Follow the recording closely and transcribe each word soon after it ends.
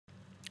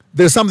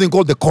There's something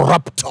called the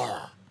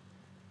corruptor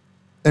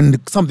and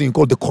something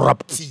called the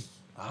corruptee.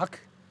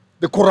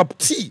 The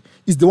corruptee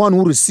is the one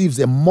who receives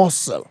a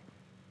morsel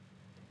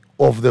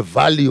of the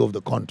value of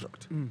the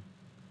contract.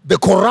 The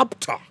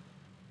corruptor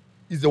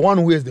is the one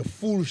who has the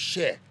full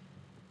share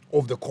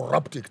of the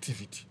corrupt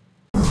activity.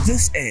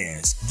 This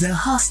is the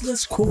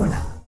Hustlers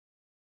Corner.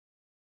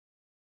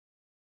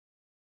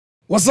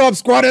 What's up,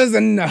 squatters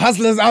and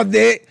hustlers out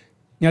there?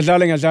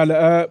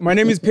 My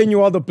name is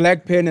Penuel the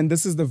Black Pen, and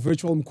this is the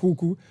virtual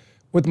Mkuku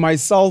with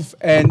myself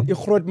and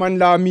Ikhrot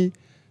Manlami,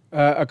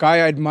 a guy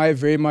I admire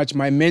very much,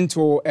 my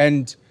mentor,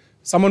 and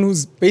someone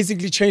who's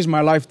basically changed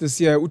my life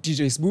this year,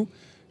 DJ Sbu.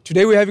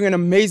 Today we're having an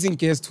amazing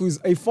guest who is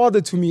a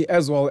father to me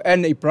as well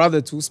and a brother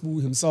to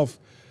Sbu himself,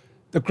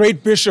 the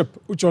great Bishop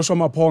Joshua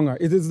Maponga.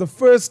 It is the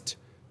first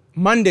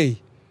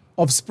Monday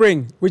of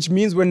spring, which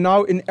means we're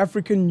now in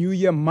African New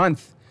Year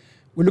month.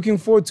 We're looking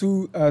forward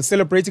to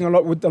celebrating a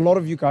lot with a lot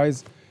of you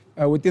guys,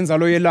 with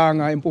Inzalo,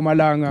 Yelanga,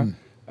 Mpumalanga,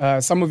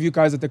 some of you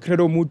guys at the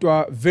Credo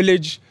Mutwa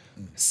village,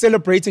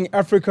 celebrating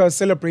Africa,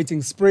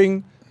 celebrating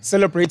spring,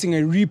 celebrating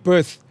a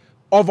rebirth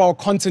of our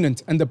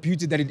continent and the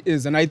beauty that it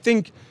is. And I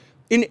think,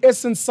 in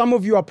essence, some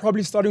of you are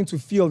probably starting to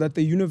feel that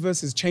the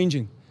universe is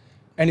changing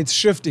and it's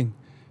shifting.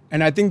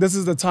 And I think this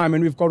is the time,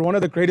 and we've got one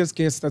of the greatest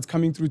guests that's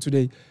coming through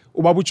today,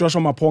 Ubabu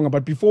Joshua Maponga.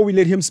 But before we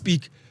let him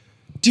speak,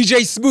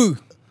 DJ Sbu.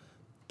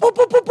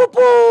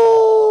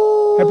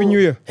 Happy New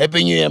Year.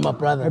 Happy New Year, my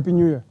brother. Happy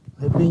New Year.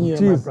 Happy New Year,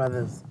 Cheers. my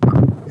brothers.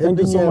 Thank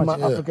you so much.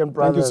 My African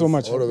brothers. Thank you so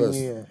much. All of Happy us.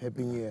 New Year.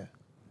 Happy New Year.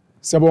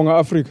 Siyabonga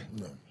Africa.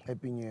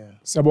 Happy New Year.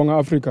 Siyabonga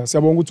Africa.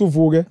 Siyabonga ukuthi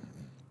uvuke.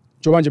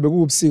 Njoba nje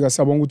bekubusika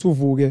siyabonga ukuthi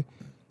uvuke.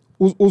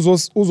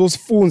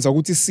 Uzosifunza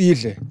ukuthi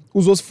sidle,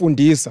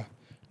 uzosifundisa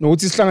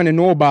nokuthi sihlangane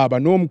nobaba,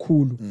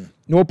 nomkhulu,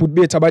 nobhuti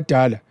bethu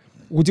abadala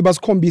ukuthi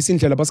basikhombise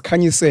indlela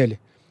basikhanyisele.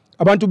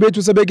 Abantu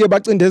bethu sebeke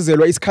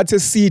bacindezelwa isikhathi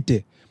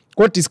eside.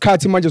 Kodwa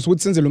isikhathi manje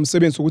sokuthi senze lo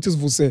msebenzi ukuthi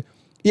sivuse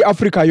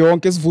iAfrica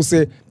yonke,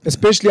 sivuse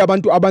especially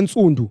abantu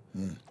abansundu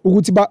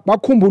ukuthi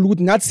bakhumbule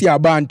ukuthi nathi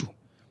siyabantu,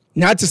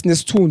 nathi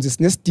sinesithunzi,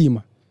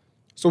 sinesidima.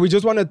 So we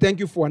just want to thank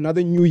you for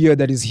another new year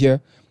that is here.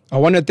 I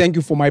want to thank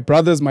you for my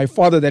brothers, my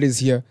father that is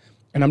here.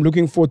 And I'm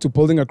looking forward to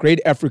building a great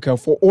Africa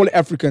for all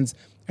Africans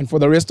and for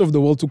the rest of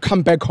the world to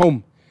come back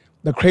home.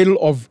 The cradle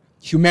of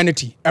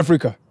humanity,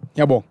 Africa.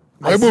 Yabo.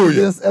 I see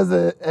this as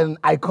an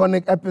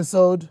iconic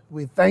episode.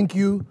 We thank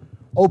you.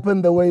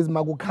 Open the ways,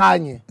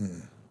 Magukhanye.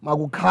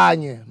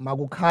 Magukhanye,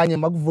 Magukhanye,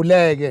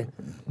 Magvulege,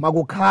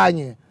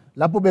 Magukhanye.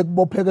 Lapho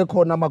bekubopheke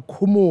khona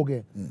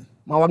makhumuke.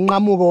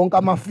 Mawanqamuke wonke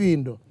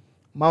amafindo.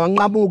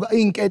 Mawanqamuke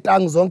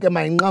inketang zonke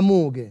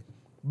mayinqamuke.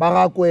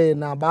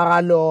 Barakwena,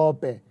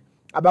 baralope.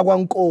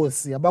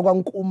 Abakwankosi,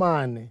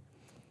 abakwankumane,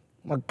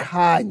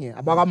 Makhanye,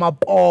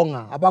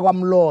 abakamaponga,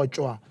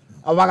 abakwamlotshwa,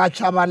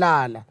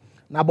 abakachabalala,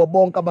 nabo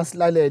bonke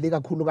abasilaleli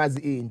ikakhulukazi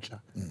intsha.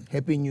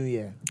 Happy New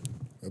Year.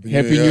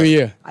 Happy New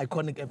Year.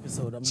 Iconic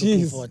episode. I'm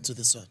looking forward to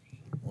this one.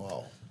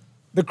 Wow.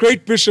 The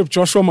great Bishop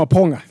Joshua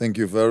Maponga. Thank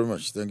you very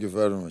much. Thank you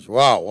very much.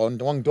 Wow.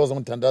 Wangitoza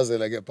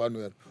ngithandazela ke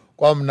phana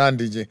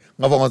kwamnandi nje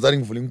ngava ngazali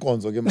ngivula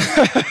inkonzo ke manje.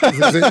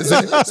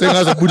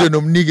 Sengaze bude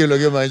nomnikelo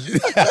ke manje.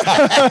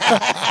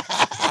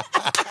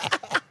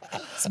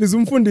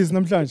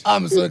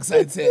 I'm so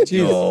excited.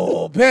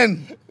 Yo,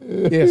 Pen.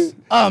 Yes.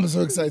 I'm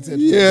so excited.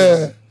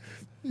 Yeah.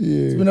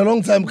 It's been a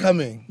long time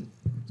coming.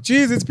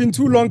 Jeez, it's been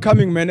too long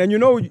coming, man. And you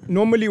know,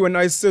 normally when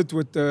I sit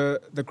with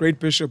the great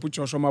Bishop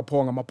Joshua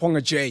Maponga,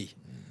 Maponga J,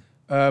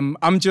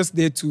 I'm just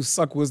there to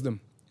suck wisdom.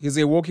 He's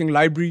a walking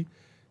library.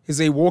 He's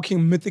a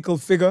walking mythical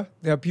figure.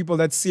 There are people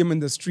that see him in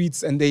the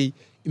streets and they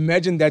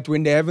imagine that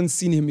when they haven't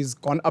seen him, he's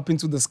gone up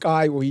into the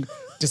sky or he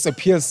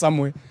disappears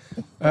somewhere.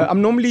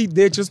 I'm normally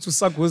there just to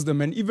suck wisdom.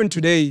 And even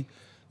today,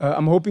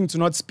 I'm hoping to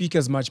not speak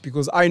as much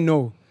because I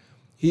know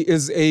he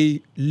is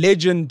a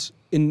legend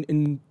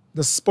in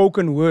the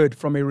spoken word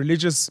from a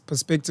religious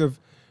perspective,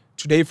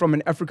 today from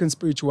an African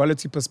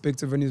spirituality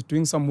perspective, and he's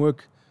doing some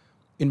work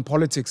in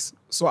politics.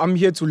 So I'm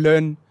here to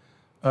learn,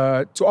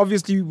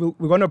 obviously,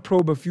 we're going to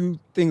probe a few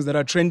things that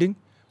are trending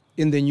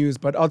in the news,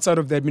 but outside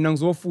of that, mina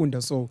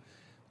ngizofunda. So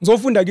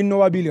ngizofunda kini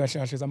nowabili kahle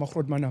kahle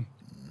zamagrot manam.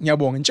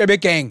 Ngiyabonga, Ntshebe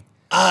gang.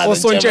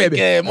 Also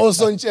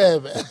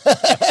Ntshebe.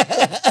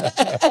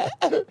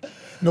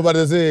 No, but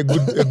they say a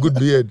good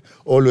beard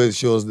always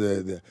shows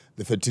the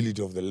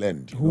fertility of the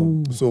land. You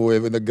know? So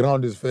when the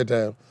ground is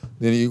fertile,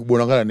 then you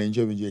bonakala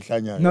nenjebe nje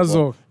ihlanya.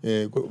 Nazo.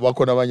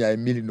 Wakhona abanye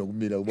ayimili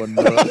nokumila ubona.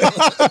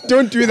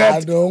 Don't do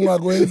that. Don't do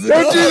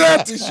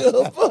that.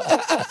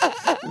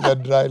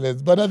 That dry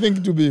lands. But I think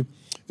it will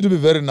be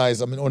very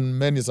nice. I mean, on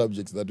many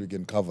subjects that we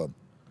can cover.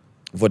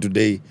 For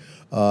today,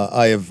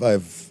 I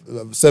have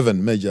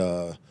 7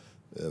 major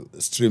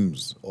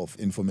streams of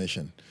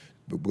information.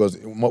 Because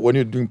when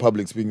you're doing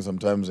public speaking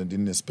sometimes and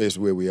in a space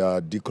where we are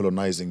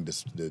decolonizing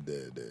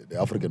the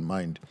African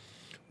mind,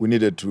 we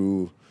needed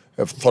to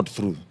have thought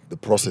through the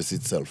process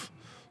itself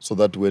so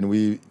that when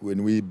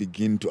we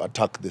begin to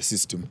attack the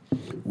system,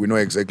 we know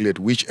exactly at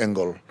which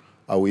angle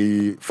are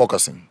we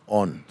focusing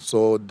on.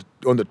 So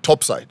on the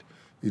top side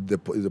is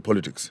the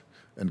politics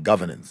and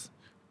governance.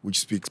 which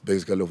speaks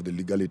basically of the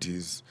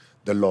legalities,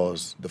 the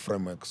laws, the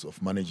frameworks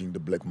of managing the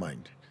black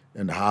mind,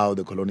 and how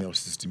the colonial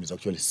system is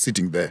actually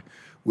sitting there.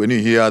 When you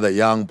hear the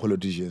young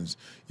politicians,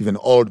 even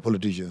old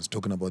politicians,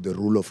 talking about the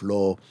rule of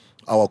law,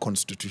 our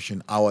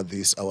constitution, our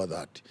this, our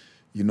that,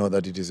 you know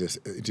that it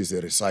is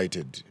a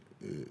recited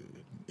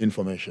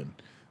information,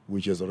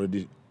 which is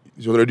already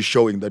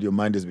showing that your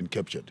mind has been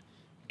captured.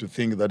 To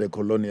think that a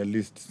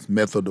colonialist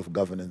method of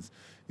governance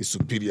is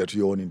superior to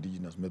your own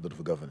indigenous method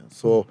of governance.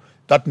 So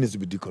that needs to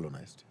be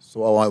decolonized.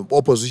 So our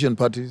opposition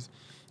parties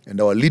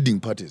and our leading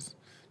parties,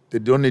 they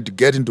don't need to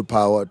get into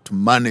power to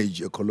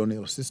manage a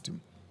colonial system,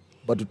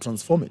 but to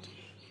transform it.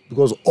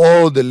 Because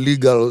all the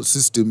legal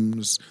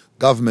systems,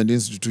 government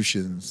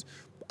institutions,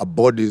 are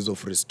bodies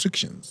of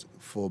restrictions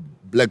for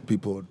black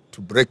people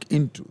to break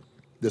into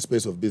the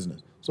space of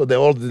business. So they're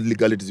all the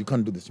legalities. You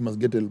can't do this. You must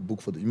get a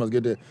book for this. You must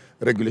get a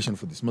regulation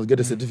for this. You must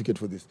get a certificate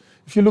for this.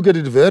 If you look at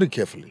it very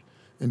carefully,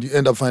 and you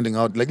end up finding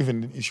out, like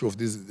even the issue of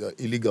these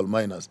illegal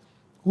miners,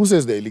 who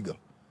says they're illegal?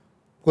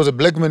 Because a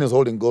black man is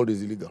holding gold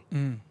is illegal.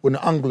 When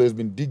Anglo has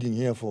been digging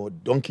here for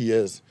donkey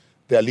years,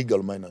 they are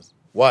legal miners.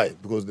 Why?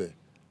 Because the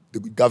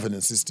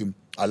governance system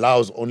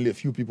allows only a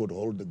few people to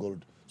hold the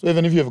gold. So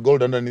even if you have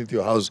gold underneath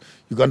your house,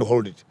 you can't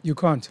hold it. You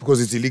can't.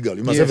 Because it's illegal.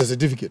 You must have a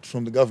certificate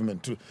from the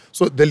government too.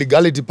 So the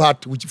legality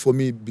part, which for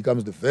me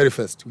becomes the very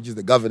first, which is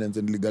the governance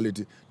and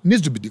legality,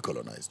 needs to be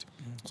decolonized.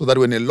 So that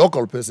when a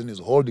local person is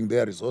holding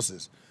their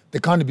resources, they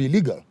can't be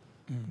illegal.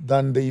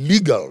 Than the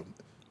illegal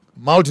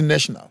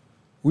multinational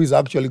who is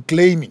actually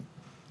claiming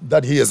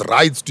that he has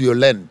rights to your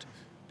land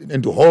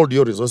and to hold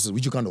your resources,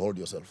 which you can't hold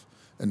yourself.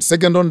 And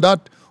second on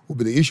that will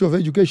be the issue of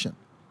education.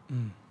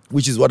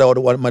 Which is what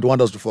I might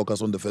want us to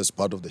focus on the first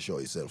part of the show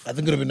itself. I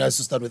think it would be nice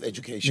to start with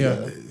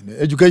education.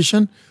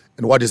 Education,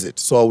 and what is it?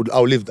 So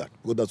I'll leave that,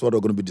 because that's what we're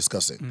going to be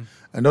discussing.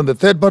 And on the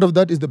third part of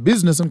that is the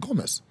business and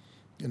commerce.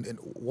 And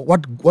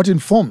what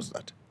informs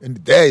that? And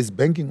there is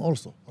banking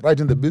also, right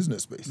in the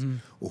business space.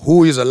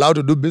 Who is allowed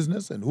to do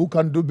business and who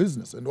can't do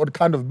business, and what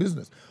kind of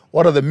business?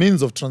 What are the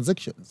means of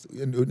transactions?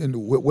 And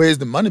where is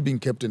the money being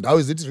kept, and how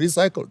is it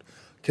recycled?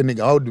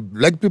 How do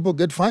black people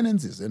get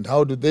finances, and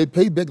how do they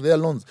pay back their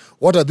loans?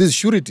 What are these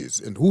sureties,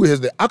 and who has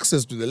the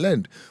access to the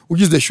land,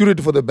 which is the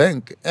surety for the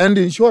bank and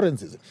the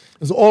insurances?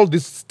 It's all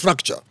this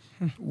structure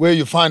where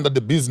you find that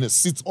the business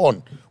sits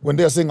on when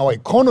they're saying our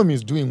economy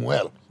is doing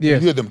well. Yes.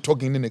 You hear them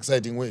talking in an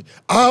exciting way.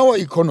 Our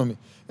economy.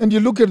 And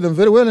you look at them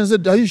very well and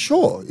said, are you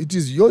sure it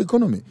is your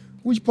economy?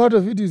 Which part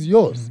of it is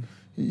yours?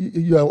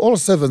 You have all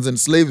servants and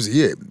slaves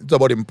here. It's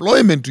about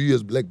employment to you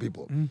as black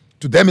people.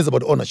 To them, it's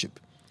about ownership.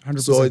 100%.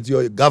 So it's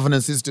your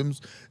governance systems,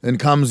 then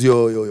comes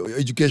your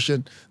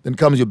education, then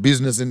comes your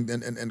business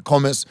and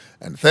commerce,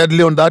 and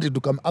thirdly on that it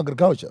will come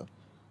agriculture.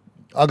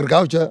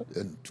 Agriculture,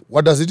 and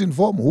what does it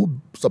inform?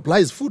 Who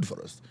supplies food for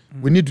us?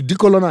 We need to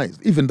decolonize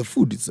even the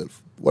food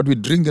itself, what we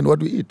drink and what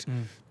we eat,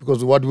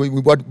 because what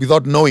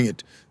without knowing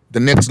it,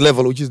 the next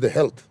level, which is the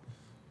health,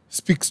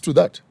 speaks to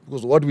that,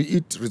 because what we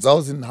eat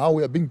results in how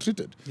we are being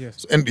treated. Yes.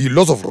 So, and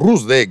lots of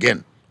rules there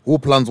again. Who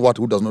plants what?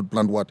 Who does not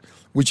plant what?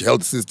 Which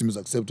health system is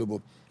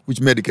acceptable? Which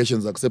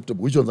medications are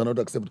acceptable, which ones are not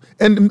acceptable,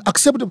 and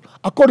acceptable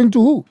according to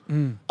who?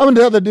 I mean,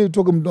 the other day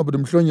talking about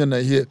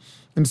Mhlonyana here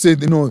and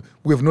said,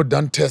 we have not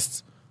done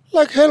tests.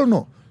 Like hell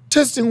no.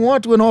 Testing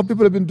what when our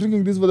people have been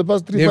drinking this for the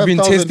past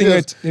 3,000-5,000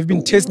 years? They've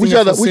been testing which it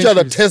other for which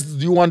other centuries. tests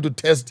do you want to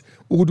test?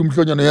 Ukuthi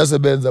Mhlonyana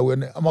uyasebenza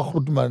when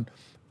amakhutman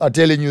are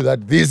telling you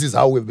that this is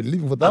how we've been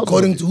living for thousands.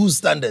 According of to years. whose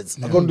standards?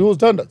 According to whose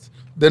standards.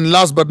 Then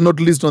last but not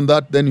least on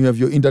that, then you have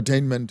your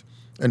entertainment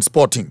and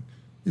sporting.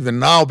 Even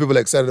now, people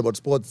are excited about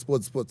sports.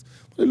 But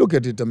you look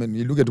at it, I mean,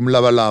 you look at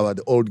Mlabalaba,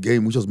 the old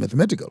game, which was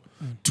mathematical.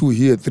 2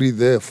 here, 3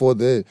 there, 4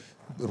 there.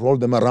 Roll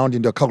them around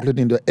into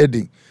calculating, into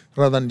adding,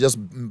 rather than just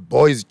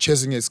boys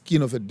chasing a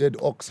skin of a dead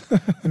ox,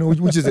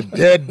 which is a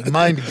dead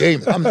mind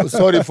game. I'm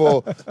sorry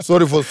for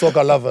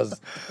soccer lovers.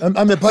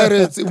 I'm a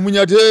Pirates, me,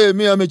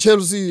 I'm a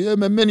Chelsea,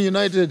 I'm a Man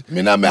United.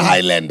 I'm a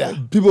Highlander.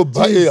 People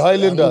buy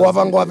Highlanders.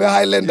 Ngwava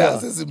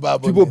Highlanders in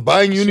Zimbabwe. People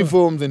buying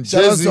uniforms and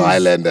Shout out jerseys. to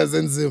Highlanders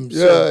and Zim.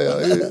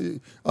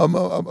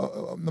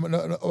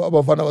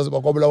 Abafana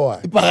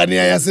bakwabulawayo.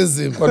 Ipagania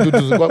yasezim.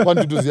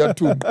 Kwantutu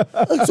ziyathumba.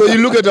 So you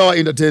look at our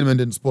entertainment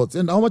and sports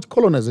and how much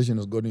colonization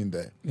has gone in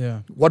there. Yeah.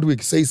 What we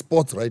say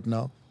sports right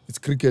now, it's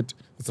cricket,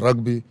 it's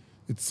rugby,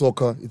 it's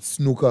soccer, it's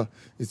snooker,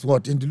 it's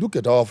what? And you look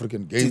at our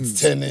African games.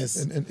 It's tennis.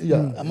 And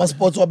yeah. I'm a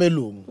sports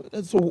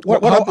wabelungu. So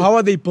How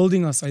are they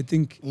building us, I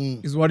think,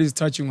 is what he's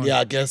touching on. Yeah,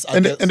 I guess.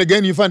 And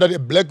again, you find that a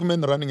black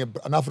man running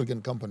an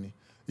African company,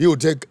 he will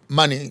take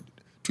money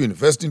to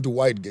invest into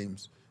white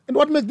games. And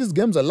what makes these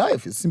games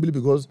alive is simply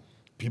because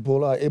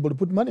people are able to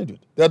put money into it.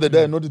 The other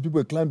day, I noticed people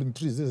were climbing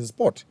trees. This is a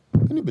sport.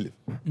 Can you believe?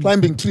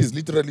 Climbing trees,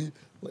 literally,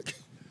 like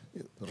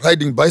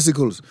riding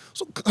bicycles.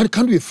 So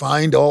can't we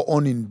find our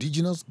own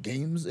indigenous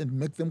games and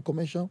make them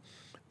commercial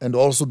and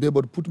also be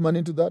able to put money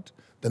into that?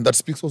 Then that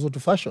speaks also to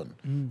fashion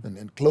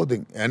and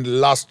clothing. And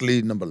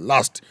lastly,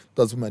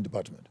 that's my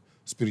department,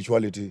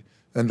 spirituality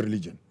and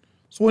religion.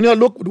 So when you're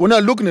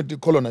looking at the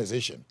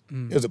colonization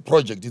as a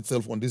project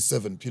itself on these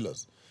 7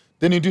 pillars,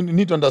 then you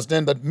need to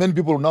understand that many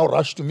people now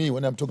rush to me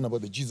when I'm talking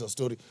about the Jesus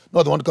story.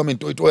 No, they want to come and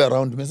toy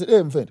around me and say,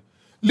 hey, my friend,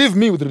 leave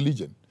me with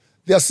religion.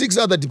 There are 6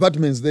 other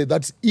departments there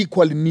that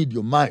equally need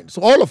your mind.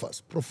 So all of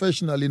us,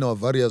 professionally in our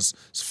various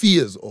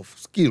spheres of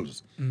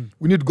skills,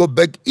 we need to go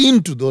back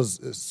into those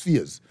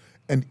spheres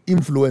and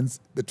influence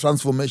the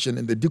transformation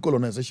and the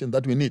decolonization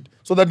that we need.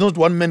 So that not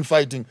one man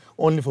fighting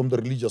only from the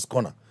religious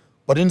corner,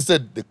 but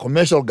instead the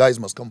commercial guys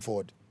must come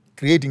forward,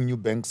 creating new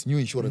banks, new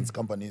insurance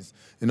companies.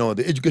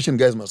 The education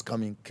guys must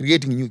come in,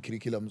 creating new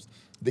curriculums.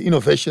 The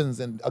innovations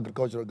and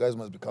agricultural guys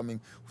must be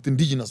coming with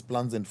indigenous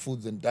plants and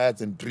foods and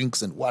diets and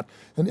drinks and what.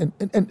 And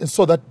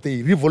so that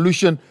the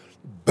revolution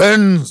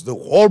burns the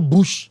whole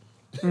bush.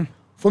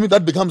 For me,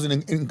 that becomes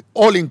an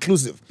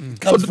all-inclusive.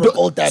 Comes from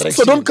all directions.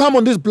 So don't come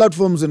on these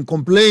platforms and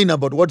complain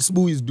about what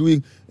SBU is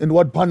doing and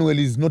what Panuel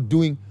is not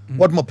doing,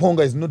 what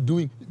Maponga is not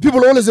doing.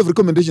 People always have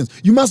recommendations.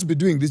 You must be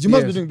doing this. You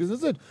must be doing this. I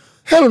said,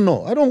 hell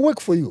no, I don't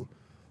work for you.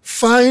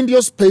 Find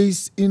your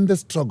space in the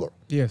struggle.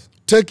 Yes.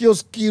 Take your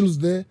skills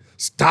there.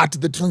 Start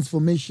the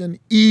transformation,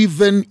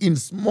 even in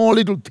small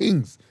little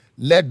things.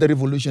 Let the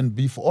revolution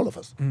be for all of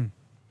us.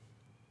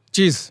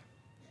 Jeez.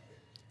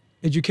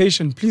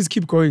 Education, please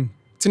keep going.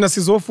 Tina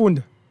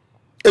sizofunda.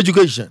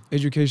 Education.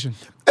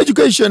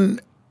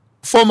 Education,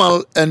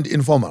 formal and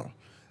informal.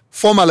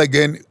 Formal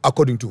again,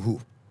 according to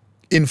who?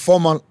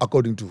 Informal,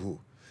 according to who?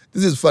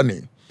 This is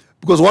funny,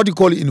 because what you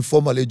call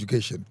informal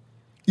education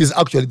is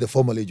actually the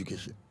formal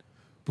education.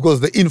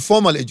 Because the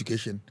informal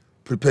education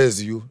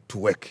prepares you to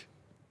work.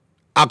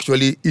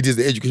 Actually, it is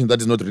the education that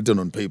is not written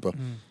on paper.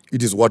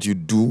 It is what you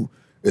do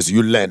as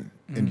you learn,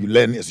 and you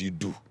learn as you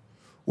do.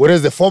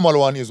 Whereas the formal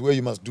one is where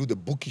you must do the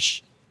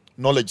bookish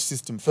knowledge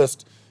system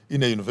first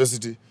in a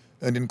university,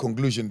 and in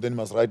conclusion, then you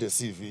must write a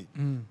CV.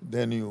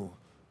 Then you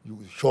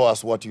show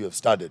us what you have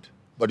studied,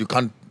 but you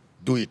can't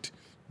do it.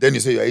 Then you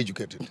say you're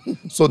educated.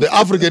 So the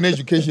African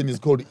education is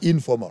called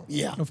informal.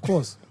 Yeah. Of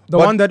course. The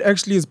one that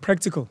actually is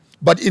practical.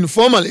 But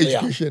informal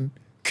education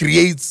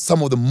creates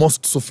some of the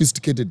most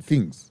sophisticated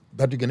things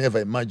that you can ever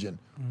imagine,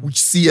 which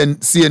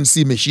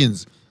CNC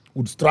machines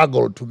would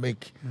struggle to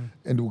make,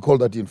 and we call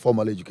that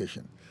informal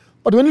education.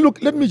 But when you look,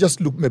 let me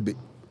just look maybe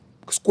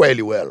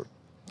squarely well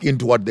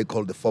into what they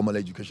call the formal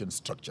education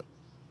structure.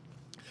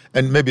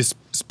 And maybe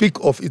speak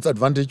of its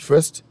advantage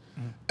first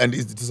and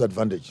its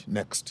disadvantage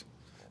next.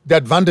 The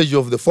advantage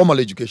of the formal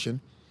education,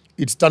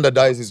 it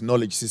standardizes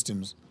knowledge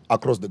systems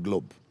across the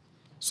globe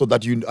so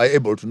that you are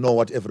able to know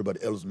what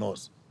everybody else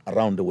knows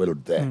around the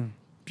world there.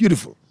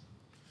 Beautiful.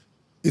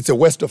 It's a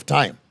waste of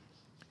time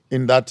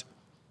in that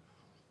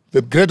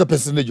the greater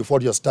percentage of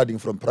what you're studying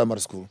from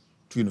primary school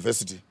to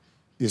university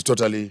is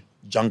totally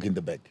junk in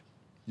the bag.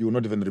 You will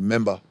not even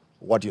remember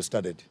what you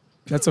studied.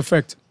 That's a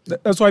fact.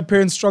 That's why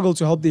parents struggle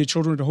to help their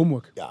children with the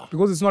homework. Yeah.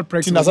 Because it's not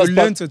practical. You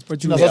learned it,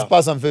 but you...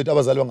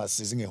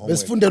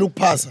 Besifundela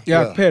ukuphasa.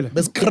 Yeah, phela.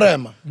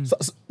 Besikrema.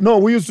 No,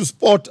 we used to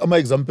spot my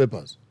exam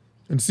papers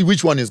and see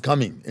which one is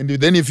coming. And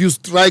then if you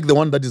strike the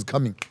one that is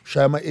coming,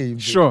 shama A.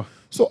 Sure.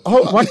 So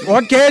how...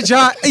 What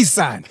geja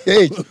isan?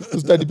 Hey, you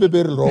study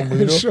paper wrong,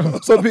 you know.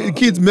 Sure. So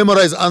kids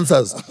memorize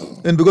answers.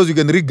 And because you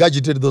can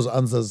regurgitate those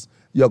answers,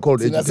 you are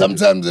called educated.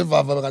 Sometimes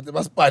evava kade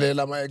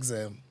basibhalela ama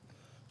exam.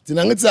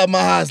 Thina ngithi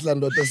amahasla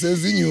ndoda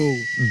sezinyuku.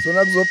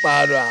 Sona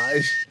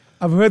kuzobhalwa.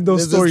 I've heard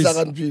those stories.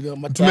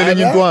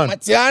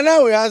 Mathiana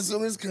uyazi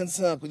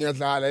ungisikhansi sakho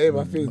ngiyadlala hey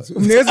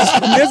bafethu.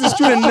 There's a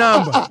student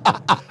number.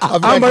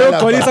 I've heard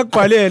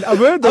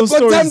those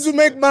stories. I've got time to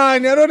make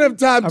money. I don't have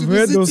time to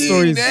heard be those sitting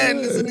stories.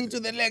 and listening to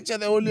the lecture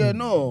the whole year.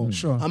 No.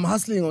 Sure. I'm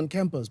hustling on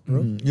campus,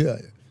 bro. Yeah.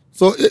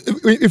 So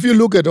if you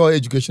look at our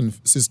education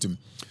system,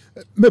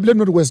 maybe let's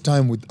not waste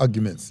time with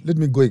arguments. Let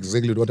me go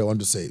exactly what I want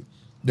to say.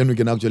 Then we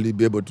can actually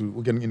be able to,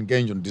 we can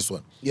engage on this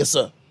one. Yes,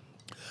 sir.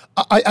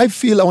 I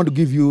feel I want to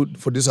give you,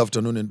 for this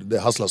afternoon in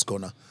the Hustlers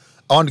Corner,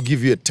 I want to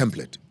give you a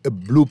template, a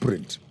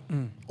blueprint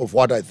of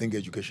what I think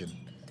education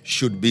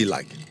should be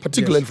like,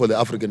 particularly for the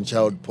African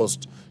child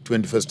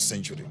post-21st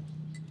century.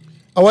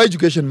 Our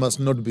education must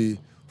not be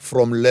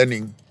from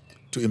learning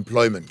to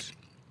employment.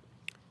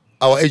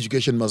 Our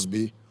education must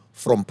be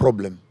from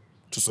problem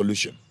to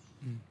solution.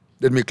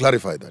 Let me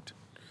clarify that.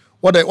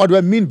 What do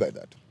I mean by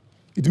that?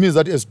 It means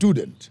that a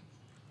student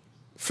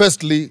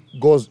firstly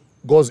goes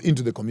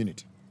into the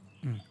community,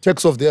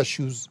 takes off their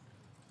shoes,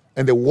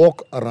 and they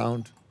walk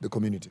around the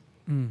community.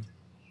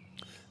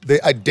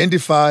 They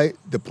identify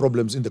the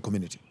problems in the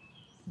community,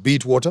 be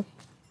it water,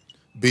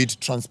 be it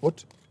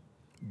transport,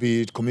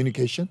 be it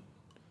communication,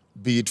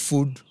 be it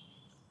food,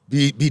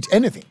 be it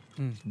anything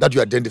that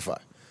you identify.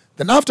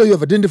 Then after you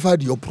have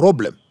identified your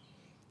problem,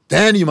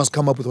 then you must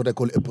come up with what I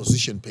call a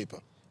position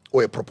paper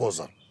or a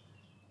proposal.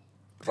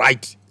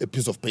 Write a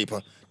piece of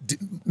paper,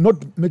 not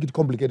make it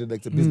complicated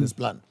like a business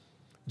plan.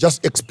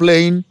 Just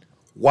explain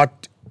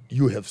what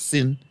you have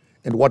seen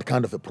and what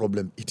kind of a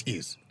problem it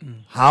is.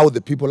 How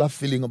the people are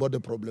feeling about the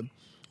problem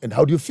and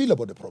how do you feel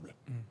about the problem.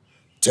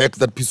 Take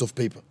that piece of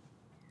paper,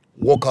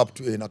 walk up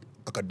to an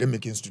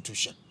academic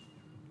institution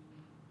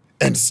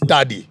and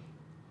study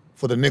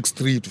for the next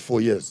 3 to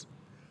 4 years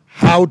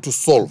how to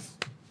solve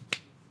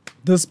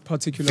This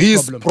particular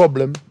this problem.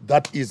 problem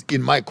that is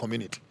in my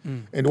community.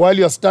 And while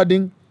you are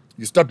studying,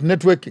 you start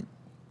networking.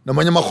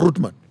 Namanya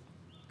Makrutman,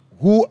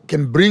 who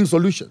can bring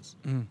solutions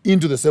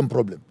into the same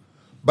problem.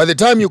 By the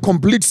time you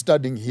complete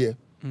studying here,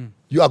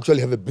 you actually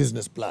have a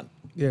business plan.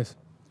 Yes.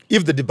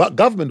 If the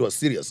government was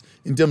serious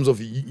in terms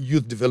of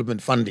youth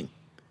development funding,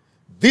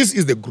 this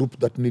is the group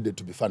that needed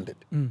to be funded,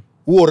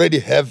 who already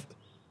have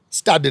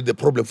studied the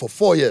problem for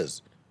 4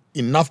 years.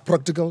 Enough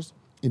practicals,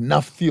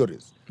 enough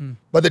theories.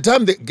 By the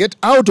time they get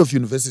out of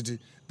university,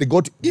 they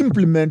got to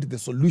implement the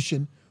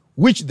solution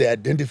which they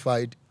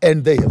identified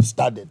and they have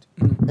studied.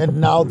 And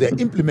now they're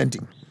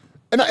implementing.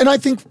 And I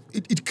think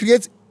it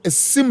creates a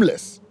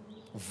seamless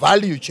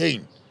value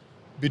chain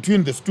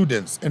between the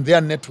students and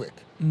their network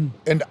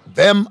and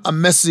them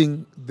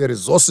amassing the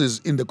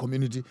resources in the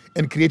community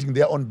and creating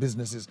their own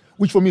businesses,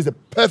 which for me is a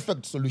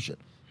perfect solution.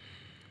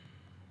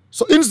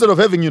 So instead of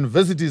having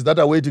universities that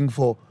are waiting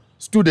for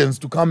students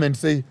to come and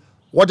say,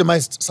 what am I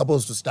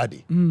supposed to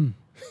study? And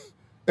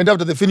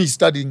after they finish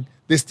studying,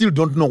 they still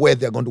don't know where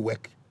they're going to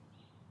work.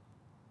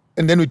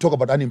 And then we talk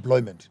about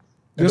unemployment.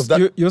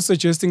 You're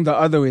suggesting the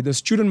other way. The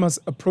student must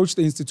approach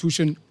the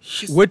institution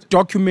with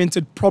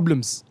documented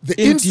problems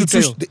in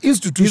detail. The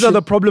institution. These are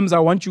the problems I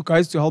want you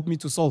guys to help me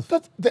to solve.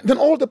 Then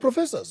all the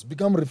professors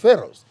become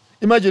referrals.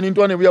 Imagine in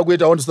Twane, we are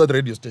going, I want to start a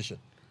radio station.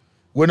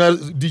 When I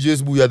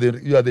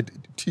DJs, you are the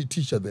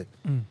teacher there.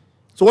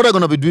 So what are you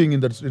going to be doing in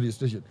that radio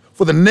station?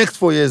 For the next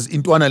 4 years,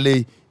 in Twane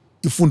Lay,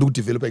 if you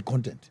develop a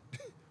content.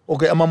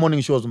 Okay, I'm a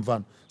morning shows some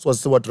fun. So I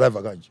say what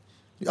driver ganj.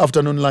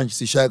 Afternoon lunch,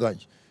 see share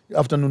ganj.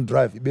 Afternoon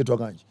drive, beto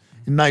ganj.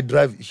 Night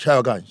drive,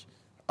 share ganj.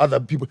 Other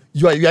people,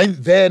 you are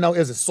there now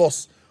as a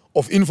source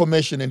of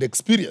information and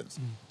experience.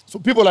 So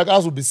people like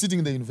us will be sitting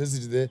in the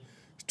university there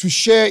to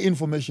share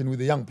information with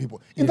the young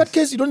people. In that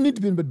case, you don't need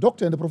to be a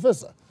doctor and a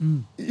professor.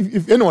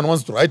 If anyone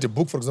wants to write a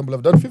book, for example,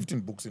 I've done 15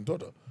 books in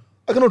total.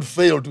 I cannot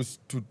fail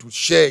to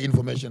share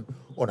information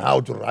on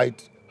how to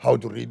write, how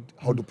to read,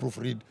 how to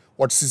proofread,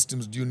 what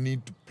systems do you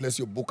need to place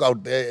your book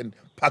out there and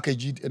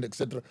package it and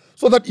etc.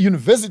 So that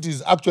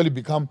universities actually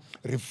become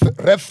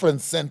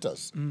reference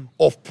centers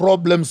of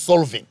problem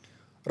solving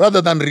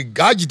rather than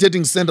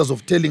regurgitating centers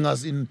of telling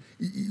us in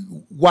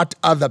what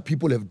other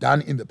people have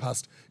done in the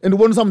past. And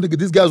when something,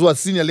 these guys who are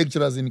senior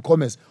lecturers in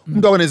commerce,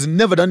 has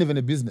never done even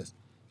a business.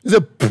 He's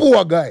a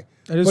poor guy.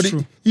 That is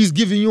true. He's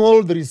giving you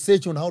all the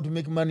research on how to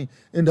make money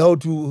and how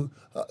to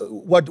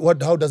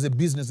how does a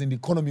business and the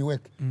economy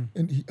work.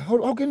 And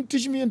how can you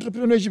teach me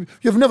entrepreneurship?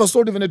 You've never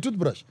sold even a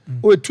toothbrush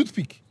or a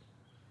toothpick.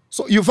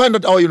 So you find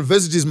that our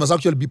universities must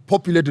actually be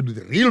populated with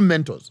real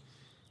mentors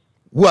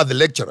who are the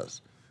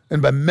lecturers.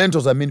 And by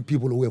mentors, I mean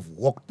people who have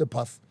walked the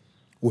path,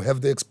 who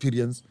have the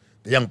experience.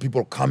 The young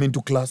people come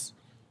into class,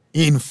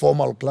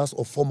 informal class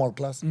or formal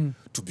class,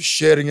 to be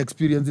sharing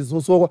experiences.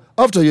 So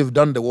after you've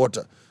done the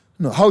water,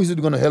 how is it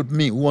going to help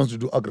me who wants to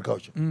do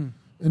agriculture? And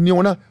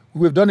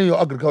who have done in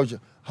your agriculture,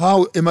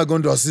 how am I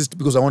going to assist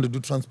because I want to do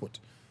transport?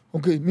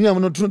 Okay, me, I'm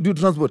going to do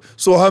transport.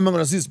 So how am I going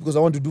to assist because I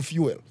want to do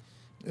fuel?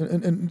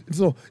 And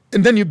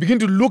then you begin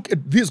to look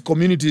at these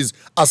communities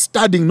as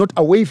studying not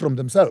away from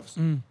themselves.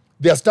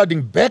 They are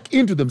studying back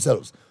into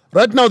themselves.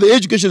 Right now, the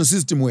education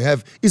system we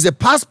have is a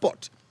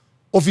passport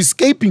of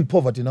escaping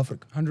poverty in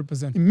Africa.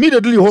 100%.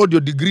 Immediately you hold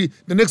your degree,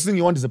 the next thing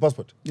you want is a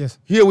passport. Yes.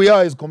 Here we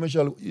are as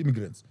commercial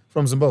immigrants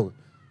from Zimbabwe.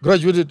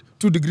 Graduated,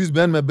 2 degrees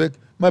behind my back,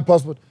 my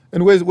passport.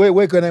 And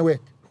where can I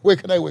work? Where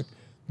can I work?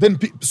 Then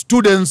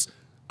students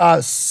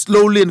are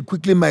slowly and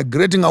quickly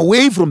migrating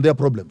away from their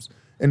problems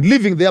and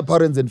leaving their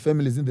parents and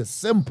families in the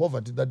same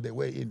poverty that they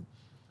were in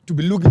to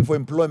be looking for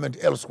employment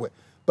elsewhere.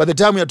 By the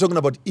time we are talking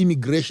about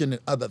immigration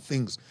and other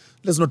things,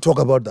 let's not talk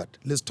about that.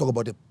 Let's talk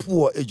about a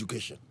poor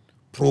education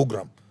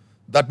program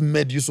that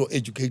made you so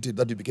educated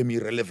that you became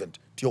irrelevant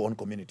to your own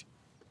community.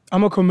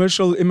 I'm a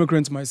commercial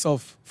immigrant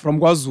myself from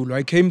KwaZulu.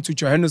 I came to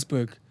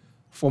Johannesburg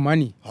for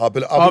money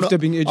after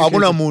being educated.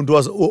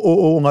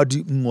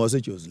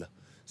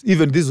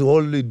 Even this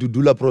whole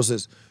Dudula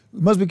process,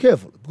 we must be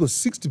careful because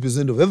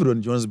 60% of everyone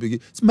in Johannesburg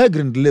is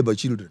migrant labor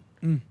children.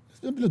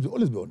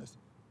 Let's be honest.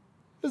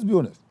 Let's be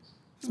honest.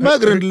 It's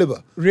migrant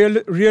labor.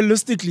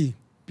 Realistically,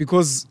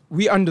 because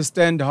we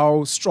understand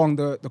how strong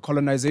the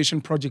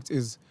colonization project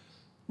is,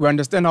 we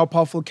understand how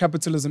powerful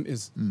capitalism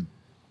is.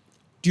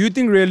 Do you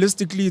think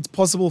realistically it's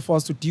possible for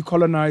us to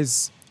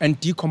decolonize and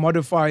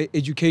decommodify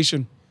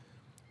education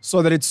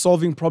so that it's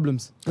solving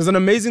problems? There's an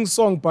amazing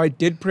song by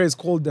Dead Prez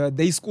called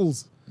They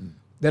Schools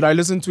that I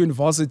listened to in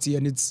varsity,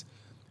 and it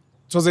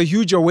was a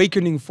huge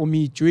awakening for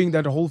me during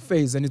that whole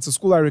phase, and it's a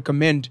school I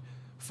recommend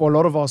for a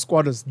lot of our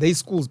squatters, They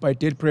Schools by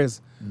Dead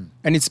Prez.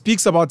 And it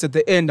speaks about at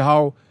the end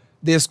how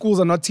their schools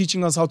are not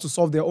teaching us how to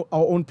solve our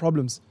own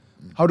problems,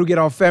 how to get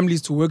our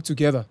families to work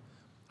together,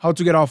 how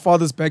to get our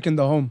fathers back in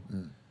the home.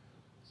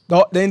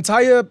 The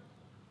entire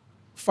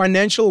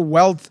financial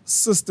wealth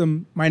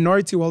system,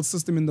 minority wealth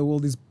system in the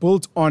world is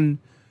built on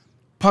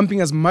pumping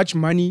as much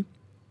money,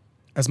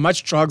 as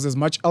much drugs, as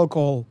much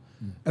alcohol,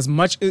 as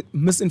much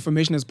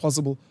misinformation as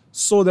possible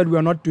so that we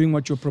are not doing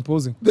what you're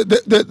proposing.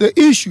 The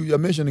issue you're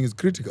mentioning is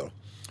critical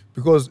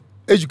because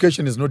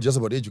Education is not just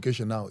about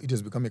education now. It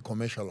has become a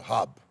commercial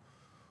hub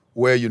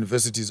where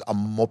universities are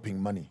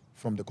mopping money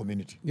from the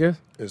community. Yes.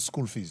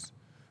 School fees,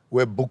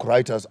 where book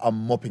writers are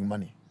mopping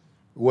money,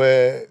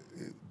 where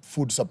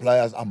food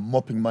suppliers are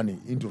mopping money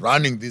into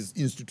running these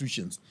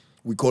institutions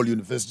we call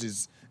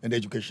universities and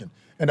education.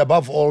 And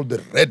above all,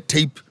 the red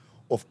tape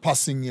of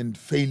passing and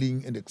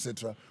failing and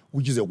etc.,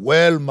 which is a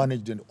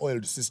well-managed and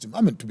oiled system.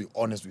 I mean, to be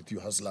honest with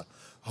you, hustler,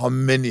 how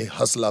many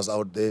hustlers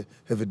out there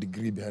have a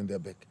degree behind their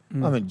back?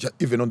 I mean,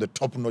 even on the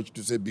top notch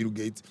to say Bill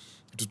Gates,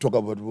 to talk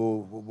about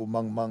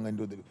Mang Mang and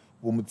the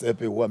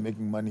Mutsepe who are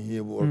making money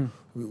here, or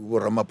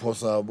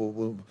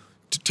Ramaphosa,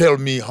 to tell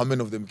me how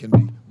many of them can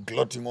be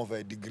glotting over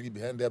a degree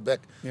behind their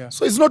back. Yeah.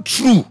 So it's not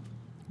true.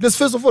 Let's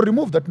first of all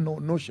remove that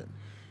notion.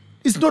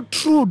 It's not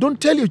true. Don't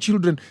tell your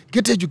children,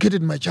 get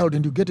educated, my child,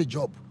 and you get a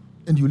job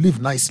and you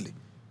live nicely.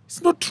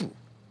 It's not true.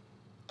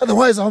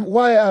 Otherwise,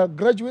 why are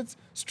graduates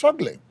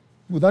struggling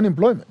with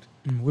unemployment?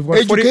 We've got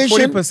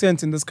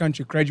 40% in this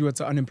country, graduates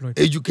are unemployed.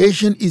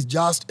 Education is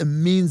just a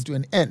means to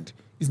an end.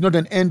 It's not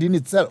an end in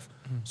itself.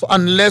 So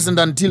unless and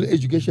until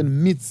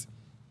education meets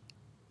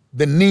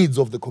the needs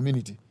of the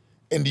community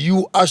and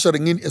you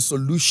ushering in a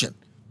solution,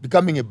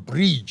 becoming a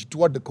bridge to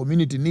what the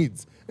community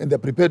needs, and they're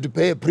prepared to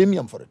pay a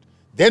premium for it,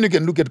 then you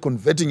can look at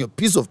converting a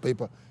piece of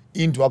paper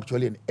into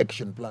actually an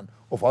action plan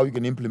of how you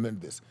can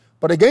implement this.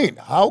 But again,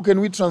 how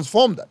can we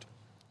transform that?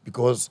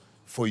 Because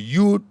for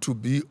you to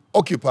be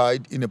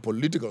occupied in a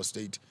political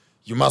state,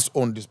 you must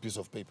own this piece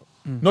of paper.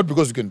 Not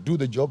because you can do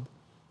the job,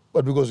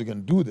 but because you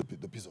can do the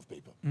piece of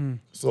paper.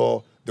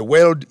 So the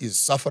world is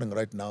suffering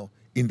right now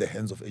in the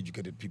hands of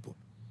educated people.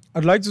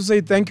 I'd like to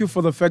say thank you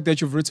for the fact that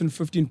you've written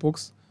 15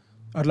 books.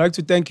 I'd like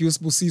to thank you,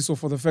 Sbusiso,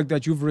 for the fact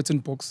that you've written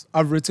books.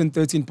 I've written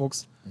 13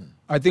 books.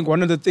 I think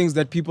one of the things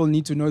that people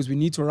need to know is we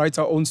need to write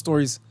our own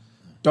stories,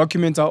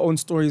 document our own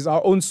stories,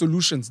 our own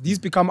solutions. These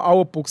become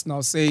our books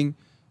now, saying,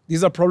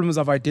 these are problems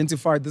I've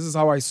identified, this is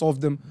how I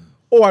solve them.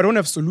 Oh, I don't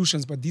have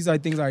solutions, but these are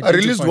things I identified. I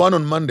released one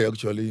on Monday,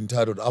 actually,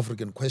 entitled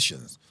African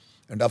Questions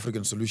and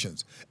African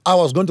Solutions. I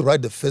was going to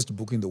write the first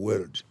book in the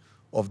world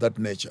of that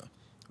nature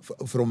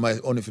from my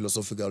own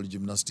philosophical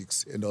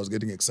gymnastics, and I was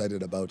getting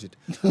excited about it.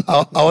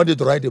 I wanted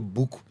to write a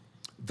book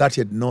that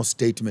had no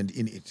statement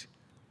in it.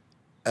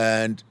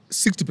 And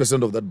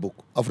 60% of that book,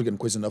 African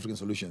Questions, African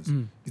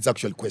Solutions, it's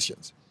actually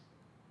questions.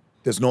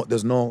 There's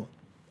no,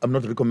 I'm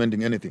not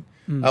recommending anything.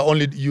 I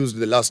only used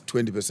the last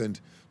 20%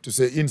 to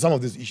say, in some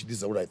of these issues, this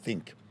is what I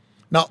think.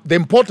 Now, the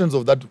importance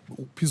of that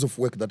piece of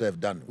work that I've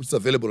done, which is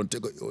available on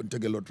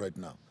Take a Lot right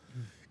now,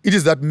 it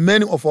is that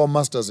many of our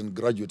masters and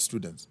graduate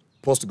students,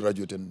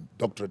 postgraduate and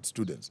doctorate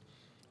students,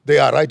 they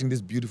are writing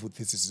these beautiful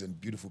theses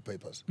and beautiful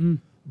papers,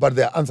 but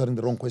they are answering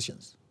the wrong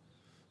questions.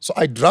 So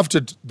I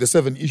drafted the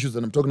 7 issues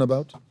that I'm talking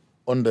about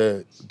on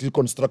the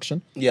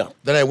deconstruction. Yeah.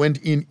 Then I went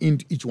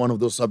into each one of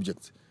those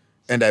subjects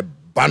and I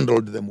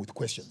bundled them with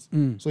questions.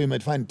 So you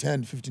might find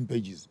 10, 15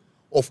 pages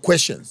of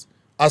questions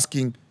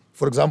asking,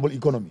 for example,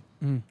 economy.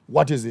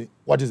 What is an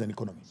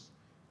economy?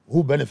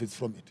 Who benefits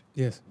from it?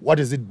 Yes. What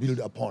is it built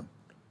upon?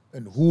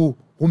 And who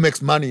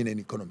makes money in an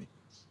economy?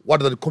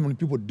 What are the common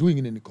people doing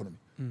in an economy?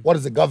 What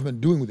is the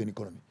government doing with an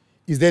economy?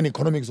 Is there an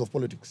economics of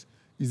politics?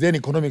 Is there an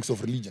economics of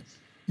religion?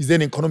 Is there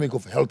an economic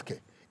of healthcare?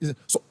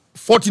 So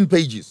 14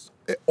 pages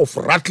of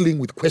rattling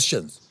with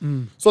questions.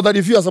 So that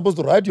if you are supposed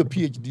to write your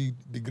PhD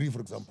degree, for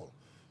example,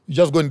 you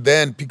just go in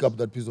there and pick up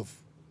that piece of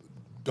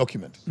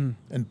document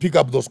and pick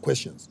up those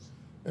questions.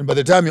 And by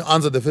the time you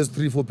answer the first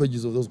 3-4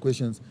 pages of those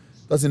questions,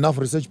 that's enough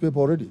research paper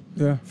already.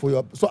 Yeah.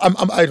 So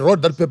I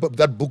wrote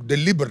that book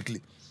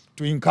deliberately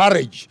to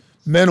encourage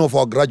many of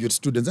our graduate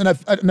students, and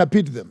I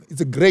pity them.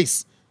 It's a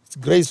grace. It's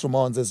grace from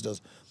our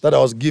ancestors that I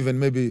was given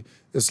maybe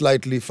a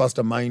slightly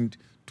faster mind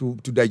to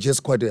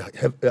digest quite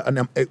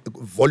a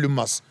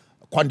voluminous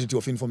quantity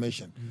of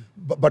information.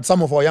 But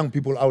some of our young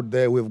people out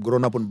there who have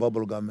grown up on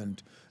bubblegum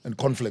and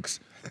cornflakes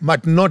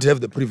might not have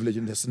the privilege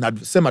and the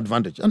same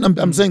advantage. And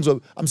I'm saying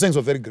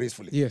so very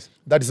gracefully. Yes.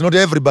 That is not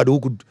everybody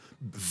who could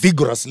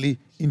vigorously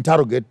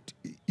interrogate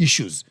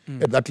issues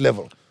at that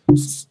level.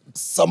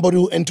 Somebody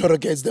who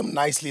interrogates them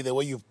nicely the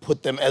way you've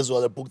put them as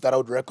well. A book that I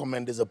would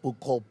recommend is a book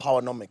called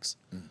Powernomics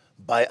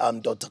by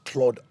Dr.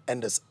 Claude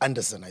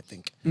Anderson, I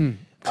think.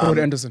 Claude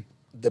Anderson.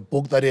 The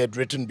book that he had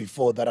written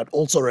before that I'd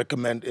also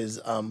recommend is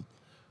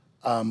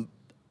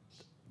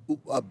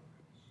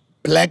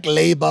Black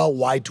Labor,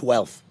 White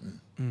Wealth.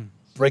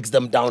 Breaks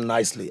them down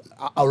nicely.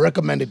 I'll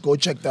recommend it. Go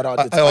check that out.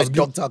 It's by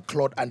Dr.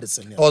 Claude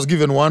Anderson. Yeah. I was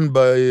given one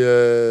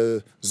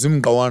by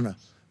Zimbabwe,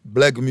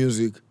 Black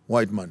Music,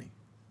 White Money.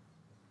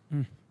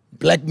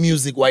 Black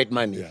Music, White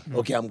Money. Yeah.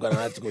 Okay, I'm going to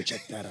have to go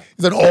check that out.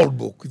 It's an old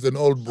book.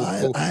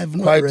 I have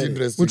not quite read it.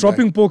 interesting. We're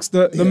dropping books.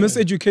 The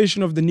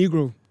Miseducation of the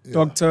Negro.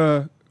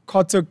 Dr.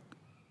 Carter.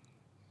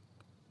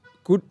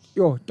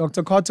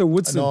 Dr. Carter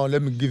Woodson. No,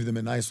 let me give them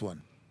a nice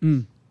one.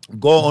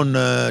 Go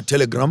on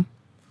Telegram.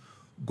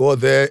 Go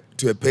there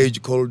to a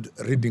page called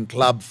Reading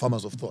Club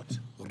Farmers of Thought.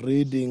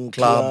 Reading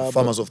Club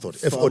Farmers of Thought.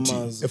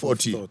 Farmers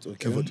FOT. of Thought,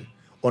 okay. FOT.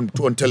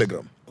 On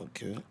Telegram.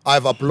 Okay.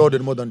 I've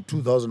uploaded more than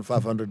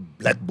 2,500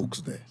 black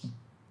books there.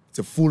 It's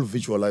a full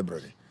virtual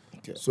library.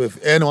 Okay. So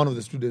if any one of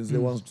the students they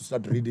wants to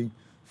start reading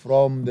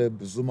from the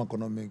Zoom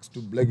economics to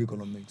Black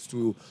economics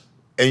to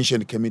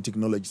ancient Kemetic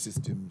knowledge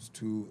systems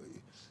to...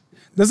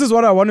 This is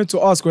what I wanted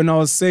to ask when I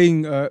was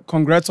saying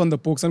congrats on the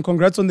books and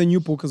congrats on the new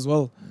book as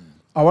well.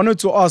 I wanted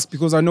to ask,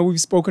 because I know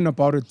we've spoken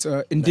about it,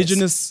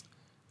 indigenous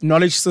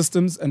knowledge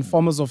systems and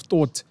formers of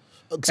thought.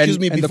 Excuse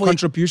me, and the before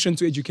contribution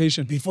to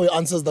education. Before you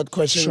answers that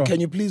question, Sure. can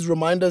you please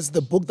remind us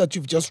the book that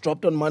you've just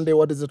dropped on Monday?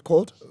 What is it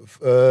called?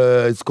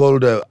 It's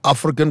called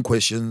African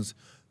Questions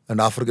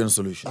and African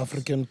Solutions.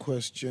 African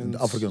Questions. And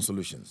African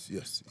Solutions,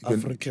 yes. You can-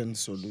 African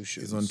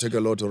Solutions. It's on Take a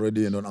Lot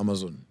already and on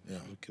Amazon. Yeah.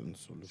 African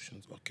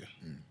Solutions. Okay.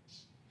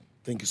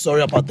 Thank you.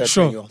 Sorry about that.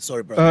 Sure. Daniel.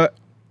 Sorry, brother.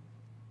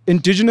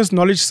 Indigenous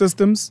knowledge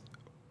systems,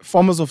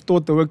 formers of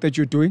thought, the work that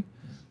you're doing.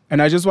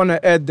 And I just want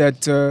to add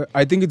that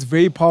I think it's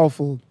very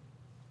powerful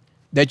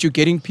that you're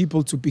getting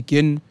people to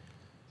begin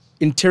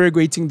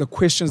interrogating the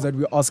questions that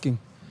we're asking.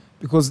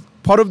 Because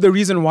part of the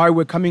reason why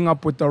we're coming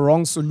up with the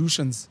wrong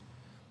solutions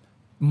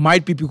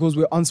might be because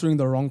we're answering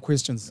the wrong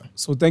questions.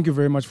 So thank you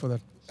very much for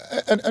that.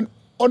 And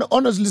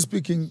honestly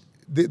speaking,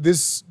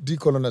 this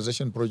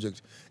decolonization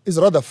project is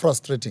rather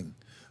frustrating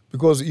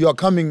because you are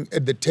coming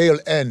at the tail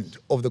end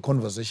of the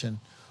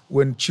conversation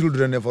when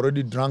children have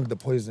already drunk the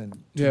poison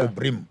to Yeah. the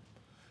brim.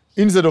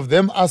 Instead of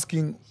them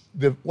asking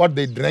what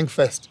they drank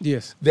first,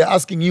 Yes. they're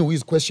asking you who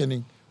is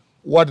questioning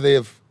what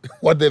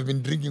they've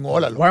been drinking all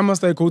along. Why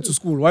must I go to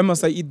school? Why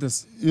must I eat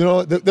this? You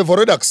know, they've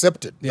already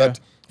accepted Yeah. that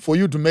for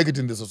you to make it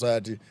in the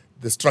society,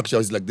 the structure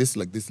is like this,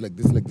 like this, like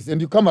this, like this. And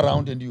you come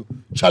around and you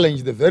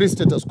challenge the very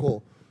status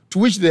quo to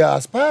which they are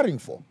aspiring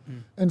for.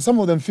 And some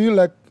of them feel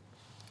like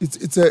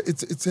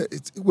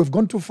we've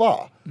gone too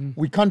far.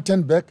 We can't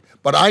turn back.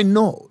 But I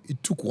know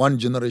it took one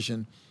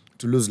generation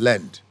to lose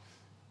land.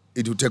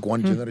 It will take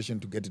one generation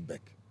to get it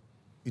back.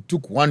 It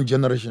took one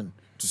generation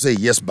to say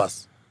yes,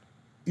 bus.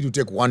 It will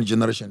take one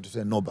generation to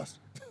say no, bus.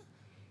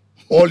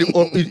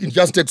 It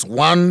just takes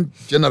one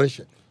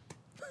generation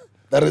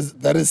That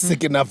is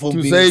sick enough for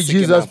to being say, sick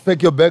Jesus, enough.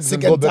 pack your bags Sick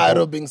and go and back tired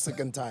home. of being sick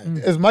and tired.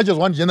 As much as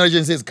one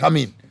generation says, come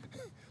in.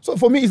 So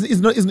for me,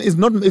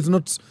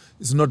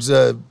 it's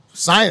not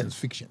science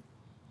fiction.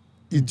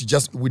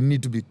 We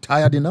need to be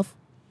tired enough,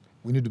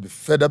 we need to be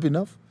fed up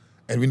enough,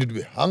 and we need to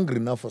be hungry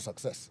enough for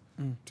success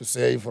to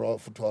say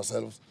to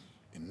ourselves,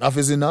 enough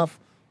is enough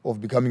of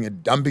becoming a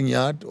dumping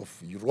yard of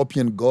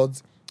European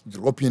gods,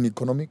 European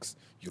economics,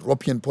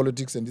 European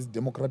politics and these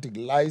democratic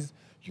lies,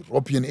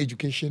 European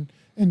education.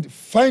 And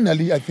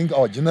finally, I think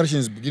our generation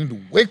is beginning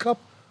to wake up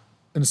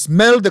and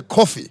smell the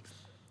coffee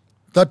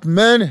that,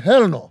 man,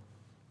 hell no,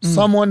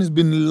 someone has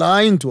been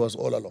lying to us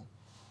all along.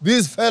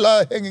 This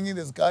fella hanging in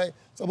the sky,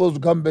 supposed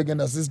to come back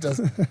and assist us,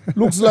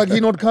 looks like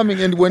he's not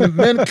coming. And when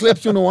man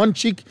claps you on one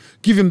cheek,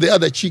 give him the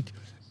other cheek.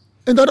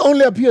 And that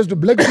only appears to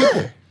black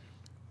people.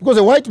 Because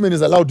a white man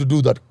is allowed to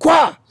do that.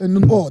 Qua! And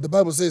the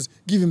Bible says,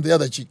 give him the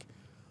other cheek.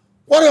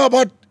 What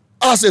about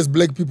us as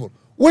black people?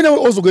 When are we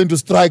also going to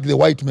strike the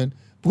white man?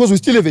 Because we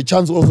still have a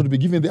chance also to be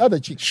given the other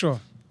cheek. Sure.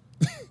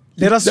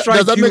 Let us Does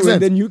strike that you make sense?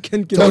 and then you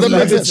can get Does on that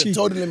make the sense? cheek.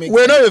 Totally makes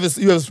Whenever sense.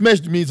 you have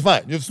smashed me, it's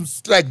fine. You've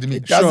struck me.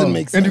 It doesn't Sure.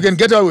 make sense. And you can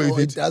get away with No,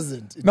 it. It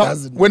doesn't. It Now,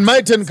 doesn't. when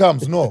my turn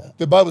comes, no.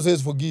 The Bible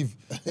says forgive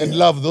and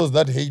love those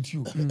that hate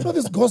you. So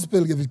this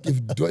gospel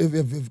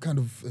have kind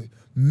of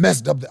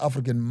messed up the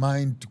African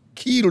mind,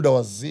 killed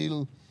our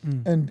zeal,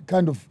 and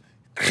kind of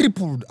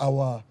crippled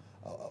our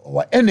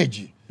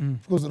energy.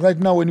 Because right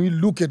now, when we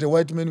look at a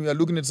white man, we are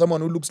looking at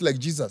someone who looks like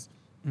Jesus.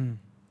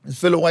 His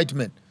fellow white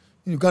man.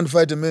 You can't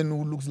fight a man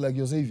who looks like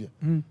your savior.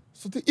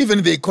 So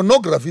even the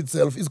iconography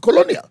itself is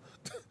colonial.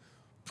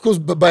 Because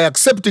by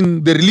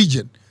accepting the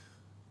religion,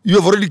 you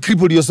have already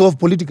crippled yourself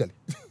politically.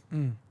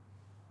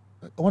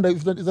 I wonder if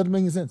is that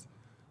making sense?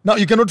 Now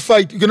you cannot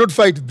fight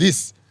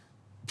this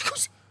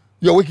because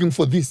you're working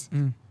for this.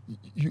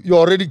 You're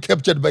already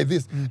captured by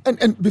this.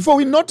 And before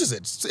we notice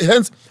it,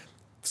 hence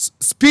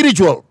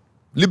spiritual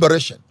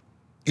liberation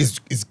is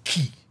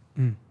key.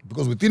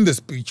 Because within the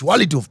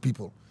spirituality of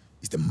people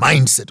is the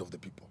mindset of the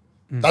people.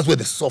 That's where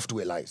the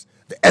software lies.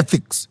 The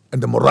ethics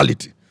and the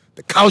morality,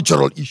 the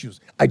cultural issues,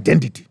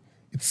 identity.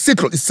 It's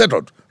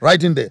settled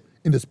right in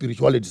the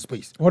spirituality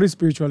space. What is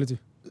spirituality?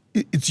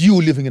 It's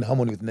you living in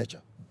harmony with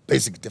nature.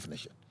 Basic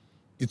definition.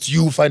 It's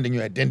you finding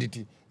your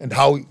identity and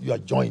how you are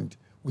joined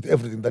with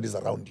everything that is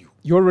around you.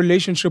 Your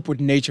relationship with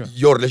nature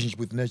Your relationship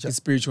with nature is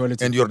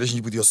spirituality. and your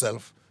relationship with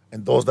yourself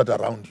and those that are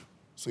around you.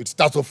 So it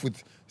starts off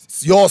with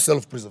your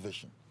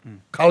self-preservation,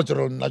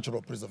 cultural and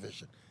natural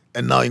preservation,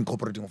 and now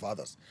incorporating of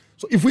others.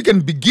 So if we can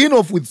begin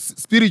off with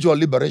spiritual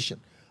liberation,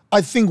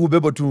 I think we'll be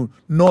able to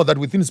know that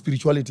within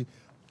spirituality,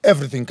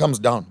 everything comes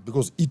down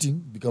because eating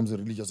becomes a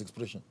religious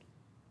expression.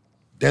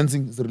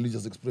 Dancing is a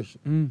religious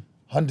expression.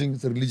 Hunting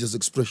is a religious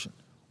expression.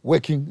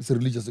 Working is a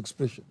religious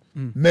expression.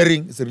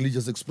 Marrying is a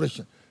religious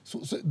expression. So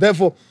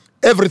therefore,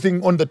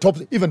 everything on the top,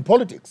 even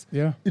politics,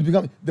 it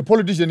becomes the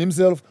politician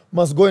himself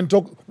must go and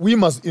talk. We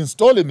must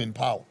install him in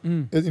power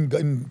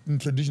in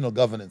traditional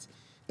governance,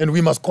 and we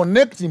must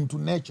connect him to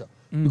nature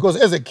because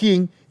as a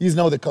king, he's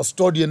now the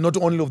custodian not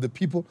only of the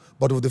people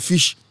but of the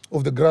fish,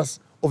 of the grass,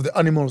 of the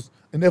animals,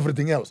 and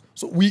everything else.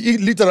 So we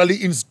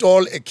literally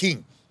install a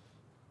king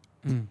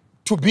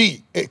to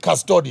be a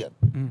custodian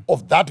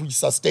of that which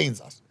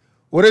sustains us.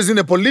 Whereas in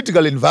a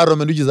political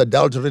environment which is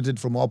adulterated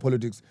from our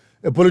politics,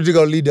 a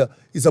political leader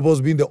is supposed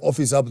to be in the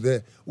office up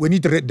there. When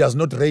it does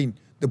not rain,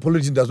 the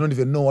politician does not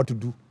even know what to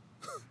do.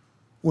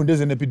 When there's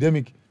an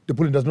epidemic, the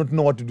politician does not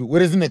know what to do.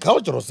 Whereas in a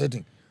cultural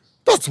setting,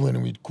 that's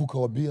when we cook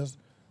our beers.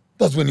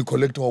 That's when we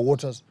collect our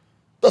waters.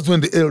 That's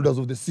when the elders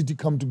of the city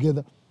come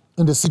together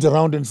and they sit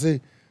around and say,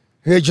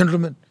 hey,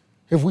 gentlemen,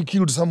 have we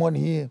killed someone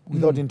here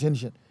without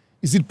intention?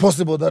 Is it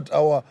possible that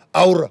our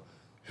aura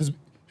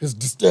has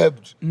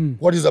disturbed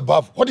what is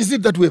above? What is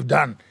it that we have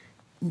done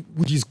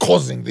which is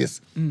causing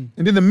this? And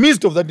in the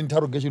midst of that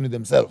interrogation with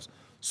themselves,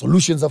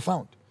 solutions are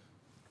found.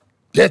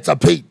 Debts are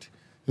paid.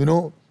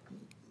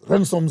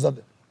 Ransoms are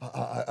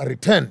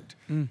returned.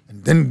 And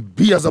then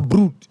beers are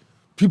brewed.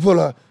 People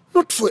are,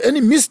 not for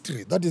any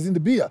mystery that is in the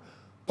beer,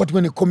 but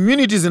when a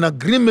community is in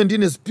agreement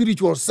in a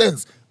spiritual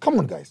sense, come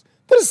on, guys,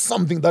 there is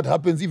something that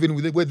happens even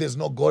where there's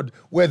no God,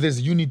 where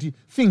there's unity,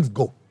 things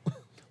go.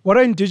 What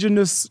are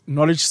indigenous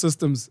knowledge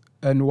systems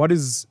and what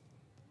is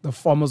the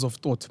farmers of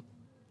thought?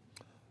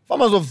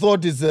 Farmers of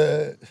thought is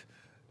a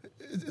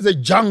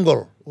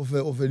jungle of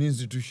an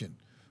institution.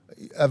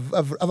 I've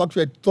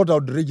actually thought I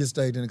would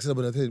register it and accept,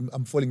 but I think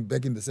I'm falling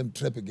back in the same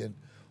trap again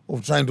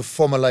of trying to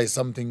formalize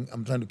something.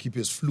 I'm trying to keep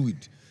it as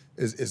fluid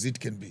as it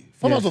can be.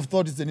 Farmers of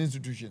thought is an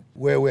institution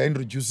where we're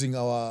introducing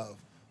our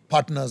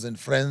partners and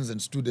friends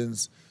and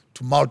students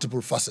to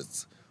multiple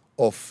facets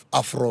of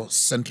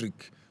Afrocentric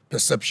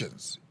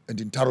perceptions and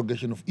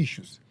interrogation of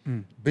issues.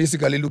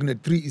 Basically looking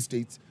at 3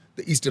 estates: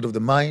 the estate of the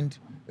mind,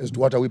 as to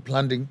what are we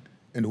planting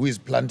and who is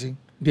planting,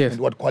 and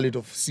what quality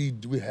of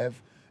seed do we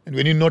have. And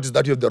when you notice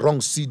that you have the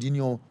wrong seed in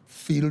your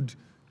field,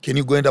 can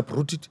you go and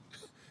uproot it?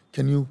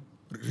 Can you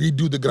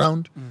redo the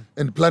ground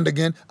and plant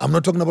again? I'm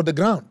not talking about the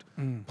ground,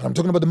 but I'm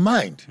talking about the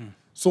mind.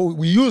 So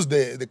we use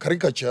the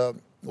caricature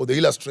or the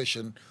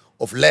illustration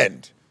of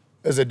land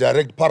as a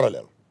direct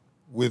parallel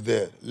with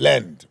the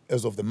land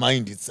as of the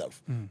mind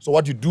itself. So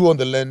what you do on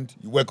the land,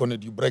 you work on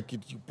it, you break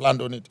it, you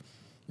plant on it,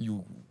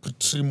 you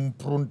trim,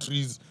 prune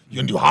trees,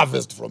 and you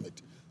harvest from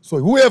it. So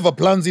whoever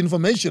plants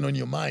information on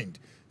your mind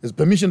has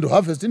permission to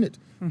harvest in it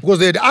because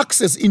they had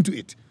access into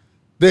it.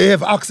 They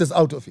have access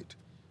out of it.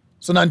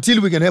 So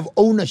until we can have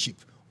ownership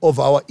of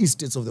our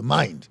estates of the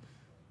mind,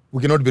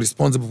 we cannot be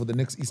responsible for the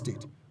next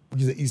estate,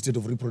 which is the estate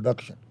of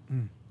reproduction.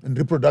 And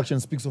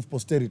reproduction speaks of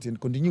posterity and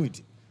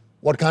continuity.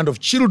 What kind of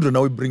children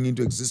are we bringing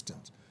into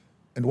existence?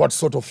 And what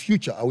sort of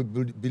future are we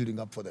building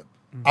up for them?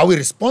 Are we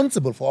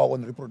responsible for our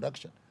own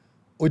reproduction?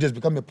 Or it has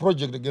become a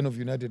project again of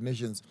United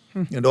Nations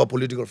and our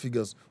political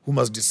figures who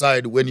must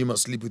decide when you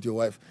must sleep with your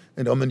wife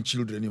and how many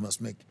children you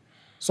must make.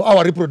 So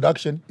our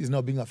reproduction is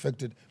now being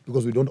affected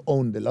because we don't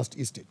own the last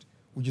estate,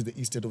 which is the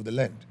estate of the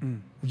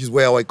land, which is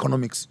where our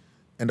economics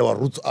and our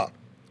roots are.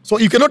 So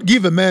you cannot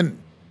give a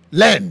man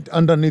land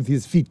underneath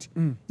his feet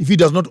if he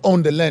does not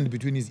own the land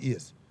between his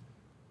ears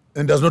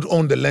and does not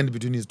own the land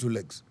between his 2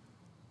 legs.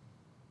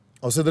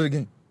 I'll say that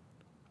again.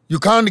 You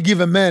can't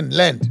give a man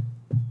land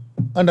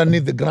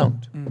underneath the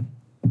ground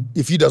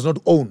if he does not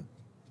own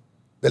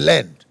the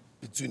land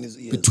Between his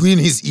ears. between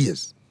his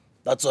ears.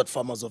 That's what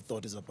Farmers of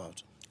Thought is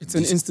about. It's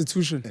an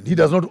institution. And he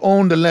does not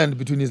own the land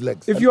between his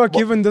legs. If you are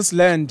given this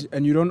land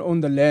and you don't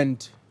own the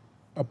land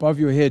above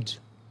your head,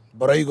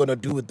 What are you going to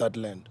do with that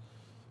land?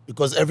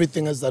 Because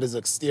everything else that is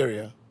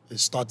exterior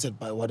is started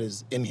by what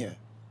is in here,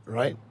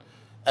 right?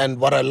 And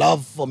what I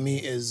love for me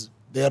is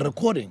they're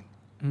recording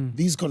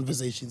these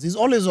conversations. He's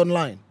always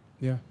online.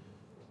 yeah.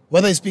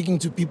 Whether he's speaking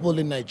to people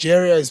in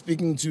Nigeria, he's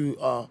speaking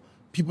to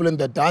people in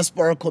the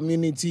diaspora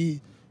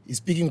community, he's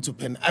speaking to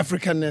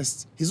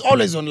Pan-Africanists, he's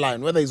always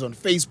online, whether he's on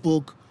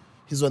Facebook,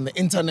 he's on the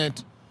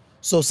internet.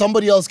 So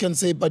somebody else can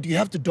say, but you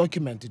have to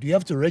document it, you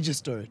have to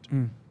register it.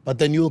 But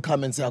then you'll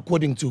come and say,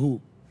 according to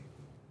who?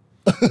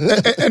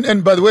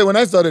 and by the way, when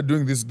I started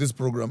doing this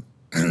program,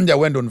 I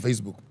went on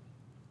Facebook.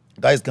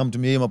 Guys come to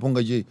me, hey,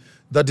 Maponga J,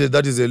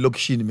 that is a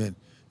location, man,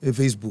 a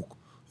Facebook.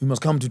 You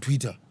must come to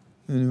Twitter.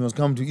 And you must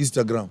come to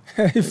Instagram.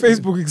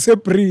 Facebook,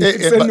 except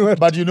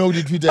but you know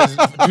the Twitter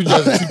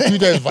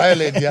is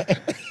violent, yeah.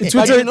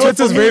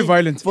 Twitter is very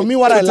violent. For me,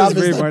 what I love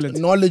very is that violent.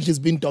 knowledge is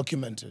being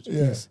documented.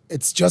 Yes.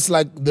 It's just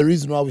like the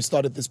reason why we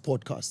started this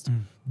podcast.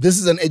 This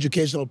is an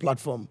educational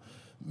platform.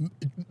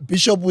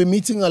 Bishop, we're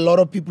meeting a lot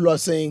of people who are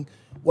saying,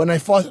 when I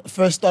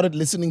first started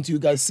listening to you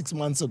guys 6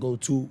 months ago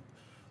to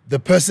the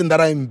person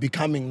that I'm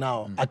becoming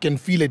now, I can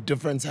feel a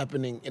difference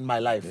happening in my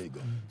life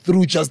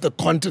through just the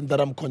content that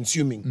I'm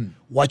consuming,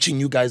 watching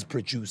you guys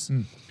produce.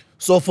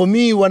 So for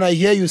me, when I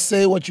hear you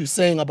say what you're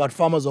saying about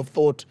Farmers of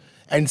Thought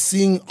and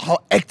seeing how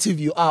active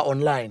you are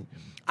online,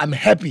 I'm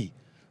happy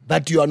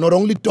that you are not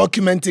only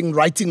documenting,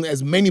 writing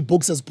as many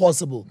books as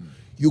possible,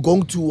 you're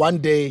going to one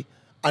day,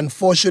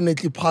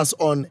 unfortunately, pass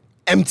on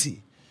empty.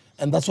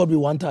 And that's what we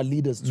want our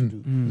leaders to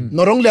do.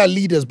 Not only our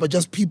leaders, but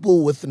just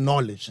people with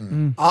knowledge.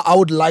 I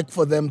would like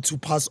for them to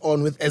pass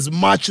on with as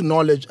much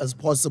knowledge as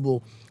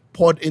possible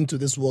poured into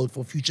this world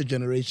for future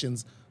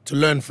generations to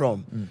learn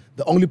from.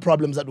 The only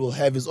problems that we'll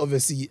have is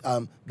obviously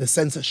the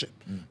censorship.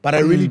 But I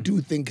really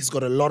do think he's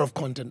got a lot of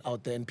content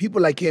out there, and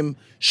people like him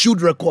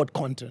should record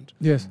content.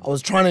 Yes. I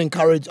was trying to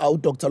encourage our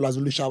Dr.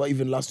 Lazulu Shaba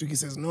even last week. He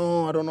says,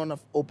 no, I don't want to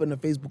open a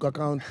Facebook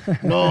account.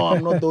 No,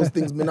 I'm not those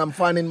things. Man, I'm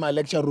fine in my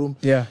lecture room.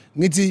 Yeah.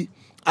 Ngiti,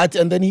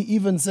 and then he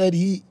even said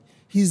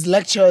his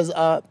lectures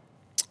are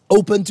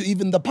open to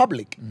even the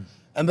public.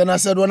 And then I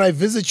said, when I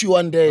visit you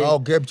one day, I'll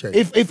capture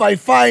it. if I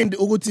find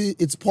Uguti,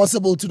 it's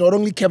possible to not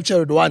only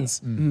capture it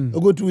once,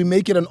 Uguti, we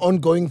make it an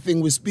ongoing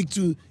thing. We speak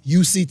to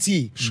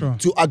UCT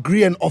to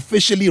agree and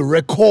officially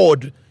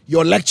record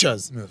your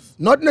lectures. Yes.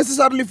 Not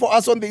necessarily for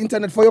us on the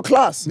internet, for your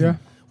class. Yeah.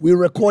 We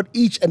record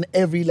each and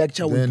every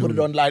lecture, we Then put it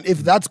online.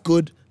 If that's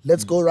good,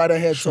 let's go right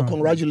ahead. So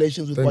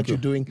congratulations with what you.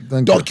 you're doing,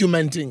 Thank you.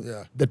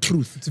 documenting the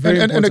truth. It's very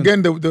And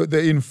important. again,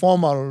 the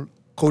informal,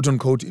 quote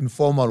unquote,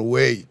 informal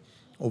way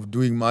of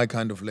doing my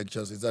kind of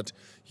lectures is that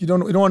you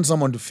don't want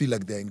someone to feel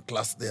like they're in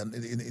class.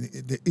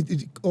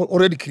 It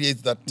already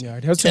creates that. Yeah,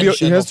 it has to be.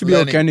 tension It has of to be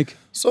learning. organic.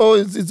 So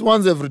it's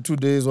once every 2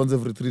 days, once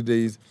every 3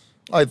 days.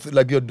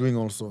 Like you're doing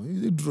also.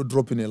 You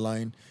drop in a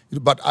line,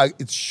 but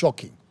it's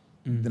shocking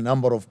the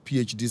number of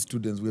PhD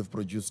students we have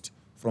produced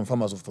from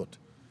Farmers of Thought.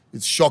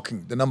 It's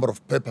shocking the number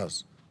of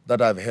papers that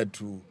I've had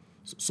to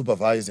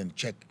supervise and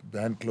check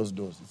behind closed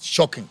doors. It's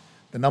shocking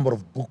the number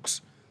of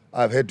books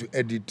I've had to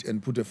edit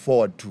and put a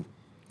forward to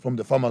from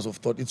the Farmers of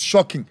Thought. It's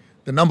shocking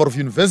the number of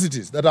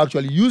universities that are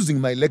actually using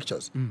my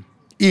lectures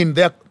in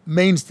their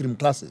mainstream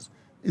classes.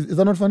 Is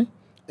that not funny?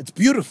 It's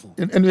beautiful.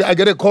 And I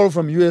get a call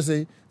from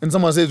USA and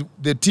someone says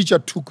the teacher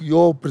took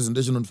your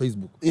presentation on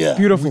Facebook. Yeah.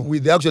 Beautiful.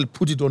 They actually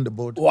put it on the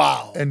board.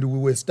 Wow. And we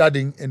were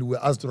studying and we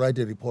were asked to write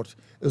a report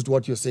as to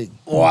what you're saying.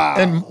 Wow.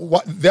 And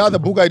the other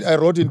book I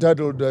wrote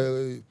entitled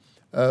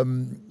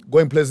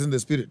Going Places in the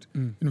Spirit,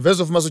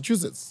 University of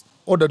Massachusetts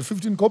ordered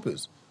 15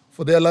 copies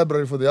for their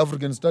library for the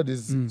African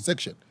Studies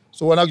section.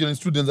 So when actually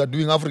students are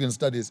doing African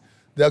Studies,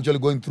 they're actually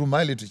going through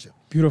my literature.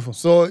 Beautiful.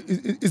 So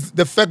it's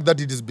the fact that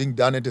it is being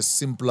done at a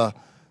simpler,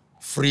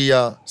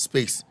 freer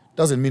space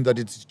doesn't mean that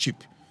it's cheap.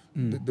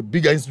 The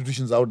bigger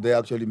institutions out there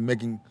actually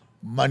making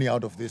money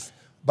out of this.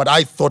 But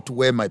I thought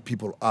where my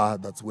people are,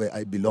 that's where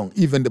I belong.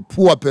 Even the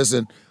poor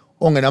person,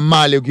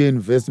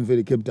 invest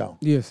in Cape Town.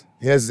 Yes.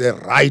 He has a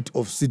right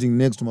of sitting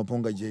next to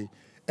Maponga J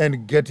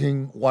and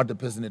getting what the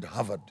person at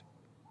Harvard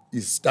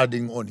is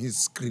studying on his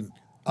screen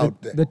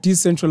out there. The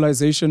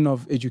decentralization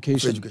of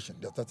education. Education.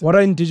 That's What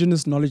are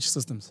indigenous knowledge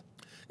systems?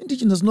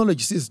 Indigenous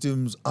knowledge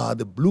systems are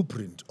the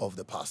blueprint of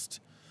the past.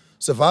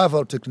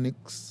 Survival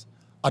techniques,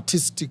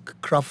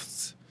 artistic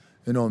crafts,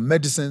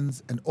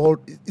 medicines, and all.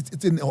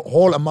 It's in a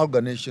whole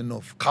amalgamation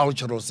of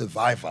cultural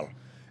survival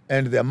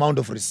and the amount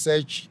of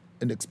research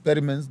and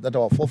experiments that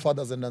our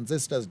forefathers and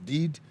ancestors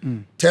did,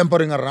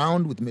 tampering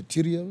around with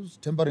materials,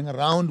 tampering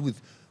around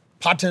with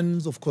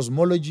patterns of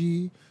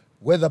cosmology,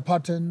 weather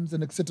patterns,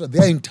 and etc.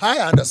 Their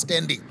entire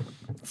understanding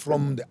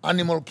from the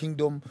animal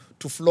kingdom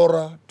to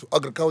flora, to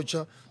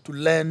agriculture, to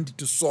land,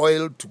 to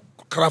soil, to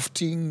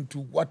crafting, to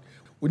what.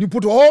 When you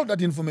put all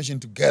that information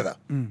together,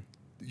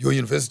 your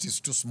university is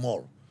too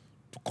small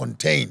to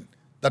contain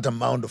that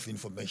amount of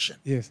information.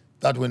 Yes.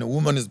 That when a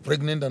woman is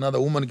pregnant,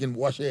 another woman can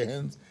wash her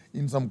hands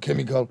in some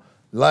chemical,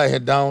 lie her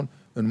down,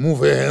 and move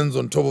her hands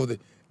on top of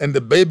and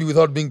the baby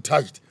without being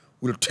touched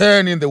will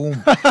turn in the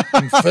womb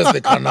and infest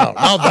the canal.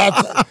 Now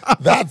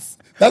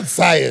that's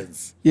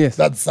science. Yes.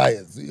 That's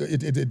science.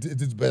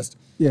 It is best.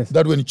 Yes.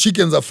 That when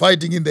chickens are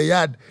fighting in the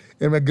yard,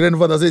 and my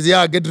grandfather says,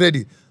 yeah, get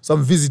ready,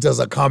 some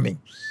visitors are coming.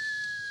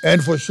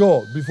 And for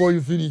sure, before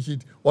you finish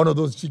it, one of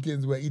those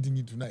chickens were eating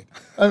it tonight.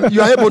 And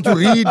you're able to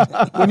read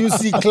when you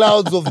see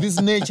clouds of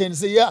this nature and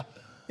say,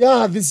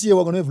 yeah, this year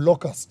we're going to have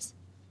locusts.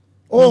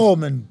 Oh,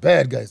 man,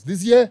 bad, guys.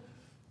 This year,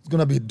 it's going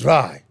to be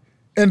dry.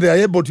 And they are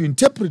able to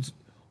interpret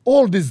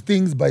all these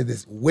things by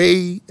this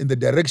way and the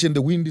direction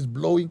the wind is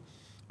blowing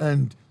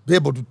and be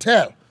able to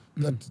tell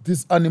that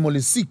this animal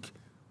is sick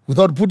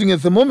without putting a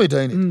thermometer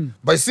in it.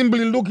 By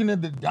simply looking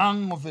at the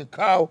dung of a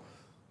cow,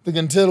 they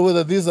can tell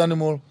whether this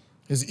animal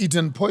has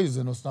eaten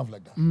poison or stuff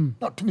like that.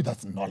 Now, to me,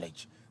 that's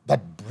knowledge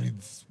that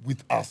breathes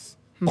with us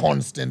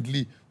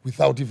constantly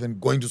without even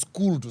going to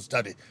school to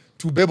study.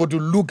 To be able to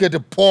look at a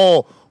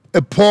paw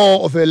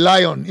of a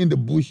lion in the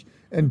bush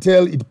and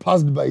tell it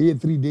passed by here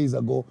 3 days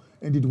ago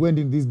and it went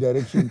in this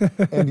direction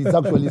and it's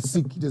actually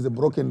sick. It has a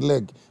broken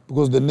leg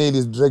because the nail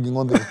is dragging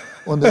on the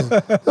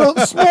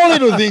small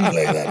little things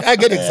like that. I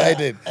get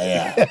excited.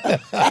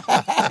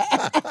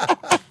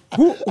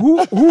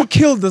 Who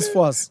killed this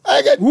for us?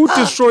 Who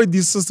destroyed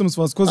these systems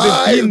for us? Because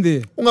they've been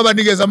there.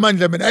 Ungabanikeza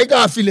amandla man.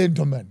 Ayikafi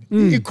lento man.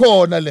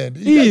 Ikhona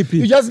lento.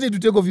 You just need to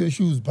take off your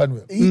shoes,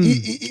 Panwell.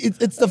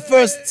 It's the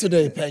 1st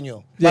today,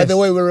 Penyo. By the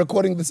way, we're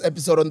recording this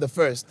episode on the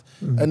 1st,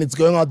 and it's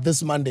going out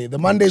this Monday. The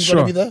Monday is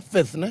going to be the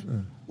 5th, ne?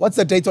 What's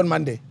the date on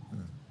Monday?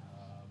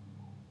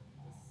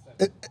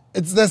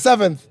 It's the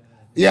 7th.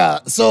 Yeah,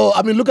 so,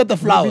 I mean, look at the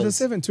flowers.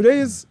 It'll be the 7th. Today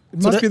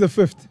it must be the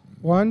 5th.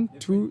 1,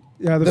 2,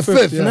 yeah, the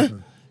 5th. Yeah. ne?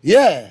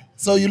 Yeah.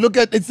 So you look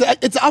at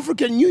it's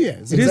African New Year.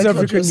 It is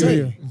African New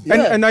Year.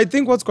 Yeah. And I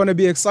think what's going to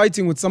be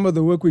exciting with some of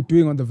the work we're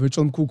doing on the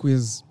virtual Mkuku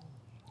is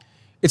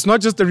it's not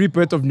just the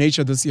rebirth of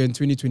nature this year in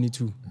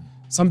 2022.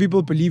 Some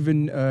people believe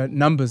in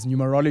numbers,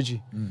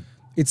 numerology.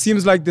 It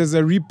seems like there's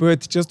a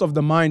rebirth just of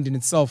the mind in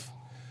itself.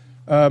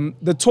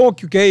 The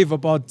talk you gave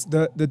about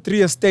the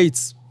 3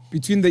 estates,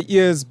 between the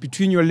ears,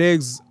 between your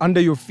legs, under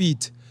your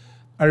feet.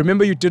 I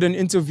remember you did an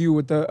interview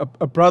with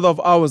a brother of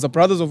ours, a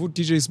brothers of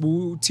DJ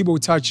Tibo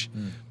Touch,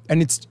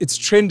 and it's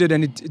trended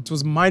and it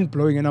was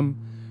mind-blowing. And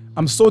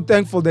I'm so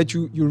thankful that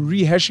you're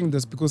rehashing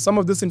this, because some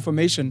of this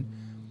information,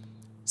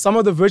 some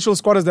of the virtual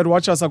squatters that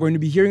watch us are going to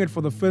be hearing it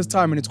for the first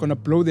time, and it's going to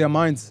blow their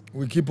minds.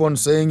 We keep on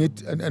saying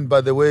it, and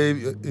by the way,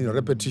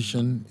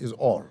 repetition is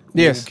all.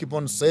 Yes. We keep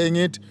on saying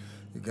it.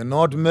 You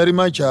cannot marry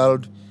my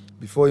child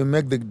before you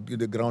make the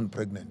ground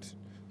pregnant.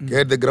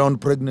 Get the ground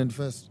pregnant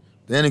first,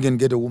 then you can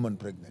get a woman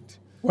pregnant.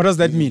 What does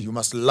that mean? You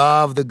must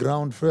love the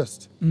ground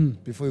first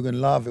before you can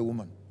love a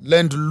woman.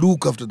 Learn to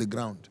look after the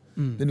ground.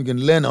 Then you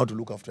can learn how to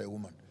look after a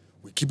woman.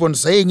 We keep on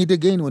saying it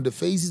again. When the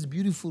face is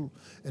beautiful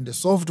and the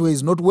software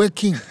is not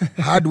working,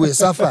 hardware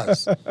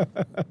suffers.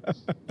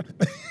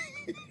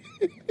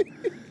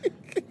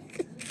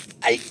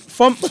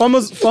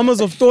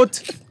 Farmers of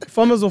thought,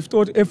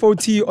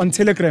 FOT on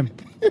Telegram.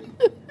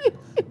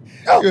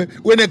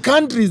 When a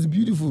country is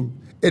beautiful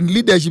and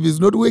leadership is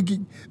not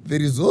working, the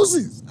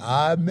resources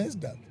are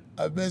messed up.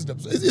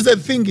 So it's a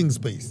thinking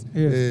space,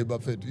 Yes.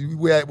 Buffett.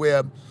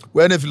 We're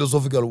in a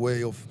philosophical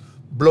way of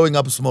blowing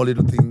up small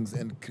little things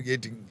and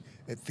creating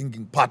a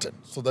thinking pattern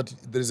so that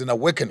there is an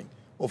awakening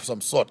of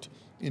some sort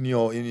in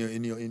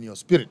your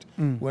spirit.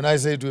 When I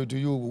say to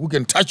you, who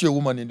can touch a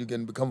woman and you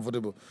can be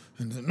comfortable?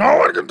 And say, no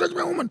one can touch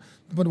my woman.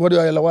 But why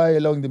are you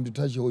allowing them to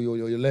touch your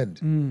land?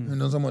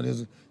 Someone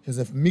has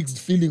a mixed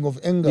feeling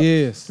of anger.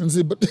 Yes. And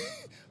say, but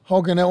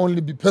how can I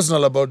only be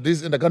personal about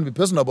this and I can't be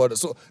personal about it?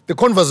 So the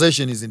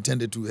conversation is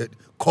intended to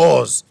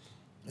cause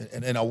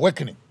an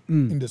awakening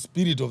in the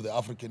spirit of the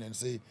African and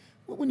say,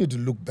 well, we need to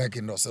look back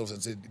in ourselves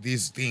and say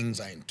these things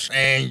are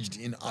entrenched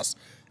in us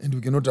and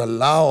we cannot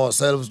allow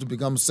ourselves to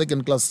become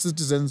second-class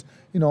citizens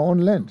in our own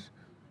land.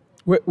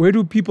 Where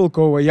do people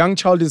go? A young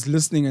child is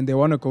listening and they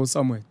want to go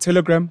somewhere.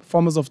 Telegram,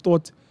 Farmers of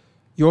Thought,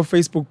 your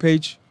Facebook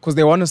page, because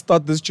they want to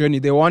start this journey.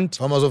 They want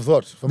Farmers of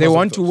Thought. they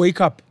want to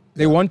wake up.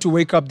 They want to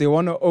wake up. They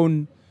want to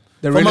own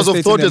the real Farmers of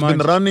estate Thought in their has been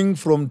mind. running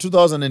from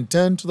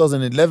 2010,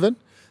 2011.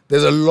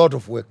 There's a lot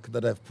of work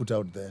that I've put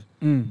out there,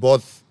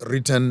 both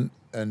written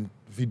and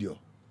video.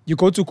 You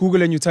go to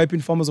Google and you type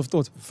in Farmers of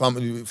Thought.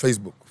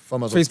 Facebook,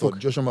 Farmers of Facebook. Thought.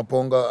 Joshua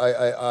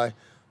Maponga, III,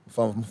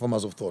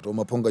 Farmers of Thought, or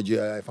Maponga,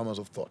 GII, Farmers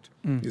of Thought.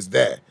 Is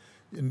there.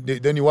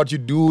 Then what you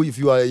do, if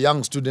you are a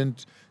young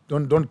student,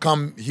 don't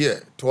come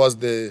here towards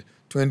the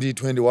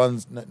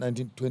 2021s,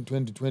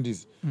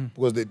 2020s,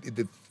 because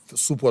the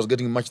soup was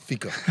getting much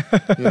thicker.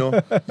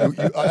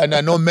 And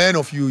I know many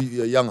of you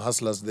young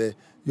hustlers there,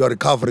 you are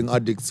recovering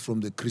addicts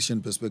from the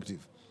Christian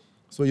perspective.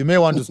 So you may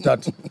want to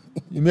start.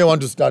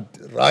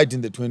 Right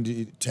in the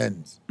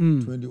 2010s,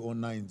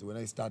 2009s when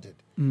I started,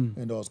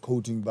 and I was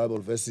quoting Bible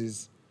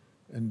verses,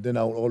 and then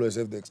I will always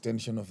have the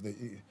extension of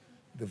the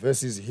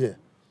verses here.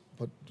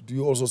 But do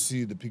you also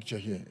see the picture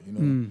here?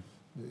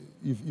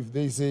 If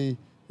they say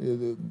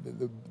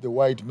the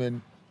white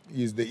man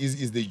is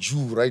the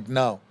Jew right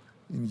now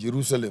in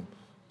Jerusalem,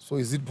 so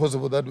is it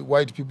possible that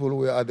white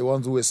people are the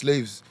ones who were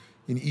slaves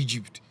in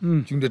Egypt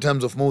during the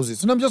times of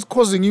Moses? And I'm just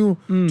causing you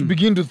to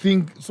begin to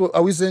think, so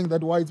are we saying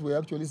that whites were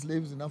actually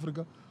slaves in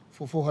Africa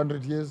for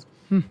 400 years?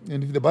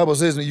 And if the Bible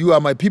says, you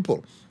are my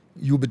people,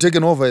 you'll be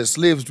taken over as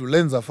slaves to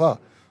lands afar.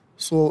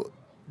 So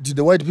did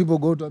the white people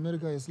go to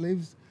America as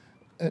slaves?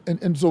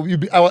 And so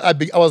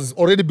I was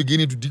already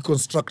beginning to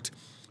deconstruct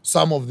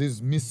some of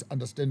these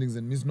misunderstandings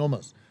and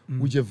misnomers,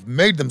 which have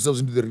made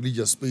themselves into the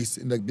religious space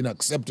and have been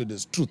accepted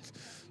as truth.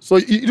 So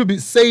it will be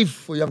safe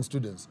for young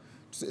students.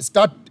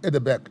 Start at the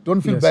back.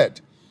 Don't feel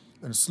bad.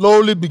 And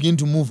slowly begin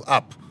to move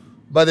up.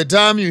 By the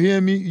time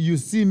you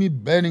see me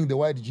burning the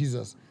white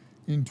Jesus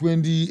in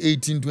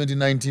 2018,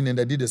 2019, and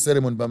I did a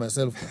ceremony by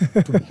myself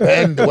to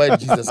burn the white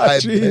Jesus. I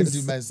burned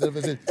him myself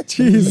and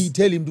said,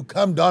 tell him to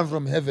come down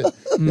from heaven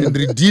and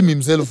redeem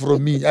himself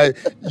from me.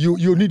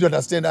 You need to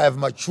understand I have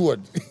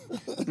matured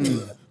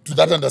to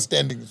that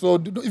understanding.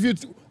 So if you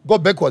go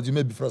backwards, you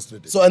may be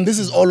frustrated. So, and this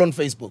is all on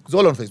Facebook? It's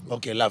all on Facebook.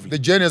 Okay, lovely. The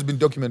journey has been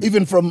documented.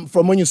 Even from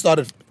when you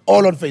started,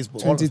 all on Facebook?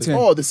 2010.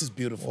 Oh, this is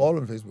beautiful. All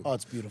on Facebook. Oh,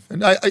 it's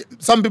beautiful. And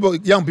some people,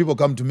 young people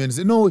come to me and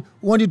say, no, we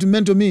want you to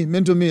mentor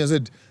me. I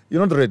said,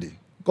 you're not ready.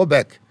 Go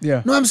back.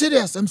 Yeah. No, I'm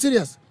serious.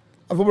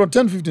 I've about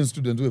 10, 15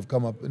 students who have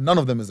come up, and none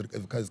of them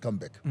has come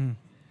back. I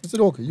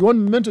said, okay, you want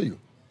me to mentor you?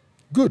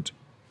 Good.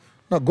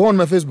 Now go on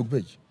my Facebook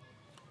page.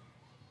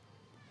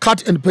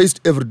 Cut and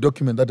paste every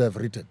document that I've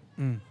written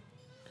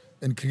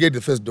and create the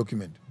first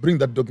document. Bring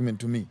that document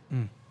to me,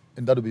 and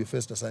that will be your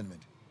first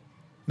assignment.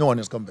 No one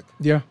has come back.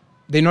 Yeah,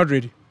 they're not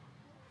ready.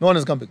 No one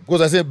has come back.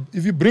 Because I say,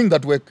 if you bring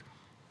that work,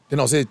 then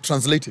I'll say,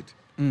 translate it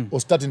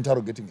or start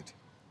interrogating it.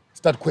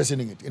 Start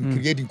questioning it and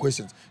creating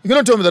questions. You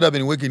cannot tell me that I've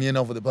been working here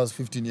now for the past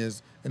 15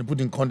 years and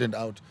putting content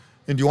out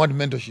and you want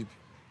mentorship,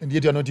 and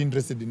yet you're not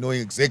interested in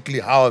knowing exactly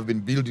how I've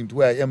been building to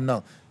where I am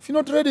now. If you're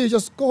not ready,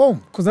 just go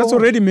home. Because that's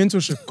already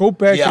mentorship. Go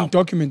back Yeah. and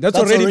document. That's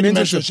already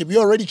mentorship.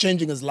 You're already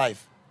changing his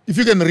life. If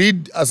you can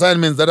read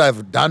assignments that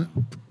I've done,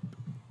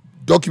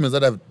 documents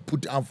that I've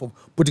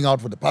putting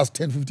out for the past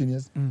 10, 15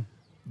 years,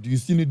 do you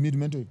still need me to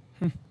mentor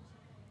you?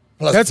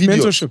 Plus That's videos.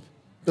 mentorship.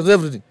 That's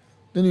everything.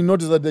 Then you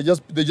notice that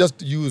they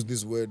just use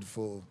this word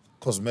for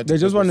cosmetic. They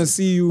just want to purposes.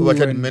 see you I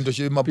can and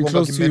mentorship. be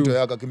close to you.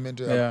 Yeah.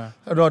 Yeah.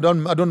 I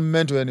don't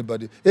mentor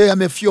anybody. Hey,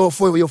 I'm your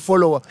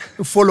follower.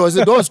 I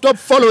said, don't stop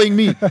following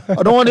me.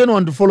 I don't want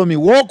anyone to follow me.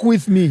 Walk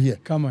with me here.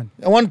 Come on.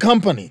 I want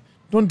company.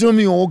 Don't tell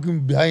me you're walking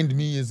behind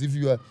me as if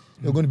you're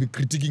going to be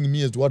critiquing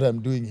me as to what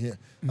I'm doing here.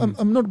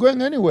 I'm not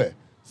going anywhere.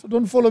 So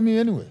don't follow me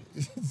anyway.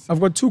 I've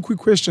got two quick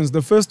questions.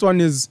 The first one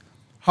is,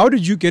 how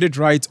did you get it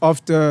right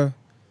after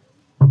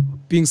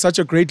being such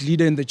a great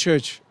leader in the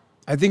church?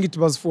 I think it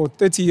was for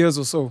 30 years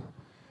or so.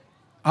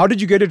 How did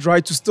you get it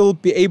right to still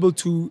be able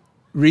to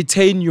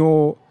retain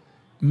your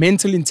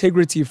mental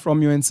integrity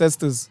from your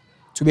ancestors,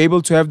 to be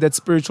able to have that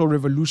spiritual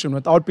revolution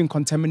without being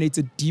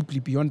contaminated deeply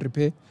beyond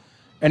repair?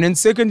 And then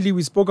secondly,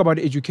 we spoke about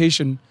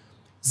education.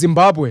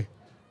 Zimbabwe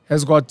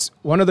has got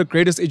one of the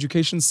greatest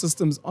education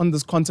systems on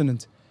this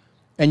continent.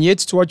 And yet,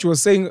 to what you were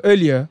saying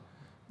earlier,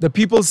 the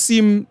people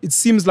it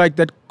seems like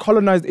that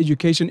colonized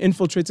education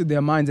infiltrated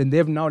their minds and they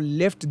have now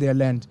left their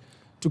land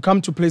to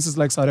come to places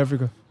like South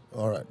Africa.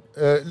 All right.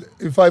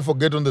 If I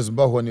forget on the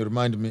Zimbabwe one, you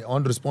remind me. I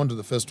want to respond to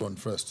the first one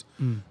first.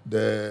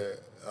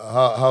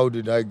 How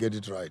did I get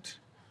it right?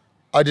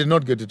 I did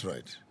not get it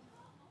right.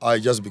 I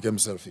just became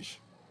selfish.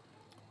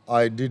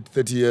 I did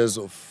 30 years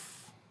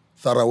of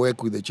thorough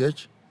work with the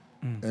church,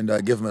 and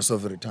I gave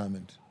myself a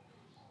retirement.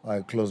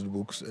 I closed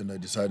books, and I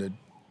decided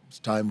it's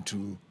time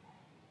to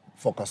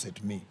focus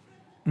at me.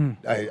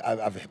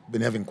 I've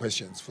been having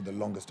questions for the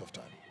longest of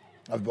time.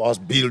 I was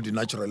built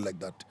naturally like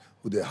that,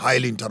 with a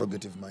highly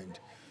interrogative mind.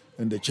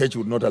 And the church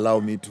would not allow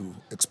me to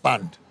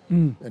expand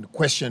and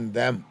question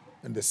them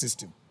and the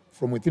system,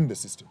 from within the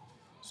system.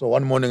 So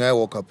one morning I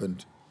woke up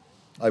and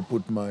I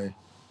put my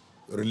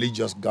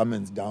religious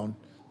garments down.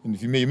 And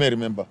if you may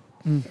remember,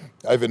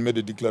 I even made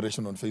a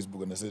declaration on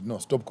Facebook and I said, no,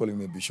 stop calling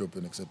me a bishop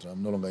and etc.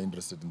 I'm no longer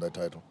interested in that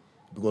title.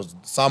 Because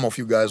some of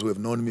you guys who have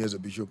known me as a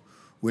bishop,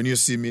 when you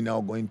see me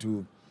now going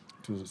to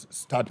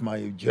start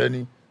my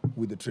journey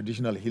with the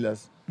traditional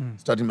healers,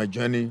 starting my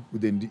journey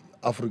with the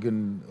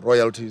African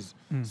royalties,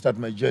 start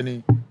my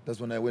journey. That's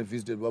when I went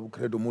visited Babu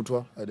Credo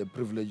Mutwa. I had the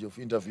privilege of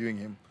interviewing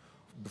him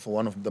for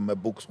one of my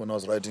books when I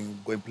was writing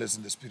Going Place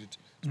in the Spirit.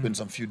 Spent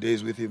some few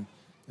days with him,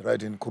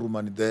 writing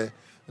Kurumani there,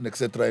 and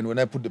etc. And when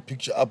I put the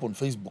picture up on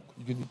Facebook,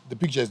 the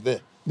picture is there.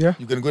 Yeah.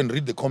 You can go and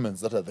read the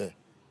comments that are there.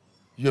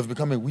 You have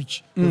become a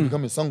witch. You have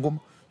become a sangom.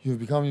 You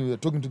are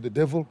talking to the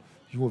devil.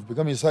 You have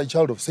become a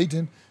child of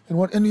Satan.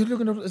 And you're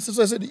looking at.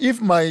 So I said, if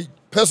my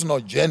personal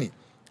journey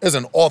as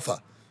an author,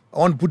 I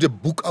want to put a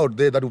book out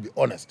there that will be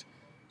honest.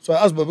 So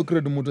I asked Babu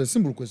Credo Mutwa a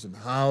simple question: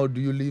 how do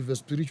you live a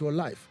spiritual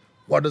life?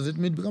 What does it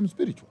mean to become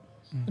spiritual?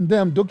 And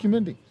there I'm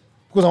documenting,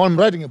 because I'm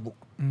writing a book.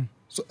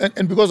 So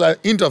and because I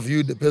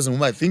interviewed the person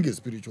whom I think is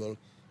spiritual,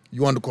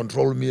 you want to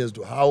control me as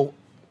to how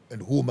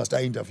and who must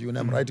I interview, and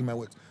I'm writing my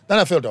works. Then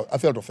I felt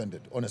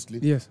offended, honestly.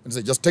 Yes. And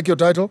said, just take your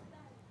title,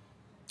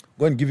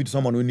 go and give it to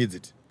someone who needs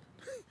it.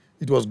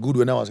 It was good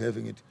when I was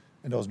having it,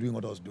 and I was doing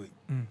what I was doing.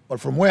 But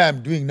from where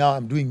I'm doing now,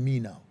 I'm doing me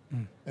now.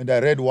 And I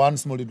read one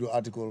small little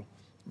article,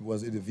 it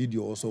was in a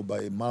video also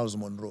by Miles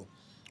Monroe,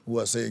 who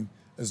was saying,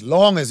 as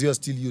long as you're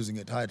still using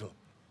a title,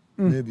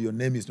 maybe your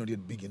name is not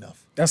yet big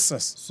enough. That's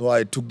us. So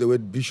I took the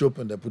word bishop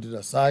and I put it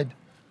aside,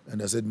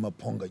 and I said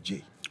Maponga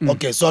J.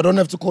 Okay, so I don't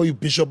have to call you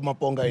Bishop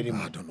Maponga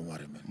anymore. I don't know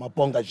what I meant.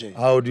 Maponga J.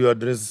 How do you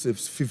address a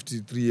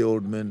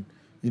 53-year-old man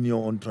in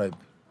your own tribe?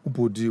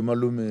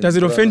 Does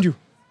it offend you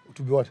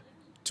To be what?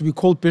 to be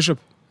called bishop?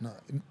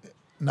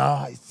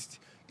 No, it's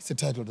a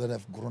title that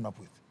I've grown up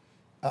with.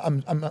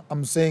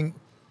 I'm saying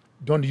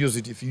don't use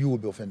it if you will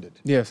be offended.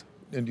 Yes.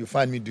 And you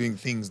find me doing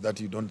things that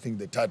you don't think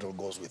the title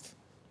goes with.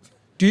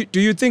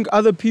 Do you think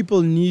other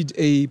people need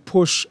a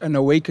push, an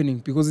awakening?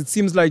 Because it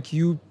seems like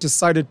you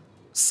decided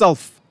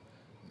self.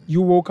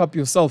 You woke up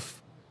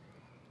yourself.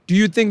 Do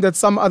you think that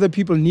some other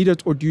people need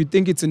it, or do you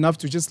think it's enough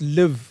to just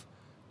live?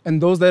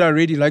 And those that are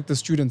ready, like the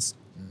students.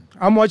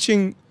 I'm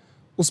watching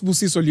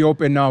Usbusiso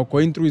Liope now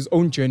going through his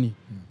own journey.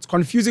 It's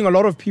confusing a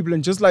lot of people,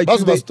 and just like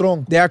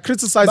you, they are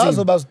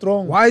criticizing.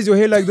 Strong. Why is your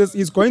hair like this?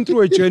 He's going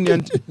through a journey,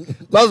 and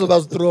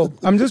Strong.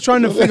 I'm just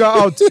trying to figure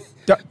out,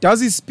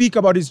 does he speak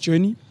about his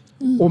journey,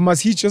 or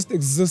must he just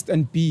exist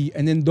and be?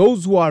 And then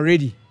those who are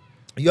ready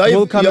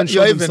will come and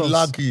show You're even themselves.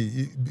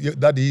 lucky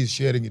that he is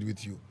sharing it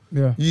with you.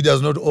 Yeah. He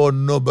does not owe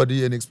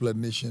nobody an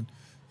explanation.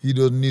 He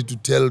doesn't need to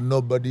tell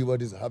nobody what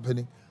is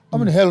happening. I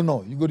mean, hell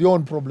no. You got your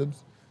own problems.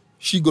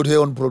 She got her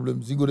own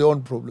problems. You got your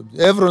own problems.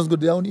 Everyone's got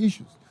their own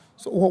issues.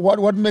 So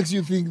what makes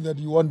you think that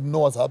you want to know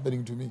what's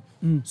happening to me?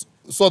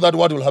 So that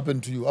what will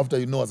happen to you after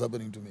you know what's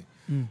happening to me?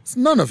 It's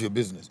none of your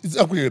business. It's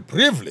actually a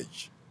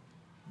privilege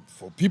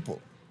for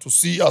people to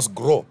see us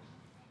grow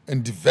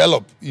and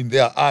develop in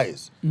their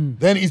eyes,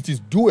 then it is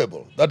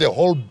doable that a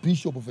whole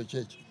bishop of a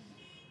church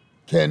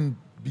can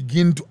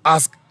begin to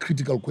ask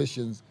critical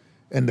questions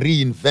and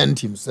reinvent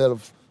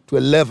himself to a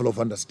level of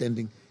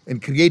understanding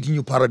and create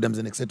new paradigms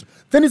and etc.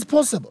 Then it's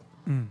possible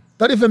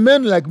that if a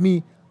man like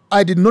me,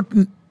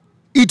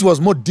 it was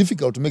more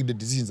difficult to make the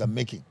decisions I'm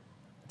making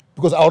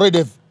because I already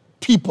have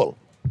people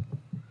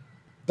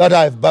that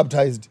I have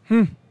baptized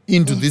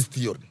into this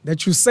theory.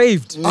 That you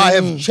saved. I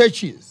have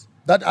churches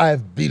that I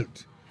have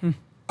built.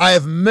 I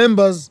have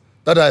members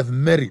that I have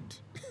married.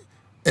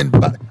 And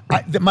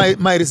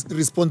my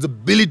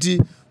responsibility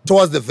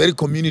towards the very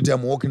community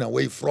I'm walking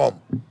away from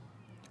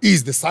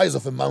is the size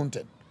of a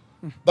mountain.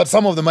 But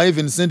some of them are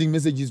even sending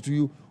messages to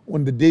you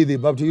on the day they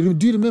baptize you.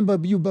 Do you remember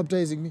you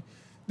baptizing me?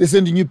 They're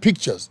sending you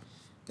pictures.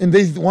 And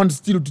they want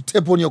still to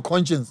tap on your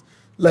conscience,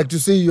 like to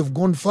say you've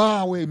gone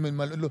far away. May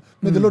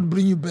the Lord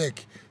bring you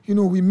back. You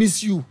know, we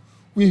miss you.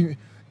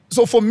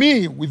 So for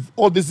me, with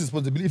all this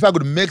responsibility, if I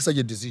could make such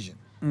a decision,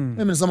 I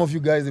mean, some of you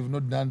guys have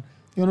not done,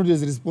 you're not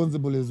as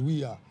responsible as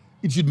we are.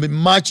 It should be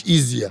much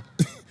easier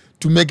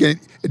to make a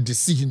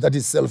decision that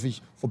is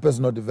selfish for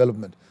personal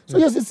development. So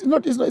yes, it's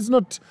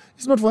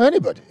not for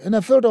anybody. And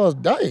I felt I was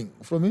dying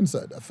from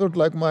inside. I felt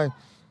like my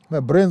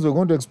brains were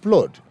going to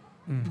explode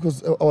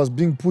because I was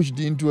being pushed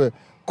into a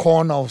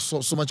corner of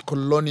so much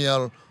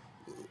colonial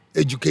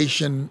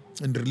education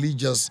and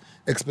religious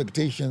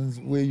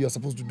expectations where you're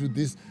supposed to do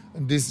this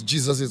and this.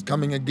 Jesus is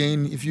coming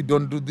again. If you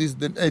don't do this,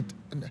 then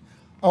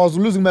I was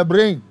losing my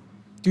brain.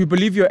 Do you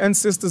believe your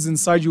ancestors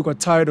inside you got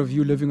tired of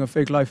you living a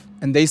fake life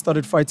and they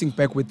started fighting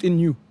back within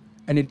you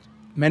and it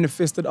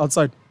manifested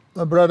outside?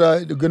 My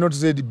brother, you cannot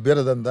say it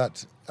better than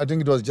that. I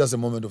think it was just a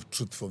moment of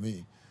truth for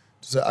me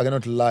to say I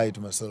cannot lie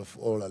to myself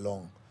all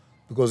along.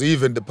 Because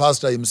even the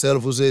pastor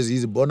himself who says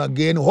he's born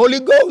again, Holy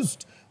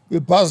Ghost,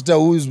 the pastor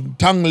who is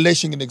tongue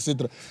lashing and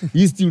etc.,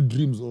 he still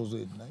dreams also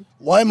at night.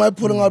 Why am I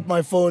putting out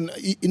my phone,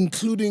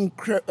 including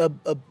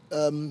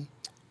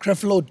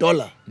Creflo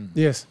Dollar?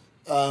 Yes.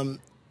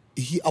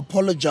 He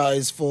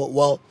apologized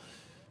for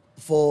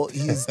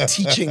his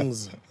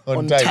teachings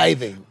on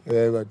tithing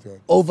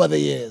over the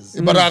years.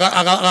 But He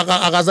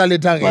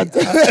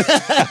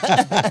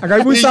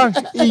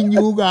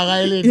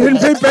didn't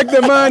pay back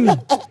the money.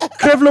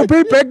 Creflo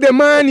paid back the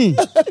money.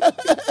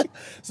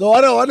 So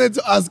what I wanted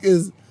to ask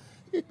is,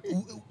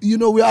 you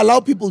know, we allow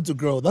people to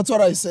grow. That's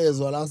what I say as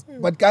well.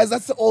 But guys,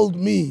 that's the old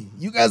me.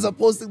 You guys are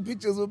posting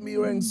pictures of me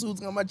wearing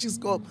suits.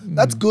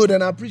 That's good,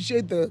 and I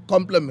appreciate the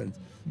compliment.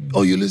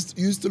 Oh, you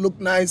used to look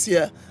nice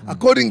here.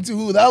 According to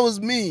who? That was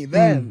me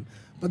then.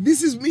 But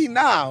this is me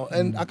now,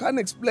 and I can't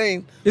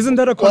explain. Isn't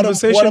that a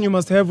conversation you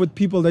must have with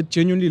people that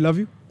genuinely love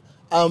you?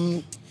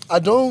 I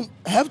don't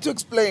have to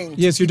explain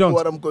you don't.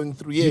 what I'm going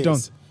through. Yes. You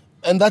don't.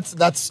 And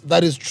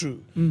that is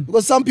true.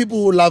 Because some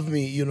people who love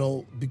me, you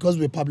know, because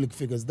we're public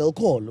figures, they'll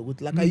call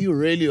with like, are you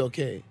really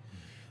okay?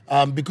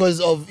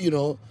 Because of, you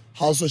know,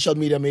 how social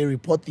media may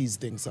report these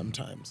things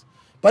sometimes.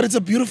 But it's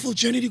a beautiful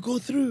journey to go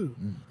through.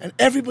 And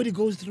everybody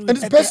goes through and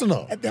it it's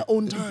personal. at their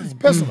own time. It's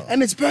personal.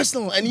 And it's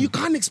personal. And you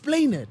can't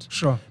explain it.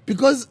 Sure.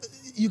 Because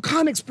you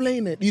can't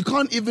explain it. You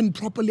can't even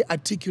properly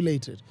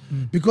articulate it.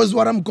 Because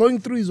what I'm going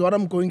through is what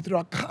I'm going through.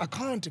 I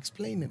can't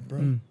explain it,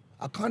 bro.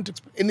 I can't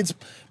explain. And it's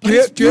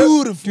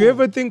beautiful. Do you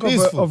ever think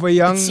of a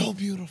young... It's so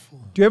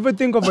beautiful. Do you ever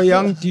think of a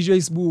young DJ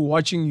Sbu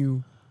watching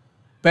you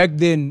back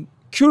then,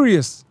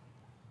 curious?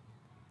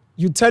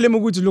 You tell him,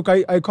 look,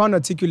 I can't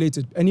articulate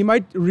it. And he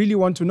might really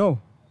want to know.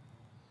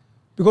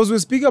 Because we're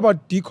speaking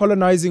about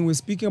decolonizing, we're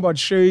speaking about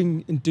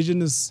sharing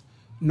indigenous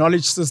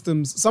knowledge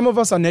systems. Some of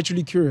us are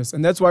naturally curious,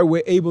 and that's why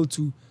we're able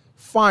to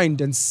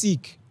find and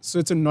seek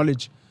certain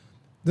knowledge.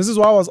 This is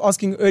why I was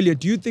asking earlier,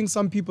 do you think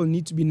some people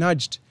need to be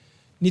nudged,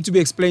 need to be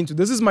explained to?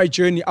 This is my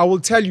journey. I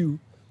will tell you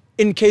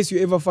in case you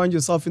ever find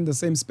yourself in the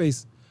same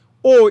space.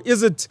 Or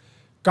is it,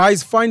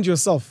 guys, find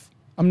yourself.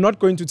 I'm not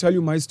going to tell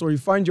you my story.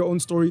 Find your own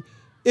story.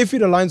 If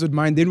it aligns with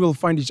mine, then we'll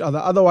find each other.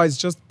 Otherwise,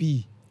 just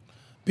be.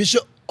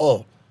 Bishop,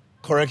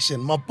 correction,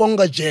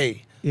 Maponga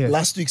J,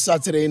 last week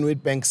Saturday in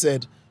Witbank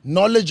said,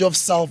 knowledge of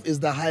self is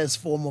the highest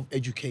form of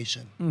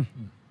education.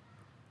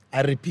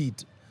 I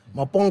repeat,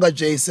 Maponga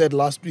J said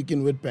last week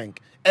in Witbank,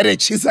 that was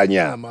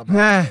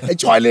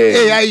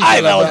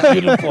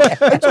beautiful.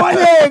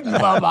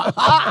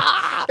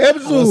 I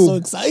was so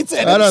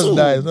excited. That was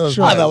nice.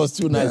 That was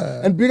too nice.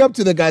 Yeah. And big up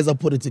to the guys that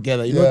put it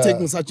together. You know,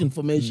 taking such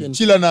information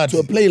to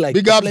a play like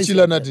big up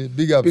Chilanati.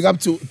 Big up. Big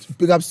ups to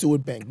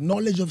Witbank.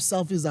 Knowledge of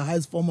self is the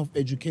highest form of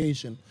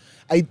education.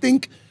 I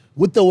think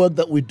with the work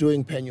that we're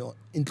doing, Penyo,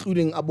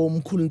 including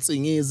Abom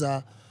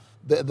Kuluntsingeza,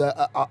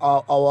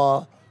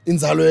 our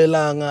Inzalo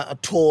Yelanga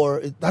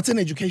tour, that's an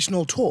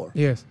educational tour.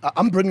 Yes.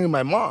 I'm bringing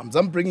my moms,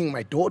 I'm bringing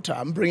my daughter,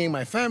 I'm bringing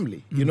my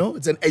family. You know,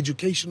 it's an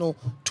educational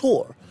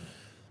tour.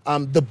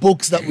 The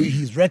books that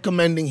he's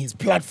recommending, his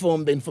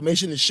platform, the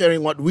information is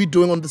sharing, what we're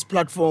doing on this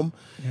platform.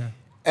 Yeah.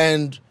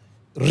 And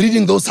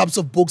reading those types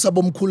of books,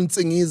 abo Mkhulu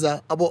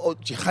Ntsingiza, abo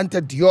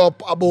Hunter Diop,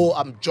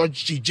 abo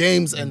George G.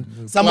 James,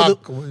 and some of the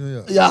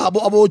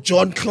abo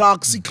John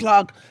Clark, C.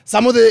 Clark,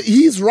 some of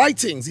his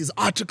writings, his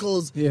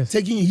articles,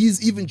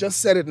 he's even just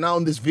said it now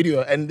in this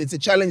video, and it's a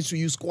challenge to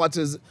you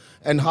squatters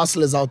and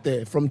hustlers out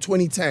there from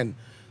 2010.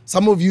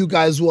 Some of you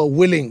guys who are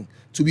willing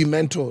to be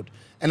mentored.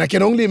 And I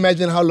can only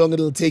imagine how long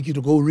it'll take you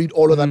to go read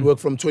all of that work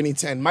from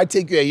 2010. Might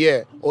take you a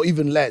year or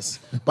even less.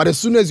 But as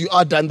soon as you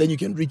are done, then you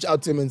can reach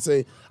out to him and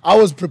say, I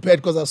was prepared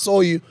because I saw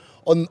you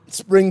on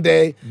Spring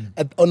Day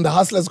on the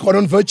Hustlers Corner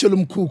on Virtual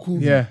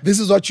Mkuku. Yeah. This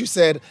is what you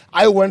said.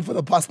 I went for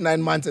the past 9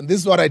 months and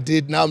this is what I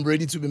did. Now I'm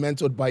ready to be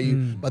mentored by you.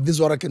 But this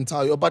is what I can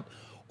tell you. But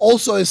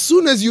also, as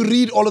soon as you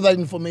read all of that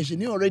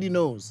information, he already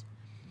knows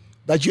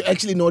that you're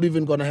actually not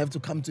even going to have to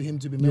come to him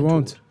to be mentored. You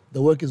won't.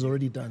 The work is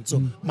already done.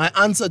 So my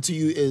answer to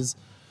you is,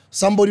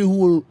 somebody who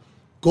will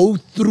go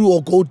through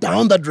or go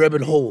down that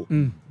rabbit hole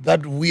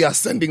that we are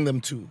sending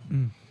them to.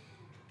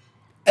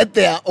 At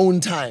their own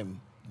time,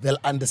 they'll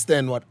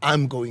understand what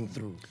I'm going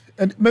through.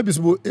 And maybe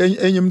on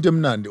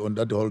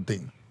that whole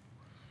thing.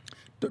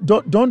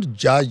 Don't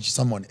judge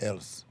someone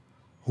else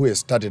who has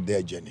started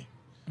their journey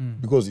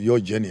because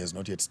your journey has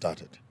not yet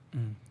started.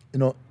 You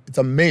know, it's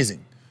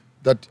amazing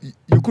that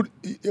you could,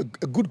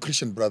 a good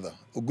Christian brother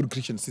or good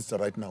Christian sister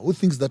right now who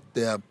thinks that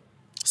their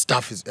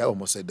stuff is, I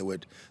almost said the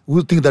word,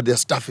 who think that their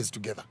stuff is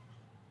together.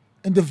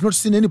 And they've not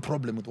seen any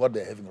problem with what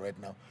they're having right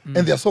now.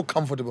 And they're so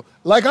comfortable,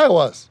 like I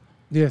was.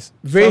 Yes,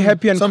 very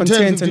happy and content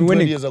 10, 15, and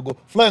winning. 20 years ago,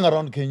 flying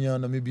around Kenya,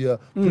 Namibia,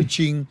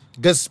 preaching,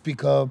 guest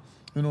speaker,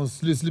 you know,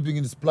 sleeping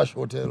in splash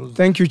hotels.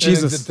 Thank you,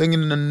 Jesus. Everything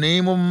in the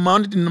name of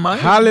man, in my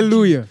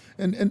Hallelujah.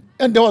 And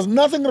there was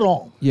nothing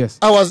wrong. Yes.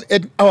 I was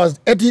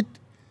at it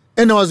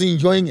and I was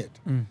enjoying it.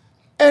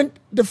 And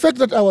the fact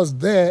that I was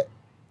there,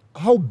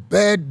 how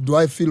bad do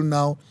I feel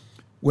now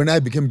when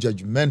I became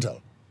judgmental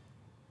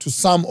to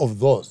some of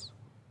those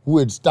who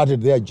had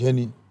started their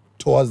journey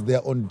towards their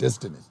own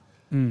destinies?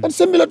 And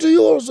similar to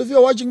you also, if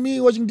you're watching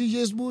me, watching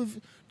DJ's move,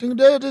 think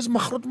there's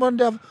Mahrutman,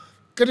 they're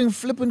getting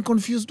flippant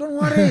confused. Don't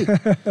worry.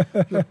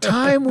 Your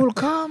time will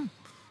come.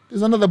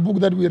 There's another book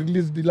that we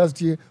released the last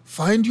year,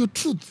 Find Your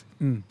Truth.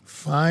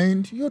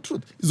 Find Your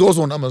Truth. It's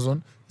also on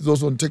Amazon. It's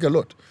also on Take a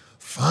Lot.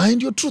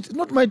 Find your truth. It's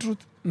not my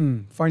truth.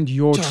 Find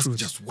your truth.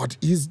 Just what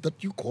is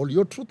that you call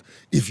your truth?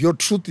 If your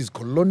truth is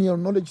colonial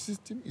knowledge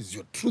system, is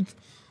your truth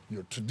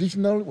your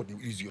traditional, what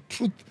is your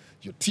truth,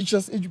 your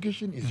teacher's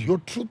education, is your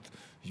truth,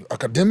 your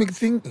academic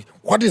thing?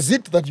 What is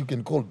it that you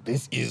can call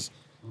this is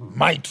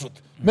my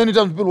truth? Many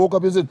times people walk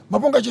up and say,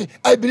 Maponga,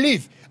 I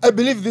believe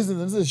this,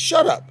 and say,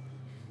 shut up.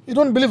 You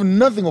don't believe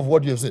nothing of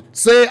what you have said.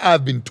 Say,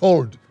 I've been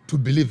told to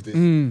believe this.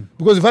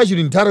 Because if I should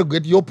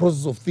interrogate your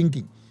process of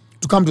thinking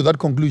to come to that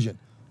conclusion,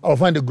 I'll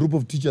find a group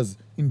of teachers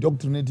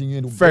indoctrinating you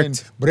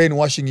and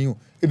brainwashing you.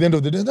 At the end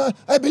of the day, no,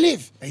 I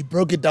believe. He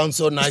broke it down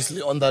so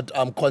nicely on that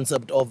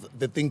concept of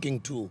the thinking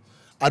tool.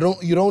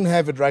 You don't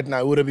have it right now.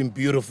 It would have been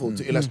beautiful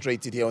to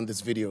illustrate it here on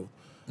this video.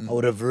 I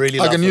would have really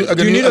loved it.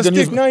 You need a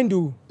stick 9,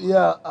 do?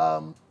 Yeah.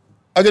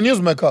 I can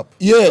use my cup.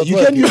 Yeah, That's you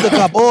why can use the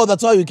cup. Oh,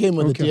 that's why you came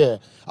with it. Yeah.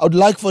 I would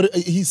like for it.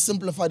 He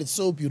simplified it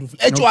so beautifully.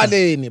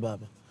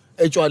 Baba.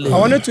 I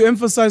wanted to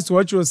emphasize to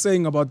what you were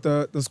saying about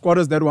the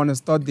squatters that want to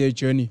start their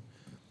journey.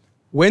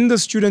 When the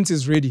student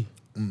is ready,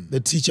 the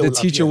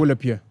teacher will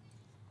appear.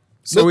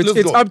 So Let's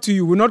it's go. up to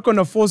you. We're not going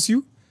to force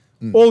you.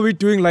 All we're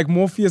doing, like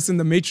Morpheus in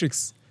the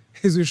Matrix,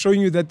 is we're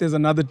showing you that there's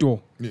another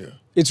door. Yeah.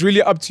 It's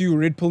really up to you,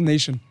 Red Pill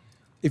Nation,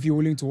 if you're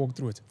willing to walk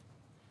through it.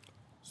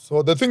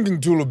 So the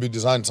thinking tool will be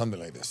designed something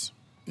like this.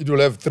 It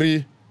will have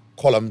 3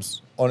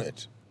 columns on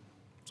it.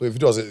 So if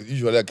it was,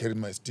 usually I carry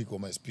my stick or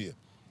my spear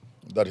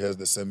that has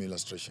the same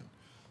illustration.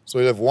 So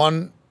you have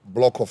 1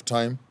 block of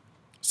time,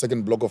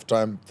 2nd block of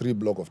time, 3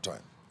 block of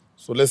time.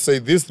 So let's say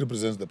this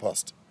represents the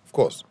past. Of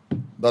course,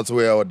 that's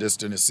where our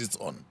destiny sits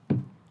on.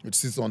 It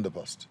sits on the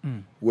past,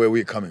 where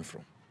we're coming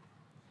from.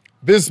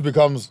 This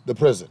becomes the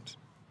present,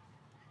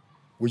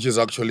 which is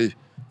actually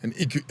an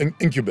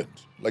incubant,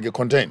 like a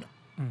container,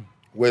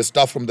 where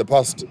stuff from the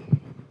past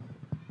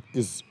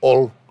is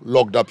all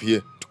locked up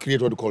here to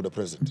create what we call the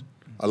present.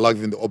 I like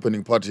in the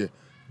opening part here,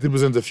 it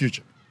represents the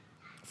future,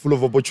 full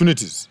of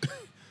opportunities,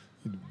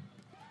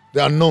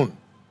 the unknown,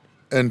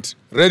 and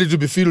ready to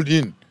be filled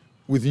in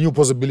with new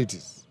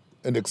possibilities,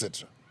 and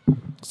etc.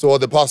 So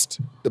the past,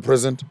 the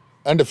present,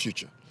 and the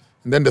future.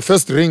 And then the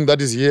first ring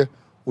that is here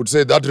would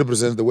say that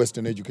represents the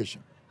Western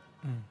education.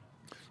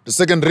 The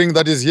second ring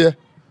that is here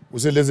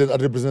would say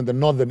that represents the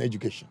Northern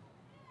education.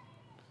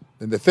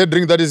 Then the third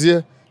ring that is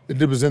here, it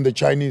represents the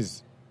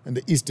Chinese and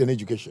the Eastern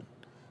education.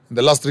 And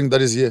the last ring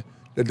that is here,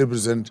 that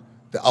represents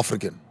the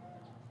African,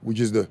 which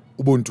is the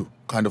Ubuntu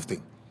kind of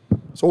thing.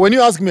 So when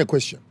you ask me a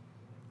question,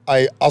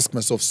 I ask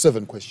myself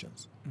 7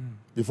 questions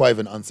before I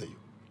even answer you.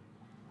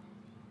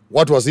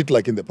 What was it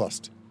like in the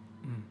past?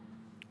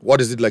 What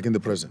is it like in the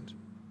present?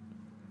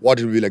 What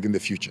will it be like in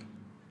the future?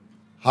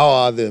 How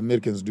are the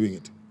Americans doing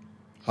it?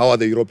 How are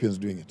the Europeans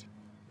doing it?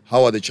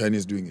 How are the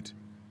Chinese doing it?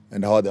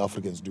 And how are the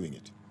Africans doing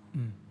it?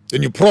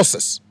 Then you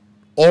process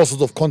all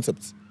sorts of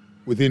concepts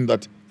within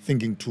that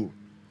thinking tool.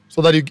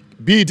 So that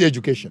be it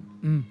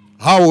education.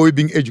 How are we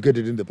being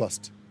educated in the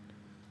past?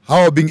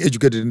 How are we being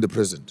educated in the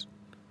present?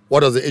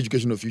 What does the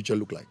educational future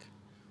look like?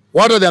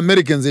 What are the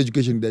Americans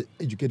educating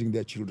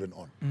their children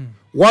on?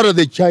 What are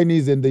the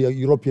Chinese and the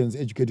Europeans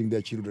educating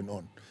their children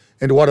on?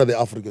 And what are the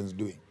Africans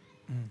doing?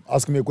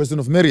 Ask me a question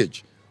of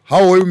marriage.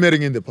 How are we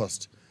marrying in the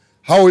past?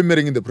 How are we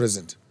marrying in the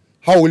present?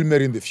 How will we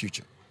marry in the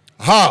future?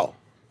 How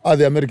are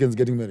the Americans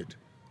getting married?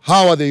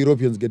 How are the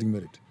Europeans getting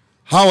married?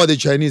 How are the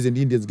Chinese and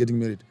Indians getting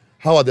married?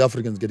 How are the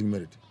Africans getting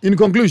married? In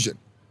conclusion,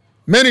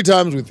 many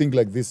times we think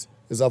like this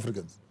as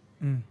Africans.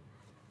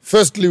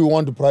 Firstly, we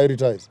want to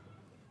prioritize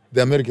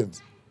the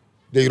Americans,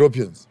 the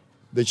Europeans,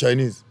 the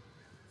Chinese,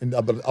 and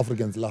the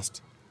Africans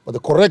last. But the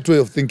correct way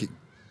of thinking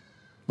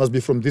must be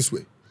from this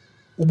way.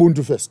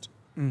 Ubuntu first.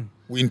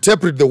 We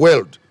interpret the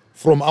world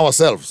from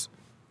ourselves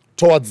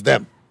towards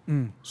them.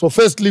 So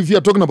firstly, if you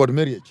are talking about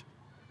marriage,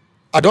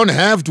 I don't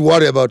have to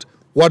worry about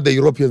what the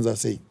Europeans are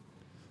saying.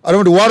 I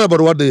don't have to worry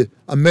about what the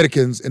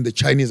Americans and the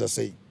Chinese are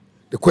saying.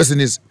 The question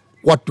is,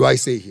 what do I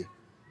say here?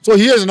 So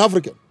here's an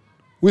African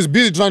who is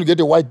busy trying to get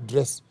a white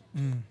dress,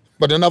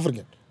 but an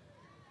African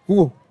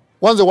who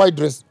wants a white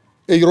dress,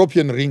 a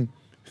European ring,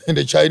 and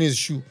a Chinese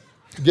shoe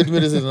to get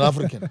married as an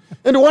African.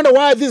 And we wonder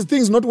why these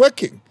things not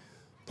working.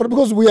 But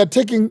because we are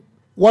taking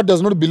what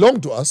does not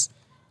belong to us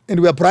and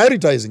we are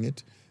prioritizing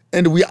it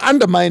and we are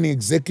undermining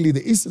exactly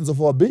the essence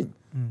of our being.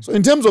 So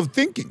in terms of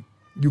thinking,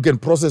 you can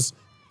process,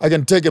 I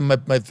can take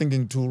my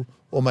thinking tool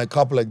or my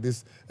cup like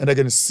this and I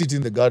can sit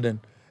in the garden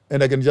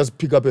and I can just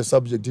pick up a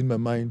subject in my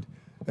mind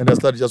and I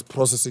start just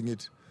processing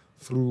it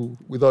through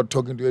without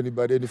talking to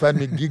anybody. And you find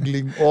me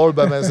giggling all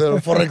by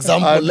myself. For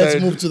example,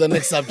 let's move to the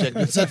next subject.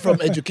 We said from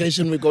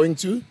education we're going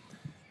to,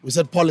 we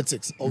said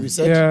politics, or we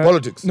said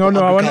politics. No,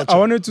 I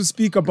wanted to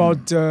speak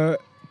about the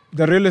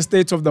real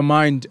estate of the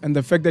mind and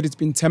the fact that it's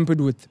been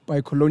tampered with by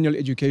colonial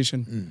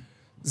education.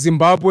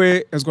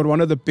 Zimbabwe has got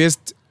one of the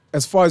best,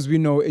 as far as we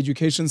know,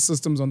 education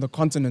systems on the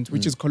continent,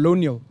 which is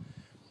colonial.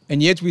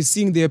 And yet we're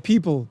seeing their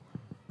people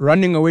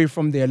running away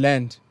from their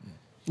land.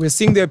 We're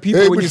seeing their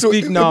people, when you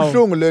speak now,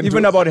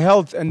 even about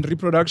health and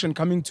reproduction,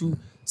 coming to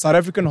South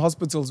African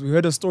hospitals. We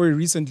heard a story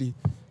recently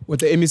with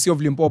the MEC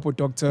of Limpopo,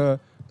 Dr.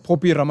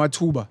 Poppy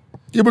Ramathuba.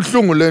 As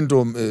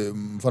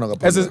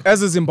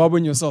a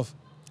Zimbabwean yourself.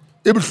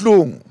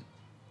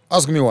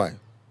 Ask me why.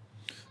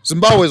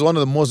 Zimbabwe is one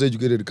of the most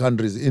educated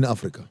countries in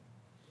Africa.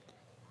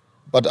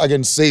 But I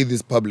can say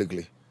this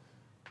publicly.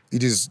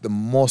 It is the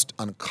most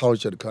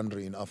uncultured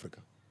country in Africa.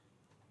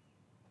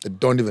 They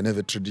don't even have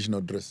a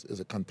traditional dress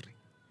as a country.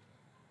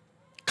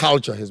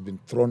 Culture has been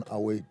thrown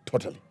away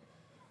totally.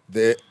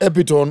 The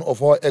epitome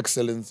of our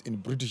excellence in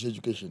British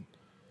education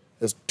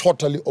has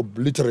totally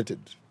obliterated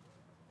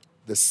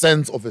the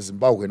sense of a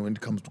Zimbabwean when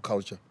it comes to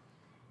culture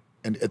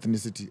and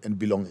ethnicity and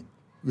belonging.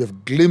 We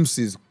have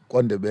glimpses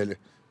Kwandebele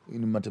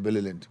in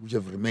Matabeleland, which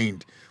have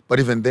remained. But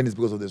even then, it's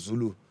because of the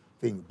Zulu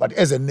thing. But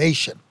as a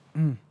nation,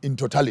 in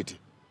totality,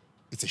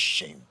 it's a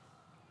shame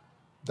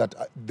that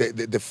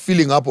the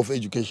filling up of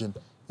education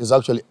has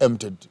actually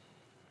emptied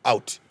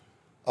out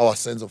our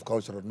sense of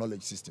cultural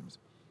knowledge systems.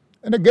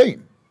 And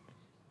again,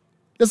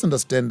 let's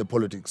understand the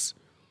politics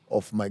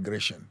of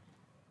migration.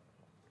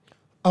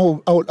 I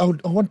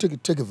want to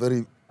take a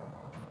very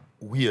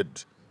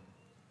weird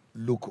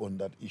look on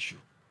that issue,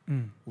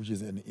 which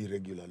is an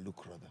irregular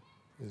look, rather,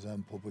 as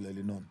I'm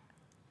popularly known.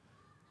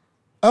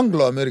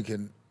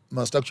 Anglo-American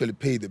must actually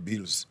pay the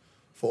bills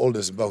for all the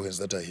Zimbabweans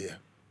that are here,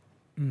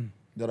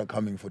 that are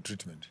coming for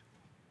treatment,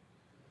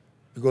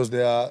 because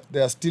they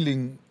are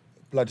stealing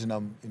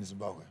platinum in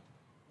Zimbabwe,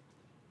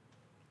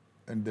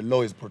 and the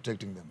law is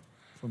protecting them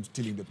from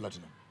stealing the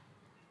platinum.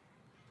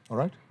 All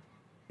right?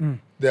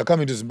 They are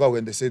coming to Zimbabwe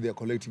and they say they are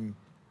collecting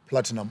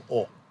platinum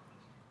ore,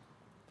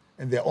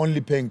 and they're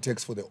only paying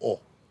tax for the ore.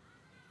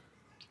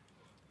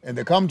 And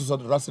they come to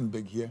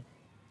Rustenburg here,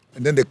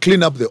 and then they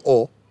clean up the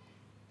ore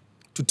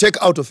to take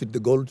out of it the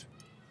gold,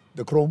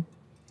 the chrome,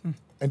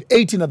 and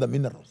 18 other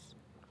minerals,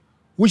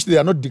 which they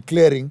are not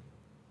declaring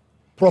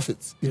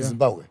profits in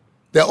Zimbabwe.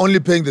 They're only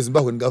paying the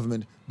Zimbabwean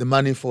government the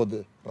money for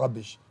the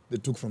rubbish they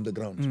took from the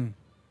ground,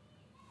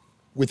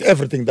 with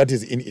everything that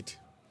is in it,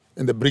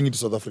 and they bring it to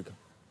South Africa.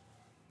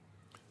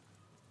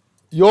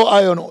 Your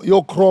iron,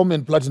 your chrome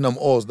and platinum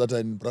ores that are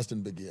in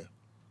Rustenburg here,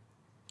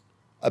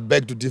 I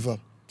beg to differ.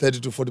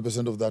 30 to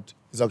 40% of that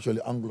is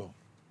actually Anglo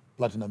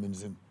platinum in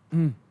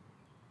Zim.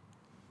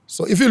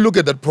 So if you look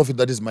at that profit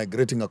that is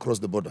migrating across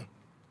the border,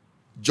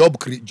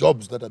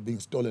 jobs that are being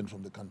stolen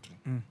from the country,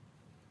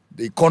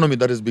 the economy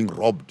that is being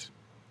robbed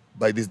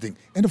by this thing,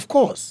 and of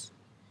course,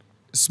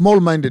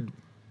 small-minded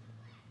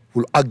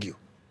will argue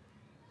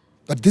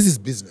that this is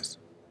business.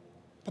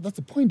 But that's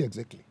the point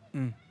exactly.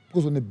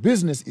 Because when a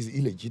business is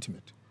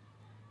illegitimate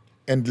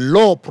and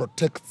law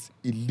protects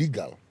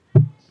illegal,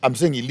 I'm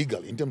saying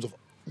illegal in terms of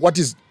what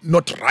is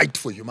not right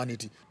for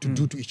humanity to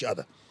do to each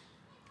other,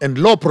 and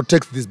law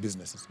protects these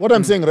businesses. What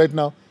I'm saying right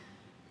now,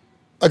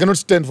 I cannot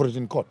stand for it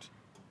in court.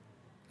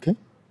 Okay?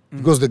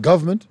 Because the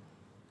government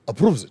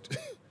approves it.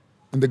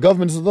 And the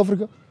government of South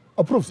Africa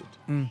approves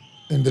it.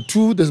 And the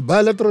two, there's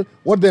bilateral,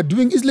 what they're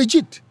doing is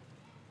legit.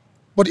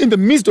 But in the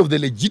midst of the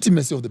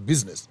legitimacy of the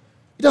business,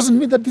 it doesn't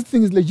mean that this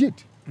thing is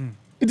legit.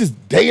 It is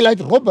daylight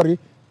robbery.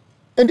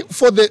 And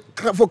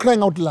for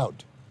crying out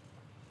loud,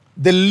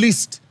 the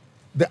least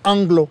the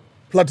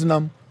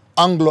Anglo-Platinum,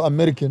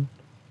 Anglo-American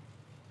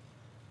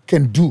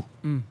can do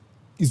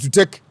is to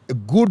take a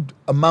good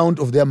amount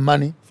of their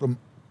money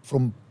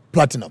from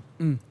Platinum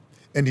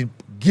and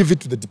give it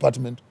to the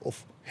Department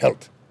of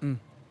Health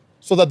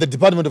so that the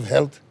Department of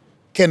Health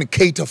can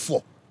cater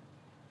for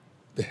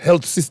the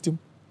health system,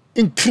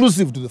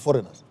 inclusive to the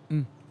foreigners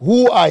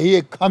who are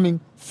here coming,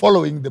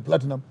 following the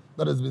platinum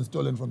that has been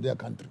stolen from their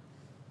country.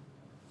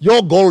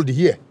 Your gold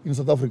here in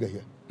South Africa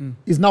here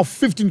is now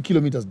 15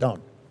 kilometers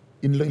down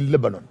in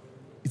Lebanon.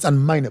 It's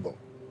unminable.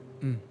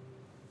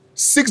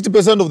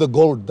 60% of the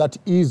gold that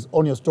is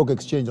on your stock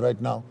exchange right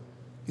now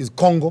is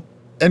Congo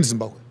and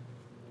Zimbabwe,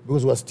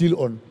 because we're still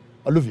on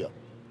alluvial.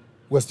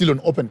 We're still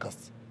on open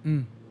casts.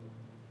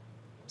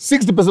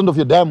 60% of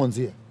your diamonds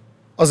here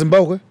are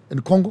Zimbabwe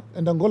and Congo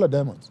and Angola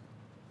diamonds.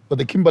 But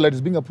the kimberlite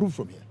is being approved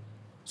from here.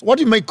 So what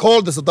you may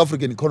call the South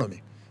African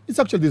economy, it's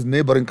actually these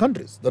neighboring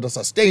countries that are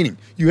sustaining.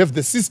 You have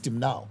the system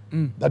now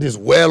that is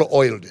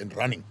well-oiled and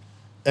running,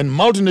 and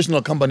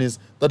multinational companies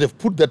that have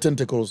put their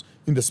tentacles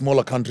in the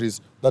smaller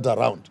countries that are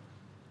around.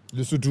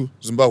 Lesotho,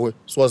 Zimbabwe,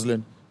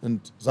 Swaziland, and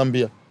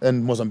Zambia,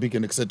 and Mozambique,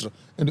 and etc.,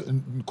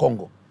 and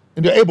Congo.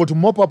 And they're able to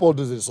mop up all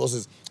those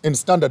resources and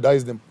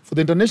standardize them for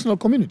the international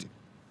community.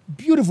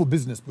 Beautiful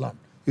business plan.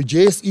 Your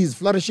JSE is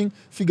flourishing,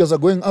 figures are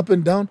going up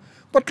and down,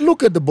 but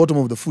look at the bottom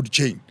of the food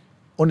chain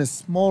on a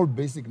small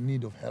basic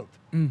need of health.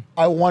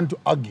 I want to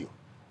argue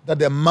that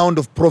the amount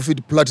of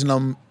profit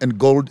platinum and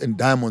gold and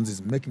diamonds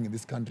is making in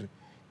this country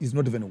is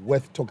not even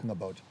worth talking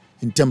about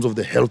in terms of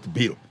the health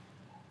bill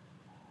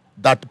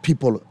that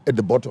people at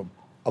the bottom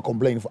are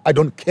complaining for. I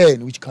don't care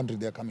in which country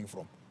they're coming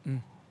from.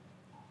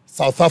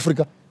 South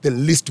Africa, the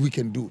least we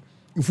can do.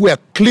 If we are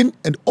clean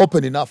and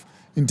open enough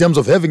in terms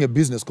of having a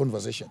business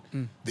conversation,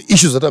 the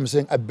issues that I'm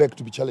saying, I beg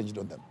to be challenged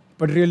on them.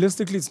 But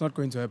realistically, it's not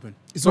going to happen.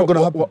 It's not going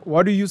to happen.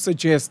 What do you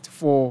suggest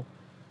for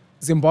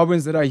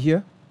Zimbabweans that are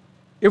here?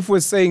 If we're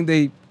saying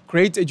they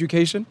great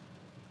education,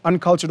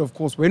 uncultured, of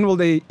course, when will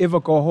they ever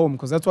go home?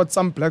 Because that's what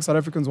some black South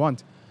Africans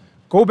want.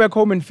 Go back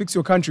home and fix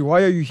your country.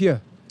 Why are you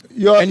here?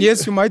 And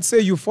yes, you might say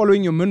you're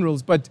following your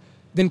minerals, but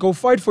then go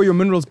fight for your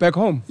minerals back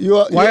home.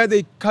 Why are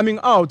they coming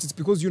out? It's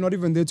because you're not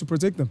even there to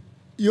protect them.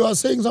 You are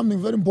saying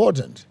something very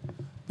important.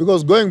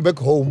 Because going back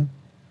home,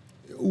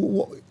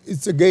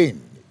 it's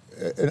again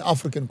an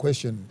African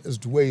question as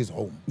to where is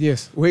home.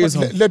 Yes, where is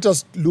home? Let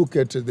us look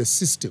at the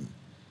system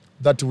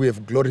that we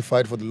have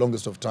glorified for the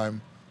longest of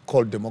time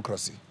called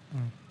democracy.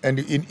 And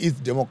in its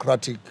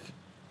democratic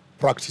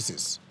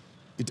practices,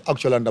 it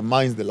actually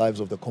undermines the lives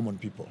of the common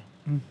people.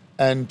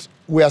 And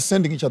we are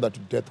sending each other to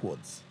death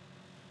wards.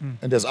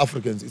 And as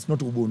Africans, it's not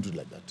Ubuntu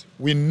like that.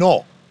 We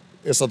know,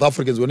 as South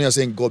Africans, when we are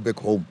saying go back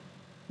home,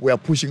 we are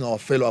pushing our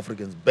fellow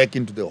Africans back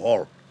into the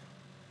hole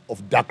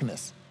of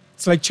darkness.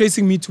 It's like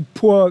chasing me to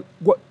poor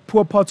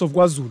parts of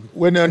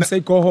KwaZulu and say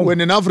go home. When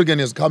an African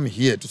has come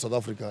here to South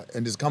Africa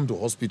and has come to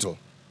hospital,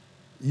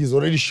 he's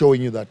already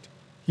showing you that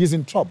he's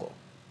in trouble.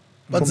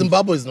 But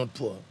Zimbabwe is not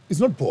poor. It's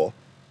not poor.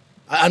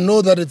 I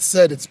know that it's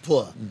said it's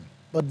poor,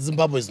 but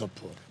Zimbabwe is not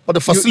poor. But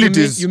the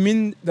facilities... You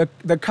mean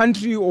the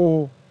country,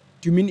 or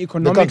do you mean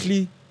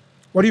economically?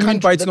 What do you mean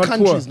by it's not poor?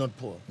 The country is not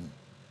poor.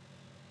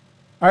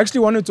 I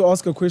actually wanted to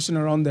ask a question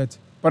around that,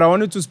 but I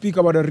wanted to speak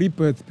about a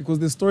rebirth because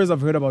the stories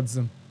I've heard about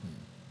Zim.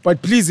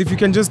 But please, if you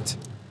can just...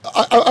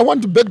 I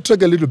want to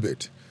backtrack a little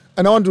bit.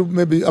 And I want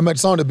to I might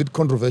sound a bit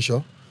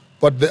controversial,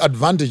 but the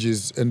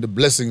advantages and the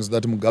blessings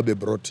that Mugabe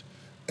brought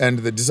and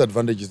the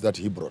disadvantages that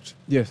he brought.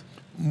 Yes.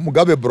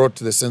 Mugabe brought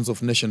the sense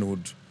of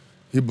nationhood.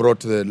 He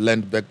brought the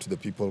land back to the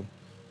people.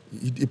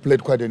 He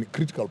played quite a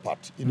critical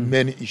part in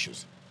many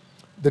issues.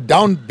 The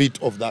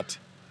downbeat of that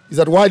is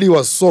that while he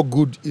was so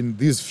good in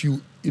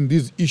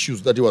these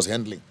issues that he was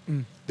handling,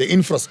 the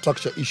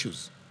infrastructure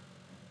issues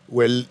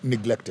were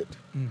neglected.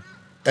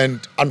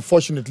 And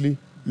unfortunately,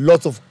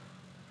 lots of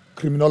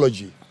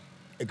criminology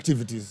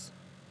activities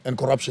and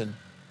corruption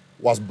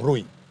was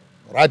brewing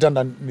right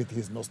underneath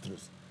his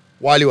nostrils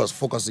while he was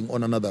focusing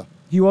on another.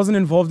 He wasn't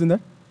involved in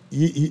that?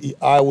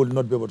 I will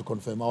not be able to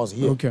confirm. I was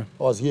here. Okay.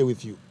 I was here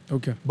with you.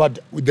 Okay. But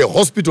with the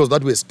hospitals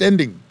that were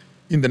standing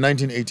in the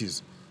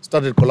 1980s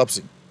started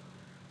collapsing.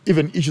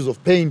 Even issues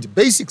of paint,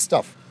 basic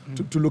stuff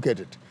to look at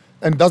it.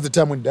 And that's the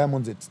time when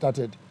diamonds had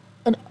started.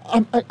 And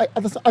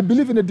I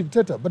believe in a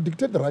dictator, but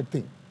dictate the right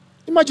thing.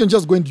 Imagine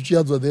just going to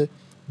Chiadzwa there,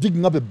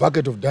 digging up a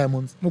bucket of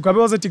diamonds. Mugabe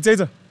was a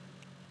dictator.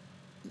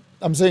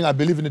 I'm saying I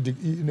believe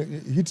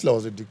Hitler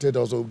was a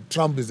dictator, so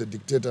Trump is a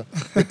dictator,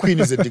 the Queen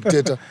is a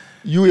dictator.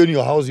 You in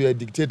your house, you're a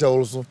dictator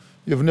also.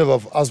 You've never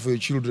asked for your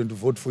children to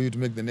vote for you to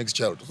make the next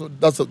child. So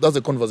that's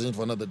a conversation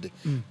for another day.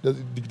 The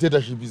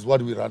dictatorship is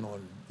what we run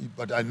on,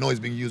 but I know it's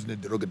being used in a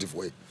derogative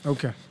way.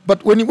 Okay.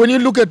 But when you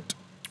look at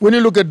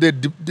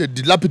the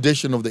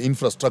dilapidation of the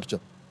infrastructure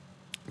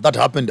that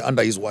happened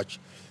under his watch,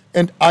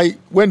 and I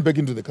went back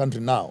into the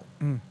country now,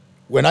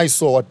 when I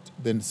saw what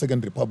the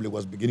Second Republic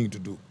was beginning to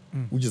do,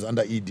 which is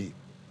under ED,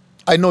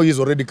 I know he's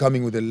already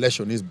coming with a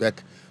lash on his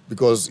back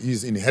because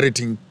he's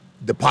inheriting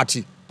the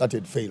party that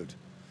had failed.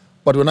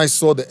 But when I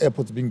saw the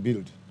airports being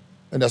built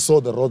and I saw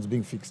the roads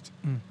being fixed,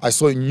 I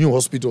saw new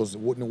hospitals,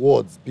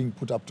 wards being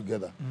put up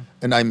together,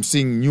 and I'm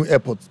seeing new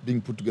airports being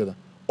put together.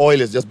 Oil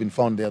has just been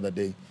found the other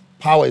day.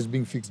 Power is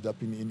being fixed up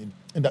and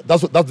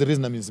that's the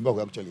reason I'm in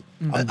Zimbabwe, actually.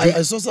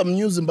 I saw some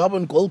new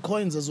Zimbabwean gold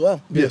coins as well.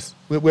 Yes,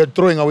 we're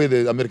throwing away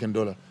the American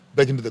dollar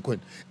back into the coin.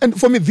 And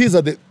for me, these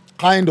are the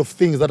kind of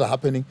things that are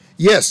happening.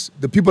 Yes,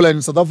 the people in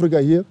South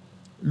Africa here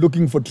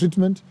looking for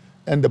treatment,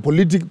 and the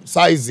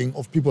politicizing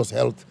of people's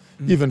health,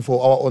 even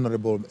for our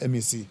honorable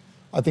MEC.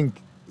 I think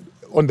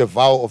on the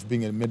vow of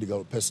being a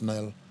medical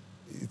personnel,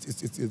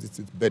 it's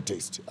bad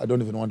taste. I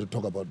don't even want to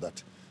talk about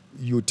that.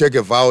 You take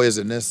a vow as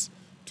a nurse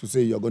to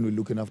say you're going to be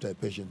looking after a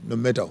patient, no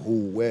matter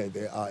who, where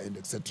they are, and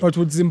etc. But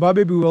would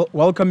Zimbabwe be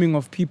welcoming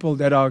of people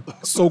that are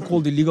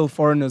so-called illegal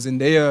foreigners in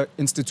their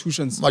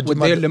institutions with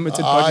their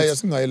limited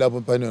budgets?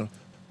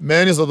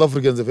 Many South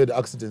Africans have had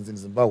accidents in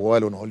Zimbabwe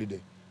while on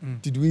holiday.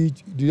 Did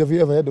you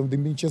ever heard of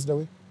them being chased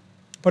away?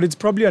 But it's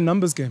probably a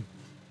numbers game.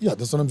 Yeah,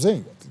 that's what I'm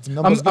saying. It's a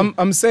numbers game.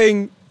 I'm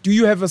saying, do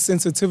you have a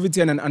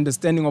sensitivity and an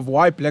understanding of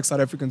why black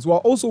South Africans, who are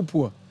also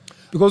poor,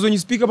 because when you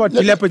speak about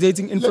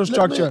dilapidating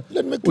infrastructure,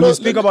 when you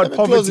speak about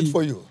poverty,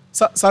 for you.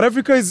 South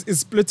Africa is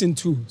split in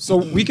two. So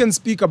we can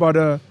speak about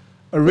a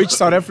rich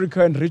South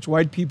Africa and rich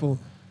white people.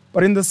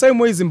 But in the same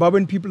way,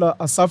 Zimbabwean people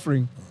are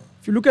suffering.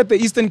 If you look at the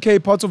Eastern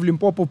Cape, parts of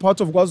Limpopo, parts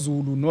of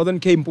KwaZulu, Northern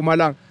Cape,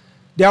 Mpumalanga,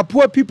 there are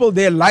poor people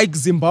there like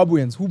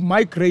Zimbabweans who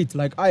migrate,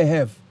 like I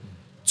have,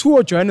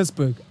 to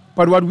Johannesburg.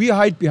 But what we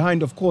hide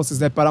behind, of course, is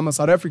that, but I'm a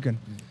South African.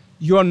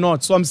 You're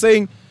not. So I'm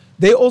saying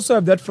they also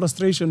have that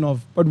frustration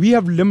of, but we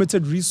have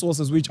limited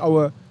resources which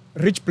our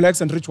rich blacks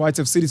and rich whites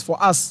have cities for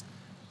us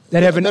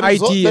that have an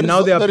ID, and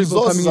now there are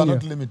people coming in here.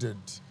 The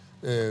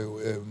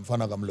resources are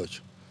not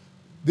limited,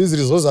 These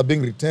resources are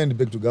being returned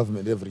back to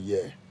government every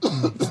year.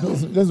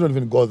 Let's not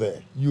even go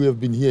there. You have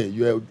been here.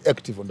 You are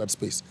active on that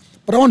space.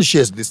 But I want to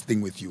share this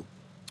thing with you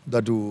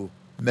that will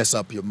mess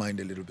up your mind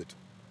a little bit.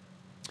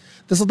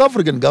 The South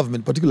African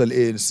government, particularly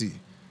ANC,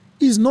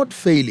 is not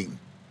failing.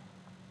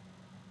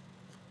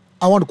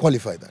 I want to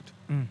qualify that.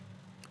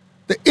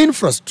 The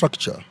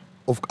infrastructure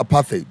of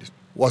apartheid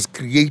was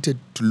created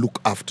to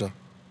look after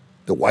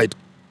the white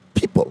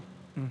people.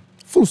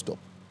 Full stop.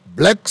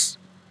 Blacks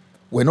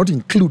were not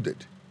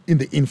included in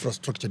the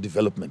infrastructure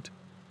development.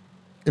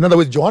 In other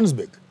words,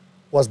 Johannesburg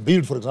was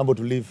built, for example,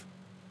 to live,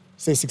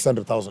 say,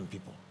 600,000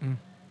 people.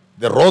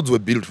 The roads were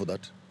built for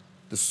that.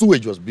 The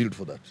sewage was built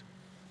for that.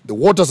 The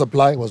water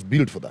supply was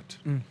built for that.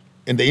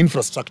 And the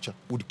infrastructure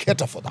would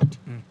cater for that.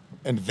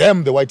 And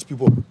them, the white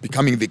people,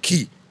 becoming the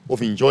key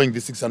of enjoying the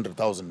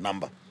 600,000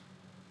 number.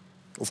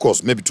 Of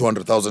course, maybe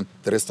 200,000,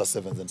 the rest are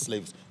servants and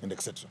slaves, and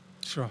etc.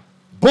 Sure.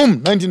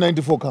 Boom,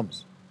 1994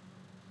 comes.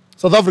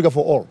 South Africa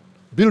for all.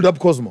 Build up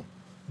Cosmo.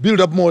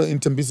 Build up more in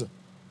Tembisa.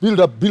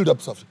 Build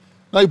up South.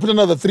 Now you put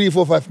another 3,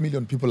 4, 5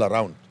 million people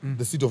around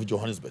the city of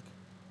Johannesburg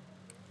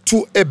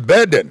to a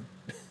burden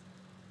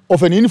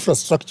of an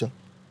infrastructure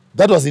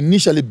that was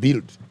initially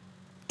built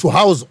to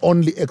house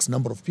only X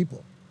number of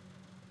people.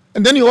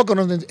 And then you walk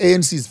around and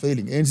ANC is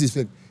failing, ANC is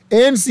failing.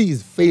 ANC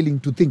is failing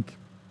to think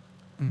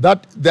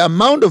that the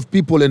amount of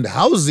people and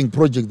housing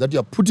projects that you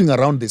are putting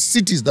around the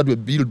cities that were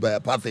built by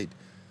apartheid,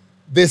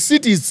 the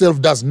city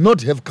itself does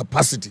not have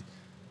capacity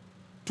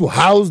to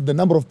house the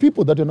number of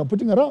people that you're not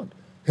putting around.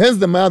 Hence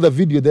my other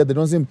video there, they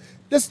don't say,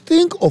 let's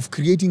think of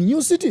creating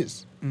new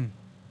cities.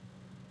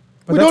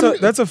 But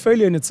that's a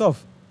failure in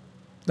itself.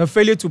 The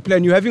failure to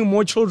plan. You're having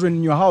more children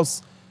in your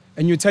house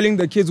and you're telling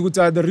the kids,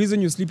 the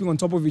reason you're sleeping on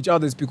top of each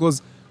other is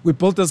because we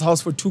built this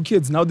house for 2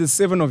 kids. Now there's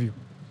 7 of you.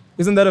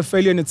 Isn't that a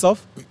failure in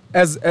itself?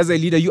 As a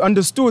leader, you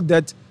understood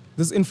that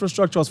this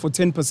infrastructure was for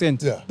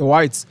 10%, the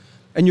whites,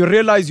 and you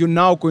realize you're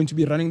now going to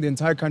be running the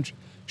entire country.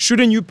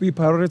 Shouldn't you be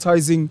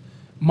prioritizing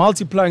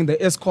multiplying the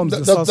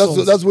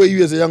ESCOMs, that's where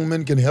you as a young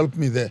man can help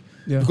me there.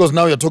 Because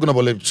now you're talking about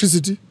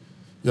electricity,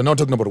 you're now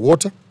talking about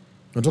water,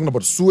 you're talking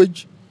about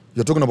sewage,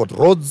 you're talking about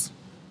roads,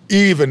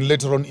 even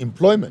later on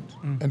employment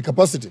and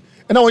capacity.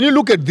 And now when you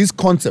look at this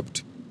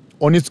concept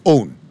on its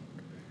own,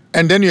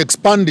 and then you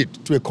expand it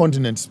to a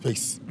continent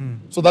space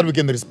so that we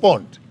can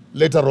respond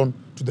later on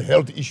to the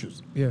health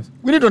issues. Yes.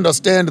 We need to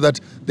understand that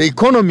the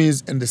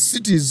economies and the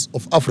cities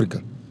of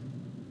Africa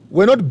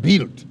were not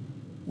built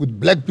with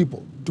black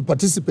people to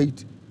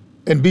participate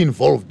and be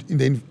involved in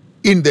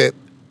the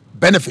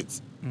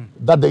benefits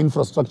that the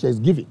infrastructure is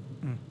giving.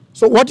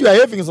 So what you are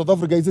having in South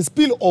Africa is a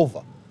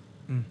spillover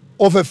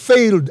of a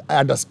failed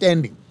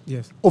understanding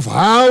of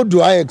how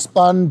do I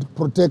expand,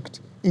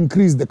 protect,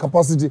 increase the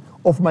capacity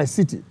of my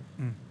city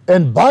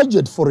and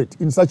budget for it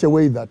in such a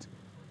way that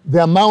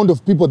the amount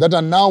of people that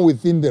are now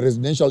within the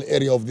residential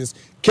area of this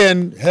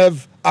can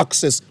have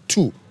access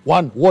to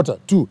 1, water,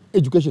 2,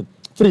 education,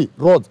 3,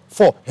 roads,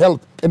 4,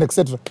 health, and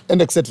etc.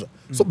 and etc.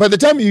 So by the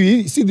time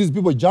you see these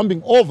people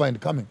jumping over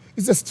and coming,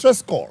 it's a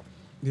stress call.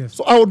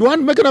 So I would want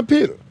to make an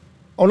appeal.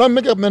 I want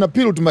to make an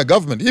appeal to my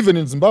government, even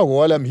in Zimbabwe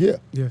while I'm here,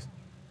 Yes.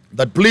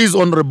 that please,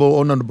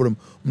 Honorable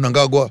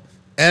Mnangagwa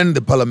and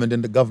the parliament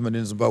and the government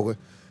in Zimbabwe,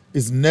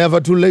 it's never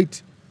too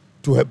late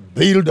to have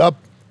build up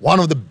one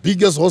of the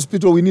biggest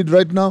hospitals we need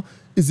right now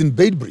is in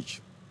Beitbridge,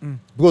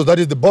 because that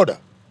is the border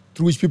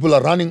through which people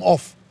are running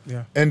off.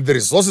 Yeah. And the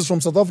resources from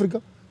South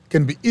Africa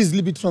can be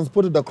easily be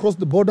transported across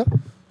the border.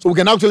 So we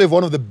can actually have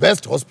one of the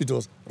best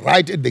hospitals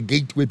right at the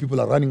gate where people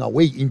are running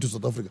away into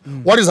South Africa.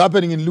 What is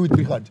happening in Louis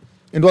Trichardt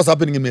and what's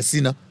happening in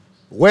Messina,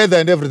 weather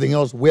and everything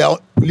else, we are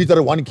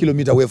literally 1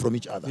 kilometer away from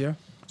each other. Yeah.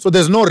 So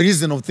there's no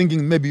reason of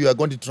thinking maybe you are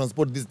going to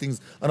transport these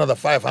things another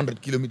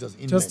 500 kilometers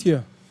inland. Just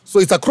here. So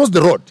it's across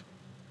the road.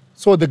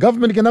 So the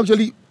government can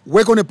actually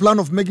work on a plan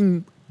of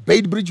making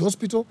Beitbridge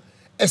Hospital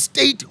a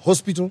state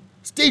hospital,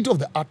 state of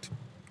the art,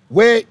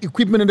 where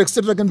equipment and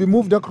etc. can be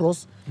moved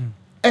across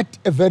at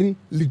a very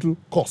little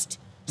cost,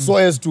 so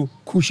as to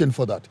cushion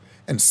for that.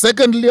 And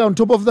secondly, on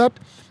top of that,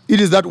 it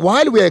is that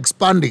while we are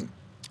expanding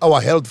our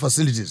health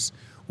facilities,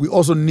 we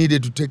also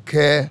needed to take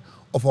care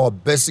of our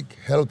basic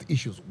health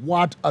issues.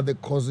 What are the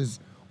causes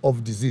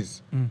of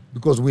disease?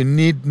 Because we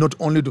need not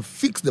only to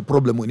fix the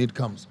problem when it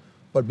comes,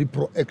 but be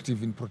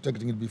proactive in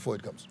protecting it before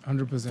it comes.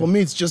 100%. For me,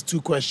 it's just two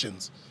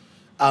questions.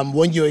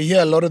 When you're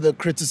here, a lot of the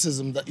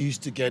criticism that you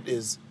used to get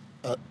is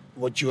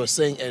what you were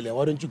saying earlier.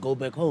 Why don't you go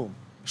back home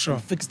Sure.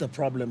 and fix the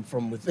problem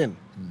from within,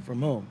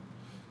 from home?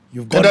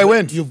 You've And I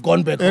went. You've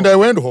gone back And home. I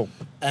went home.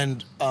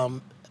 And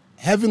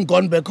having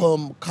gone back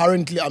home,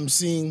 currently I'm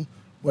seeing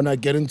when I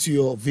get into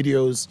your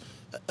videos,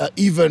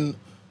 even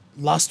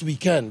last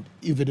weekend,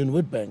 even in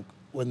Witbank,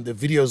 when the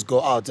videos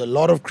go out, a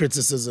lot of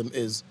criticism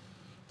is,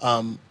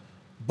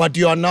 but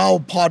you are now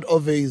part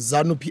of a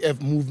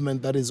ZANU-PF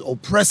movement that is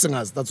oppressing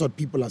us. That's what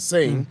people are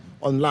saying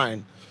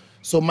online.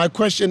 So my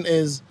question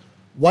is,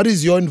 what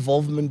is your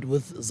involvement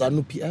with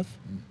ZANU-PF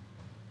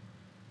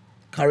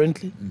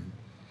currently?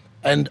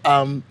 And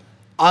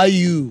are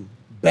you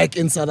back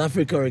in South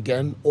Africa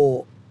again,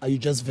 or are you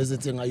just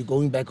visiting? Are you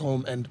going back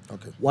home? And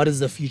what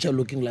is the future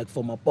looking like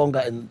for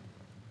Maponga? And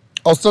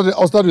I'll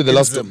start with the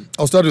last Zim. one.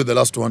 I'll start with the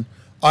last one.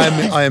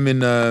 I'm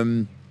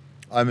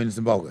in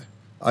Zimbabwe.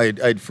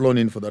 I'd flown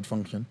in for that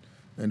function,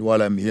 and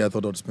while I'm here, I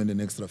thought I'd spend an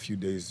extra few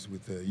days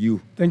with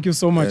you Thank you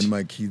so much. and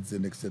my kids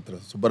and etc.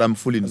 So, but I'm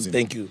fully in Zimbabwe.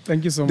 thank you.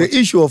 Thank you so much. The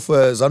issue of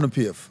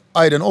ZANU-PF,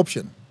 I had an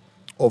option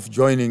of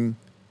joining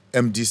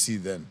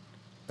MDC then,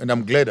 and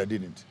I'm glad I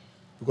didn't,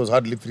 because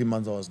hardly 3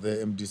 months I was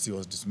there, MDC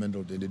was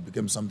dismantled and it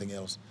became something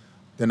else.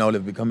 Then I would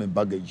have become a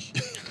baggage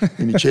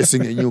in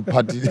chasing a new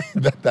party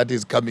that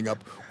is coming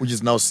up, which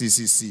is now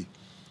CCC.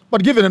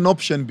 But given an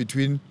option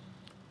between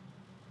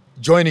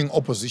joining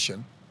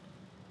opposition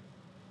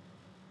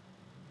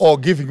or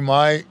giving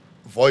my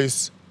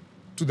voice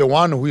to the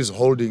one who is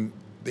holding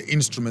the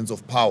instruments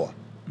of power.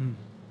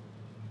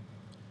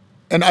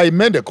 And I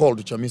made a call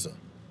to Chamisa.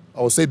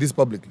 I will say this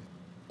publicly,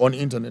 on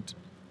internet,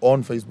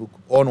 on Facebook,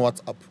 on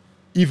WhatsApp,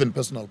 even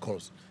personal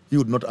calls. He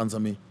would not answer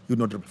me. He would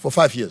not reply. For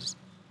 5 years.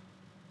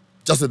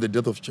 Just at the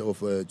death of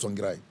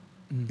Tsvangirai.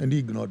 And he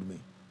ignored me.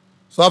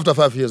 So after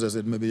 5 years, I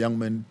said, maybe young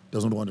man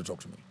doesn't want to talk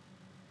to me.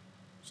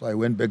 So I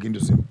went back into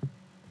Zim.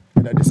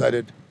 And I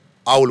decided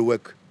I will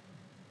work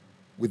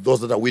with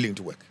those that are willing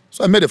to work.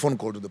 So I made a phone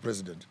call to the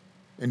president.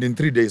 And in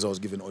 3 days, I was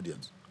given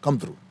audience. Come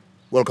through.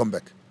 Welcome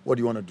back. What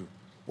do you want to do?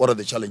 What are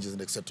the challenges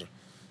and etc.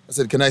 I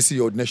said, can I see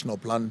your national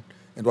plan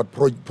and what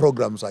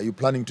programs are you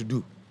planning to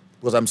do?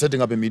 Because I'm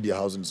setting up a media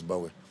house in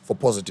Zimbabwe for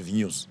positive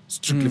news,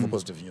 strictly for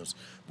positive news.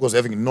 Because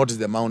having noticed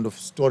the amount of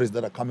stories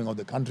that are coming out of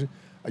the country,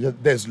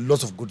 there's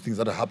lots of good things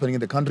that are happening in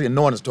the country and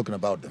no one is talking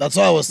about them. That's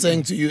why I was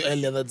saying to you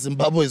earlier that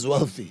Zimbabwe is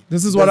wealthy.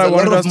 This is what There's I a lot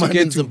wanted of us to money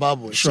get in to.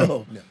 Zimbabwe. Sure.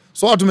 So, Yeah.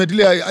 So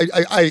ultimately,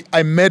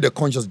 I made a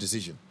conscious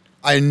decision.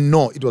 I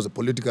know it was a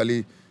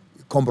politically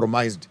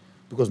compromised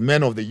because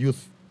many of the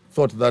youth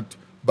thought that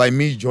by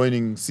me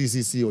joining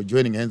CCC or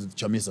joining hands with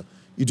Chamisa,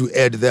 it would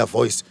add their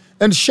voice.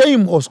 And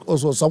shame was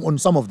also on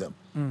some of them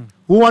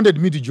who wanted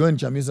me to join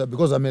Chamisa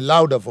because I'm a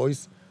louder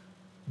voice.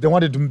 They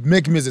wanted to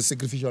make me as a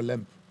sacrificial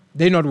lamb.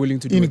 They're not willing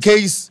to do In it.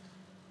 case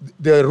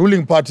the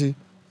ruling party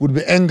would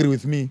be angry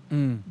with me,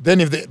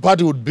 then if the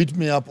party would beat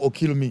me up or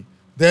kill me,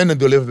 then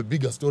they'll have a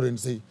bigger story and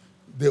say,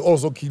 they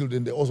also killed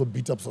and they also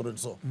beat up so and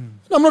so.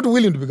 I'm not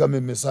willing to become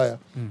a messiah,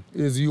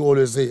 as you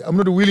always say. I'm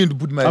not willing to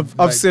put my...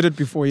 I've said it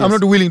before, yes. I'm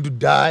not willing to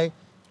die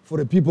for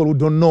the people who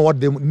don't know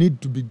what they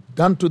need to be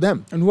done to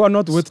them. And who are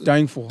not worth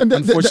dying for, And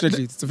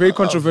unfortunately. It's a very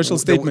controversial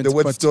statement. The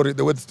word but story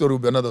will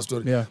be another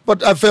story. Yeah.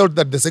 But I felt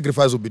that the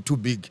sacrifice would be too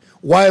big.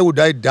 Why would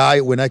I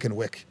die when I can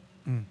work?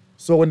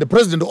 So when the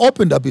president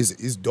opened up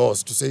his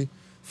doors to say,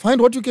 find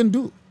what you can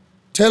do.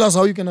 Tell us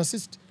how you can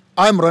assist.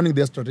 I'm running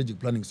their strategic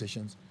planning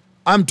sessions.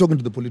 I'm talking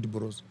to the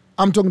politburos.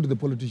 I'm talking to the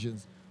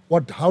politicians.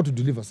 How to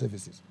deliver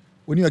services.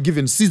 When you are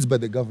given seats by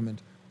the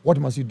government, what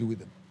must you do with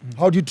them?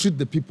 How do you treat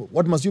the people?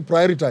 What must you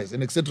prioritize,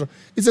 and etc.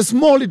 It's a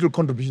small little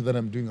contribution that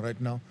I'm doing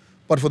right now.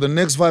 But for the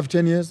next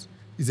 5-10 years,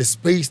 it's a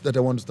space that I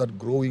want to start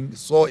growing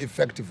so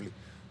effectively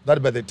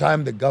that by the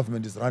time the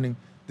government is running,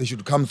 they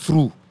should come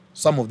through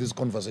some of these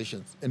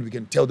conversations and we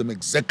can tell them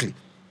exactly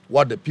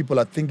what the people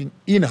are thinking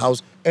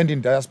in-house and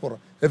in diaspora,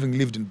 having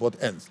lived in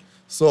both ends.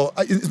 So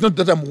it's not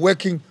that I'm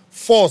working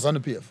for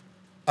ZANU-PF.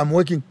 I'm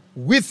working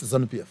with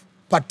ZANU-PF,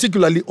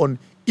 particularly on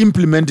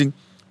implementing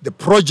the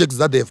projects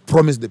that they have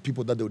promised the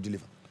people that they will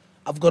deliver.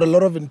 I've got a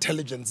lot of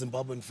intelligent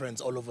Zimbabwean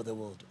friends all over the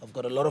world. I've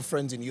got a lot of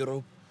friends in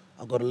Europe.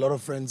 I've got a lot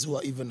of friends who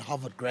are even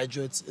Harvard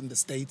graduates in the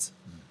States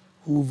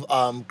who've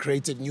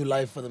created new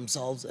life for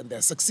themselves, and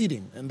they're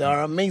succeeding, and they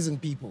are amazing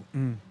people.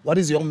 What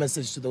is your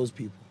message to those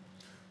people?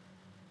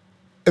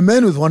 A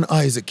man with one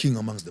eye is a king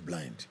amongst the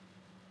blind.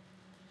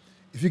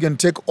 If you can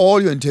take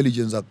all your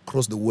intelligence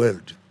across the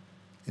world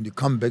and you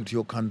come back to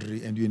your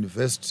country and you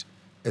invest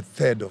a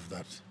third of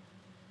that,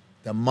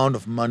 the amount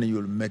of money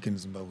you'll make in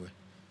Zimbabwe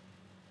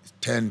is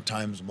 10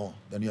 times more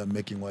than you are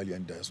making while you're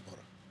in diaspora.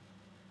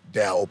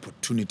 There are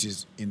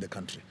opportunities in the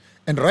country.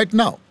 And right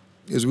now,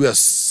 as we are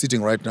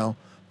sitting right now,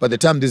 by the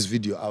time this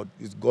video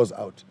goes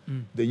out,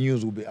 the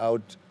news will be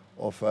out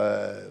of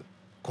a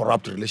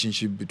corrupt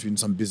relationship between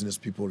some business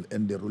people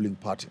and the ruling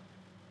party.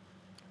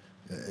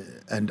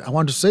 And I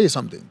want to say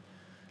something.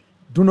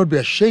 Do not be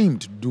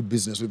ashamed to do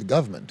business with the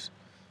government,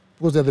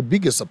 because they're the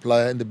biggest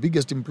supplier and the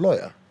biggest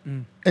employer.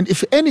 And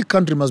if any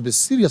country must be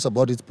serious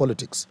about its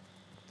politics,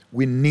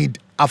 we need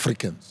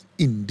Africans,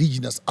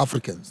 indigenous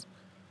Africans,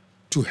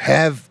 to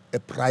have a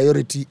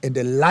priority and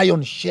a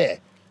lion's share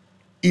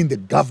in the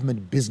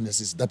government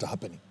businesses that are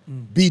happening.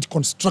 Be it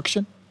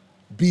construction,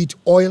 be it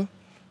oil,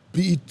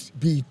 be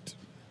it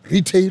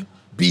retail,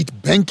 be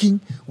it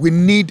banking. We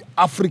need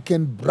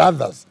African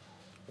brothers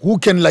who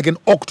can, like an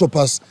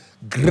octopus,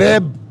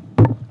 grab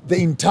the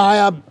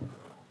entire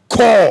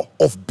core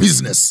of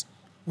business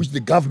which the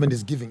government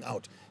is giving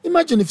out.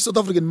 Imagine if South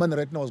African money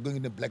right now was going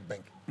in a black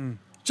bank.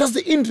 Just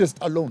the interest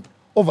alone,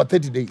 over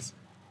 30 days.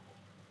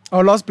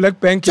 Our last black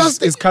bank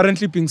is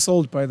currently being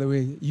sold, by the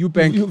way.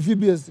 Ubank.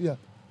 VBS, yeah.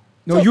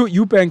 No,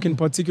 Ubank in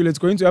particular. It's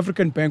going to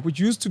African Bank, which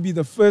used to be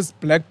the first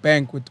black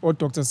bank with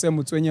Dr. Sam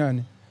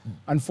Mutswenyane.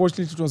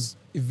 Unfortunately, it was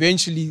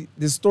eventually,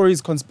 the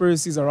stories,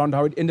 conspiracies around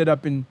how it ended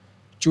up in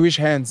Jewish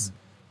hands.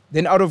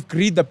 Then out of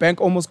greed, the bank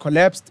almost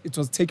collapsed. It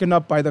was taken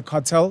up by the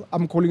cartel.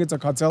 I'm calling it a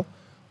cartel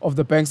of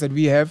the banks that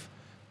we have.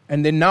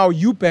 And then now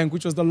Ubank,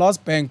 which was the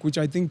last bank, which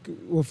I think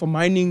were for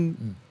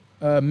mining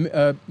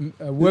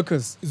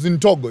workers. It's in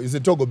Togo. It's a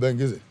Togo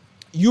bank, is it?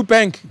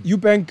 Ubank,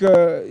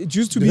 it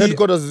used to be... The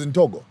headquarters is in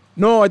Togo.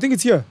 No, I think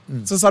it's here.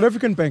 It's a South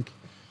African bank.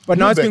 But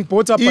now it's being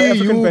bought up by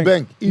African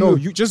Bank. No,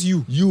 just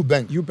you.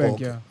 Ubank. Ubank,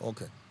 okay. yeah.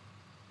 Okay.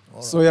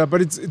 All So yeah,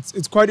 but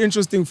it's quite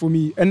interesting for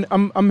me. And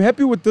I'm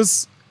happy with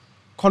this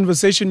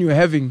conversation you're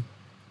having.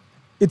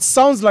 It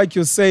sounds like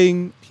you're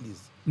saying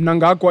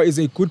Mnangagwa is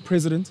a good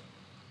president.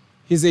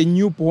 He's a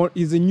new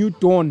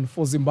dawn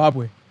for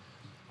Zimbabwe.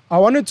 I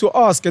wanted to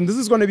ask, and this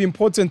is going to be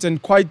important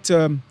and quite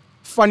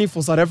funny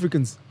for South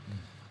Africans.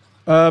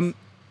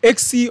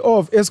 Ex-CEO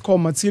of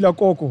Eskom, Matsila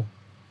Koko,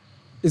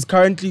 has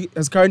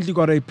currently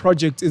got a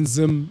project in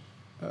Zim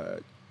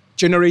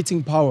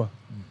generating power.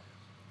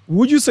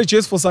 Would you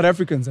suggest for South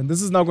Africans, and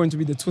this is now going to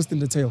be the twist in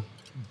the tail,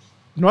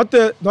 not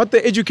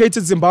the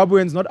educated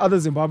Zimbabweans, not other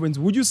Zimbabweans,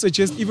 would you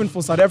suggest even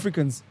for South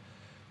Africans,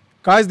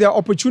 guys, there are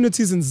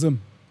opportunities in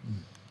Zim.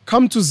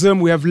 Come to Zim,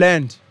 we have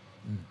land.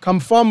 Come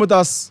farm with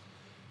us,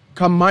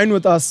 come mine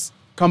with us,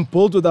 come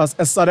build with us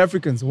as South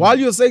Africans. While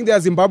you're saying there are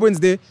Zimbabweans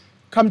there,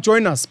 come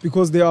join us,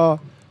 because there are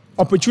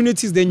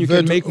opportunities then you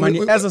can make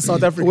money as a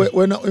South African.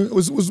 When it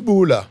was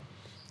Usbula,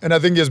 and I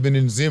think he has been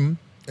in Zim,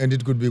 and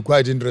it could be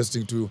quite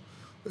interesting to,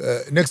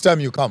 next time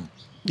you come,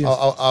 Yes.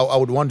 I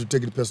would want to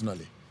take it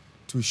personally,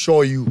 to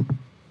show you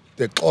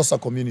the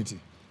Xhosa community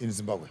in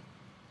Zimbabwe,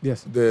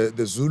 Yes.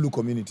 the Zulu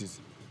communities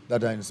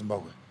that are in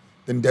Zimbabwe,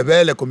 the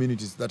Ndebele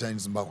communities that are in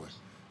Zimbabwe.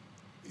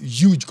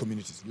 Huge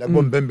communities, like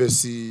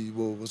Bombembesi,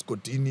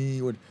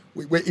 Skotini,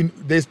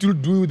 they still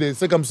do the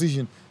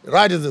circumcision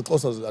right as the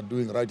Xhosas are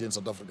doing right in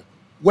South Africa.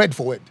 Word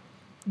for word.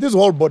 This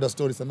whole border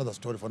story is another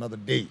story for another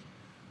day.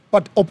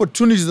 But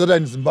opportunities that are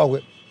in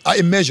Zimbabwe are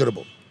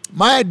immeasurable.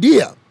 My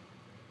idea,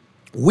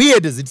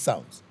 weird as it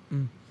sounds,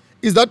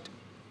 is that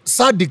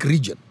SADC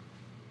region,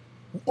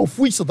 of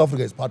which South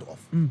Africa is part of,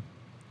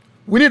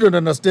 we need to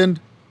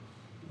understand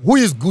who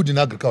is good in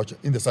agriculture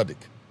in the SADC,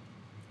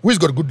 who has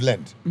got good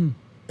land,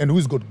 and who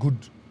has got good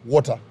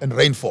water and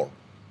rainfall.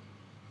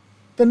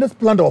 Then let's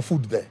plant our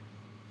food there.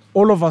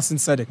 All of us in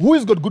SADC. Who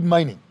has got good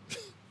mining?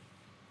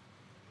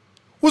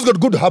 Who's got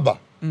good harbor?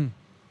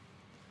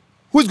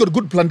 Who's got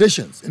good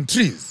plantations and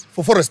trees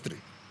for forestry?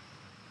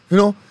 You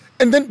know,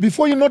 and then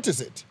before you notice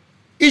it,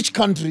 each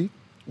country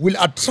will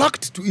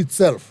attract to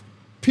itself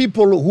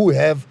people who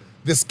have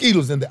the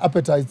skills and the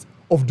appetites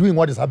of doing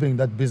what is happening in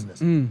that business.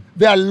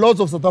 There are lots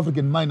of South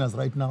African miners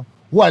right now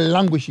who are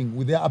languishing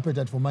with their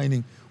appetite for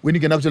mining when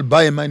you can actually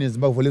buy a mine in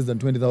Zimbabwe for less than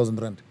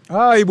 20,000 rand.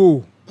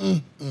 Ibu,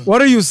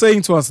 what are you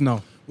saying to us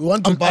now? We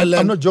want to buy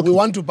land. I'm not joking. We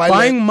want to buy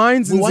Buying land.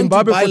 mines We in want to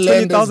Zimbabwe buy for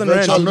land 20,000 as rand.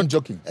 virtual- I'm not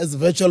joking. As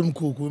virtual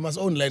Mkuku, we must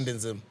own land in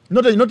Zim.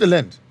 Not a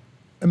land,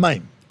 a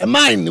mine. A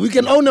mine. We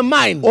can own a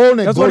mine. Own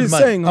a That's gold what he's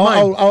mine. saying, a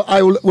mine.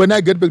 I will, when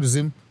I get back to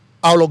Zim,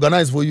 I'll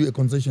organize for you a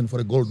concession for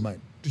a gold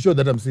mine to show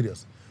that I'm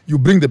serious. You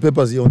bring the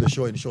papers here on the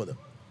show and show them.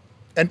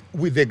 And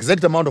with the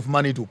exact amount of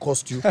money it will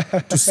cost you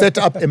to set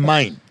up a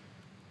mine,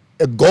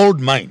 a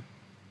gold mine,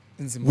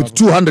 In Zimbabwe. with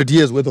 200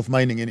 years worth of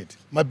mining in it.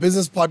 My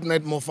business partner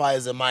at Mofa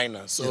is a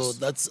miner, so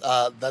that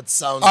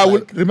sounds. I will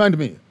like remind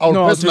me. I'll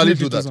No, I'll personally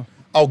definitely do that. do so.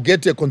 I'll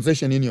get a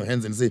concession in your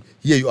hands and say,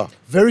 here you are.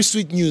 very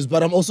sweet news,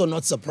 but I'm also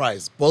not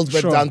surprised. Boils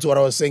back Sure. down to what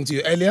I was saying to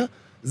you earlier.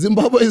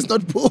 Zimbabwe is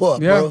not poor,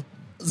 Yeah. bro.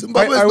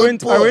 Zimbabwe I is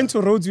went. not poor. I went to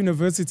Rhodes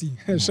University.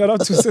 Shout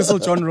out to Cecil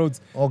John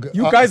Rhodes. Okay.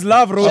 You guys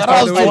love Rhodes, Shout by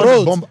out the to way.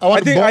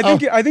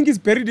 Rhodes. I think he's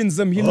buried in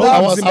Zim. He I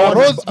loves want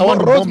Zimbabwe. Rhodes. I want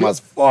to Rhodes bomb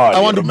must it. fall. I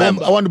you want to bomb.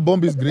 remember. I want to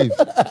bomb his grave.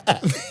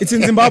 It's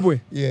in Zimbabwe.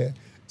 Yeah.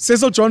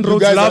 Cecil John You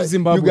Rhodes guys loves are-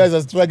 Zimbabwe. You guys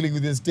are struggling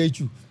with the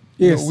statue.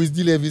 Yes. We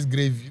still have his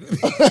grave.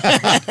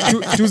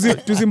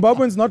 do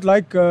Zimbabweans not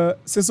like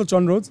Cecil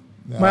John Rhodes?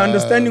 My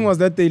understanding was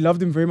that they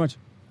loved him very much.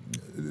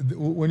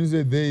 When you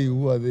say they,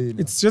 who are they?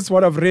 It's just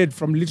what I've read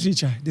from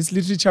literature. This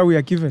literature we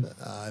are given.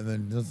 I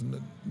mean,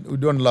 we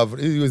don't love.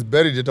 He was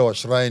buried at our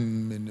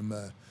shrine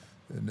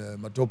in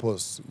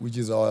Matopos, which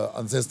is our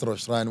ancestral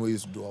shrine where we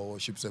used to do our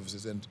worship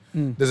services. And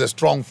there's a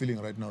strong feeling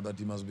right now that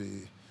he must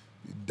be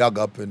dug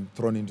up and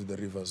thrown into the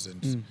rivers,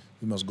 and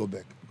he must go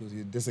back because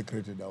he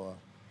desecrated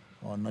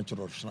our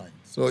natural shrine.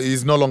 So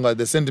he's no longer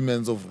the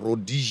sentiments of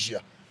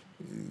Rhodesia,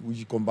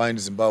 which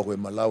combines Zimbabwe,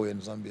 Malawi,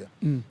 and Zambia.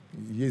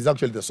 He is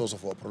actually the source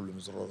of our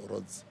problems,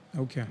 Rhodes.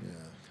 Okay.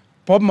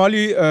 Bob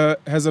Marley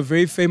has a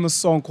very famous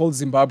song called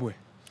Zimbabwe.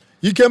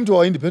 He came to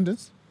our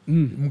independence.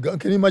 Can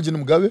you imagine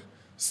Mugabe?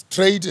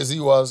 Straight as he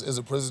was as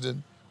a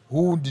president,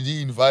 who did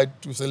he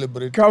invite to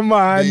celebrate Come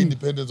on. the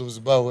independence of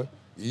Zimbabwe?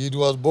 It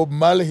was Bob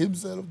Marley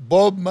himself.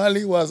 Bob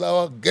Marley was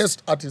our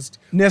guest artist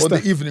Nesta. for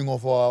the evening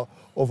of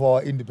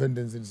our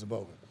independence in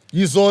Zimbabwe.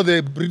 You saw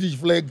the British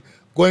flag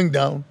going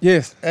down,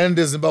 Yes. and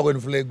the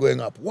Zimbabwean flag going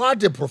up.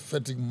 What a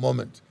prophetic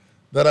moment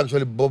that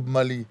actually Bob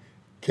Marley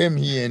came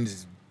here and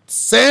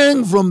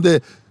sang from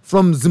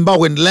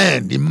Zimbabwean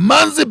land,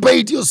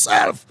 emancipate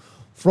yourself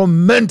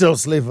from mental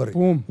slavery.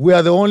 Boom. We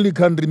are the only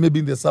country, maybe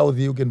in the south,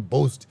 here, who can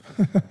boast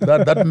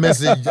that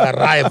message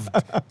arrived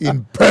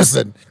in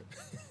person.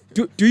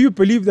 Do you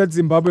believe that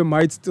Zimbabwe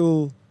might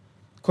still...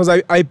 Because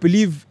I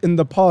believe in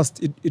the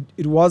past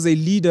it was a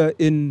leader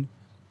in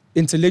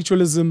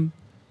intellectualism,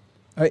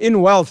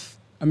 in wealth.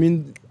 I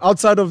mean,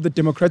 outside of the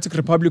Democratic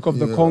Republic of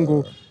the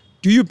Congo,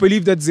 do you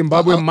believe that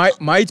Zimbabwe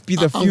might be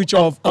the future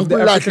of the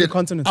African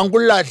continent?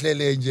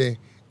 Angikulahlele nje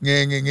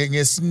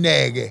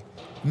ngesineke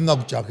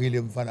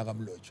ngingakujahile mfana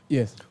kaMlotsho.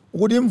 Yes.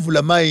 Ukuthi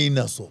imvula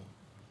mayina so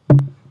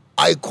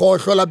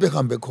ayikhohlwa lapho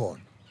ehambe khona.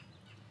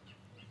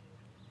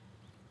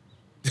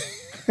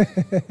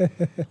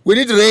 When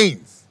it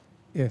rains,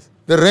 Yes.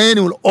 the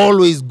rain will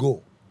always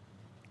go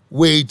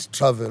where it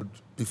traveled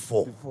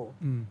before.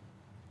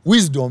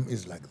 Wisdom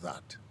is like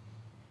that.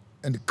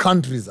 And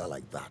countries are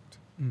like that.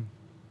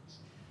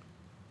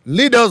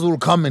 Leaders will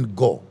come and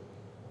go,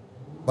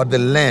 but the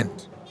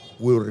land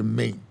will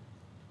remain.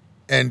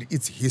 And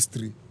its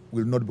history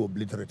will not be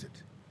obliterated.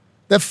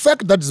 The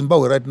fact that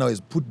Zimbabwe right now has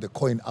put the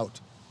coin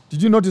out.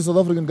 Did you notice South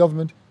African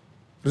government,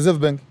 Reserve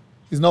Bank,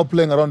 is now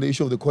playing around the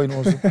issue of the coin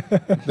also?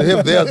 They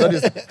have theirs.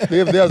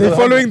 They're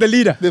following the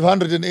leader. They have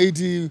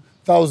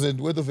 180,000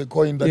 worth of a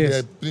coin that Yes.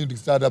 they're planning to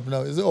start up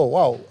now. You say, oh,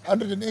 wow,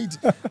 180.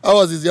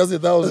 Ours is just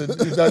 1,000.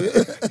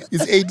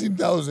 It's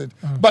 18,000.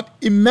 But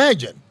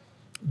imagine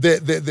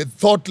the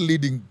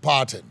thought-leading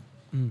pattern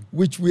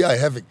which we are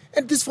having.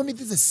 And this, for me,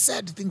 this is a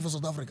sad thing for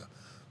South Africa.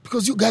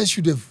 Because you guys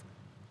should have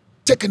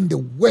taken the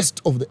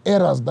worst of the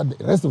errors that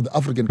the rest of the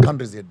African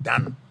countries had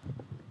done.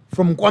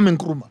 From Kwame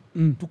Nkrumah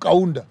to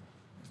Kaunda,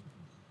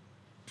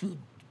 to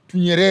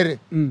Nyerere,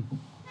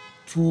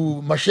 to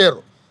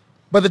Machero.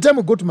 By the time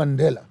we go to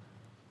Mandela,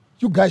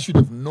 you guys should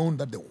have known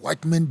that the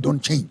white men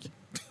don't change.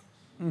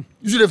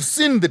 You should have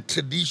seen the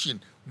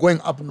tradition going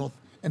up north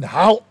and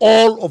how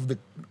all of the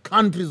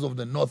countries of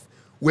the north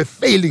were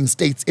failing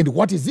states and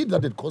what is it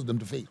that had caused them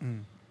to fail.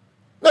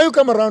 Now you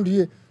come around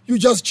here, you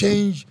just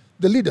change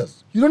the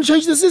leaders. You don't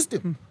change the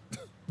system.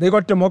 They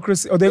got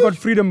democracy, or they got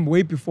freedom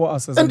way before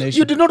us as a And nation.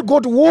 you did not go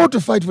to war to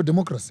fight for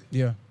democracy.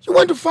 Yeah. You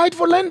went to fight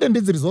for land and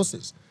its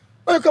resources.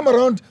 When you come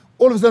around,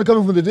 all of a sudden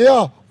coming from the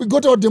day, we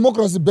got our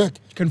democracy back.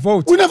 You can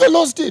vote. We never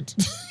lost it.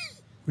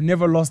 We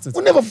never lost it.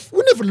 we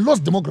never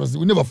lost democracy.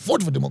 We never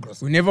fought for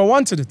democracy. We never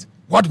wanted it.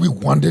 What we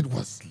wanted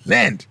was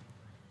land,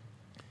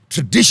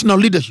 traditional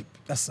leadership,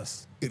 That's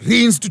us.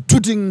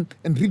 reinstituting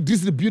and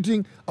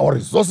redistributing our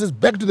resources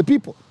back to the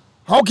people.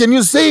 How can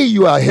you say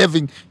you are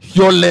having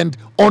your land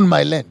on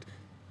my land?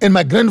 And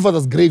my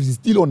grandfather's grave is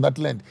still on that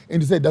land.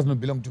 And you say it does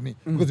not belong to me.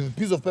 Because there's a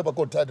piece of paper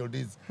called title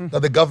deeds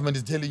that the government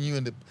is telling you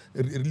and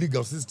the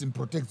legal system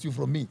protects you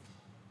from me.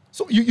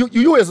 So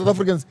you as South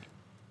Africans,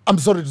 I'm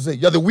sorry to say,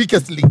 you're the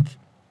weakest link.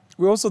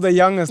 We're also the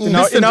youngest. In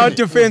Listen our to me.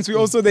 defense, we're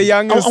also the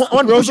youngest. I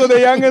want to We're push also it-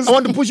 the youngest. I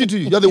want to push it to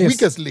you. You're the Yes.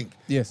 weakest link.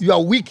 Yes. You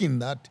are weak in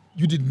that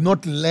you did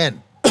not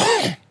learn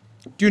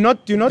Do you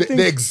not the think...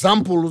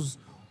 examples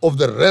of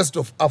the rest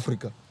of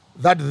Africa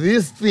that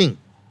this thing,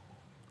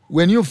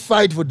 when you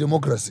fight for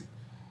democracy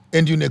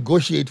and you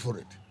negotiate for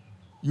it,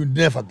 you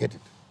never get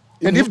it.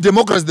 And if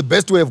democracy is the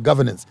best way of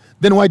governance,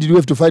 then why did you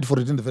have to fight for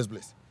it in the first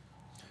place?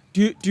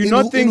 Do you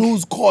not think... In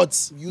whose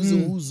courts,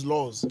 using whose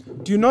laws?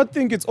 Do you not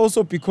think it's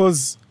also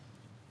because,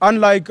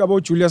 unlike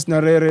about Julius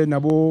Nyerere and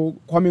about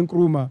Kwame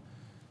Nkrumah,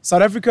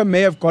 South Africa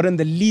may have gotten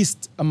the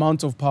least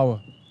amount of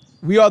power?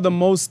 We are the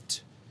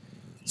most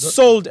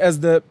sold as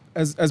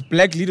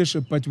black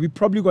leadership, but we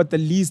probably got the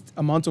least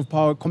amount of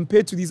power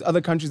compared to these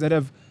other countries that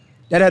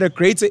had a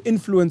greater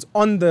influence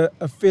on the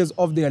affairs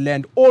of their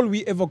land. All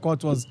we ever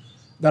got was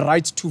the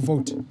right to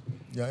vote.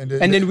 Yeah,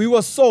 and then we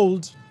were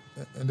sold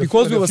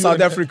because we were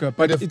South Africa,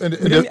 but we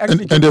didn't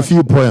actually get and a much.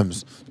 few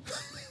poems.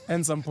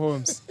 And some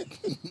poems.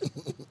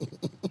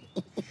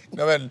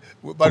 No, well,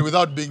 but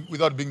without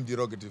being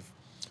derogative,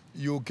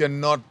 you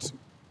cannot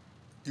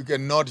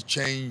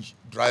change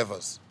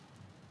drivers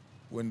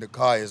when the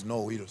car has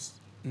no wheels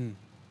and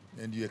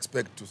you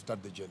expect to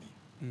start the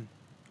journey.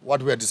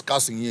 What we are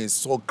discussing here is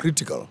so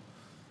critical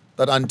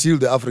that until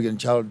the African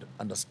child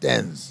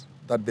understands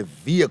that the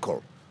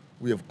vehicle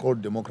we have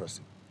called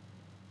democracy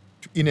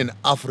in an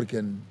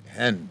African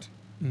hand,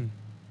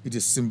 it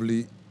is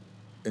simply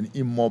an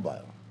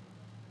immobile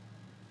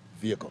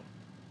vehicle.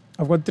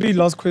 I've got 3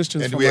 last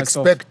questions And for we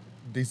myself. expect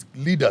these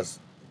leaders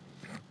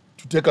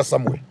to take us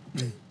somewhere.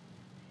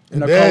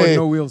 In a car with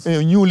no wheels.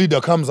 A new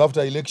leader comes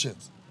after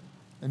elections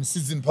and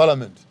sits in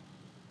parliament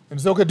and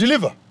says, okay,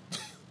 deliver.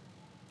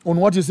 On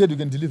what you said you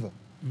can deliver.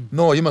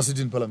 No, he must sit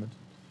in parliament.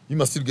 He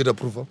must still get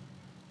approval.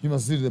 He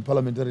must sit in the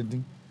parliamentary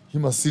thing. He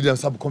must sit in a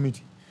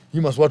subcommittee. He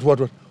must what.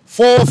 4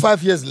 or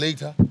 5 years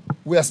later,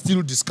 we are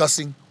still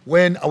discussing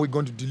when are we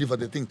going to deliver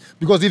the thing.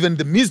 Because even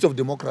the midst of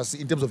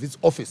democracy, in terms of its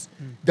office,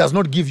 does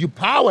not give you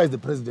power as the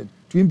president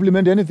to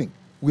implement anything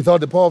without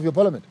the power of your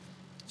parliament.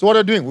 So what are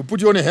you doing? We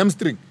put you on a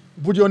hamstring.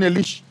 We put you on a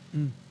leash.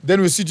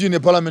 Then we sit you in a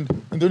parliament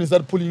and then we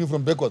start pulling you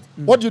from backwards.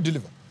 What do you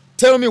deliver?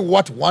 Tell me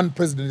what one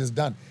president has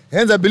done.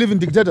 Hence, I believe in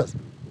dictators,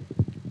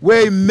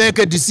 where you make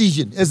a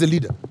decision as a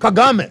leader.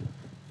 Kagame,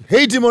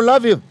 hate him or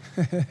love him.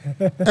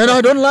 And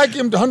I don't like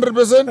him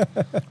 100%.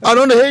 I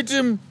don't hate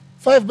him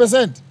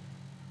 5%.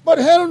 But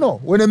hell no.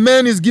 When a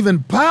man is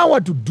given power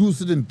to do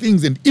certain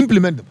things and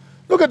implement them.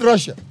 Look at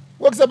Russia.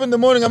 Wakes up in the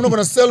morning, I'm not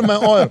going to sell my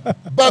oil.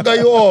 Bugger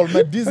you all.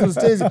 My diesel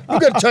stays.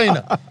 Look at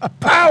China.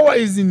 Power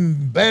is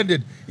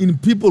embedded in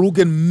people who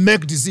can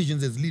make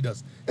decisions as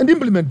leaders and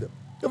implement them.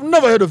 You've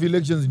never heard of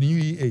elections in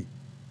UEA.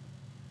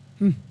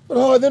 But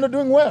how are they not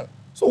doing well?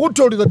 So who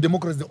told you that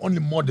democracy is the only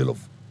model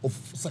of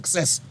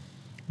success?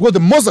 Because the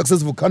most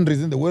successful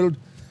countries in the world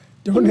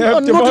Don't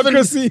have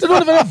democracy. They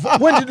don't even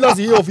have, when did you last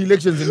hear of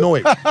elections in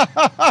Norway?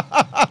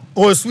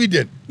 Or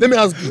Sweden? Let me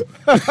ask you.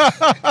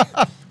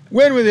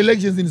 When were the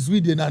elections in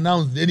Sweden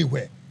announced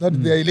anywhere that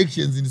there are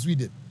elections in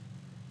Sweden?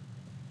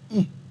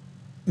 In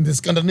the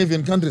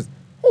Scandinavian countries.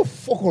 Oh,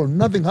 fuck all.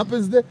 Nothing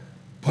happens there.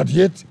 But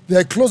yet, they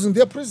are closing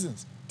their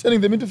prisons,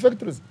 turning them into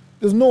factories.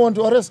 There's no one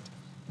to arrest.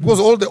 Because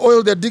all the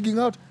oil they're digging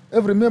out,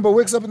 every member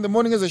wakes up in the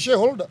morning as a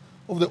shareholder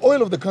of the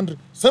oil of the country.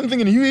 Something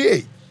in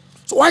UEA.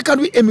 So why can't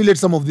we emulate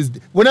some of this?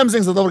 When I'm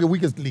saying South Africa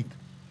weakest link,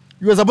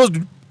 you are supposed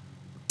to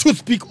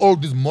toothpick all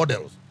these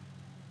models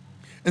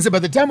and say, by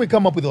the time we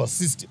come up with our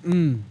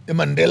system, a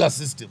Mandela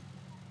system,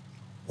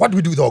 what do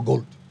we do with our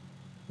gold,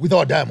 with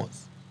our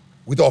diamonds,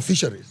 with our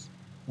fisheries,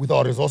 with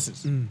our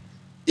resources?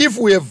 If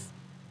we have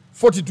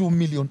 42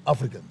 million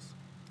Africans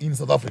in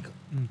South Africa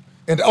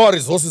and our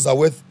resources are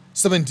worth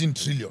 17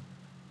 trillion,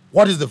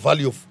 what is the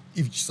value of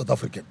each South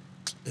African?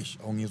 What's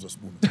the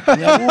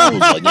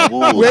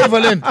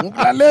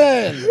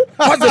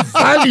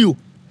value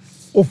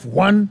of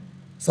one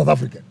South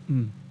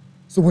African?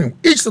 So when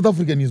each South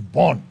African is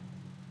born,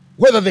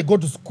 whether they go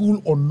to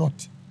school or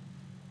not,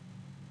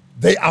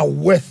 they are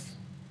worth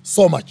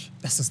so much.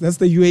 That's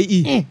the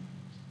UAE.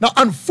 Now,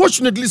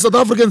 unfortunately, South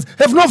Africans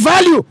have no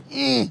value.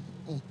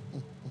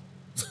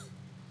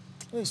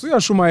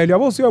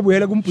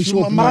 Zimbabwean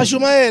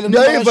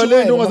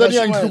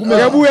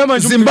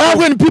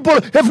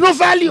people have no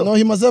value. No,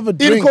 he must have a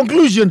drink. In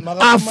conclusion,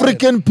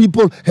 African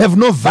people have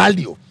no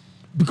value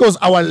because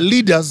our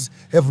leaders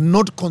have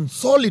not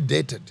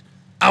consolidated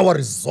our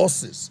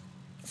resources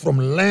from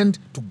land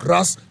to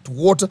grass to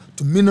water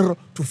to mineral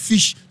to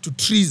fish to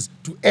trees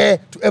to air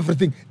to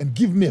everything and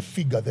give me a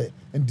figure there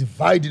and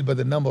divide it by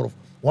the number of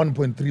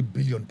 1.3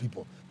 billion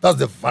people. That's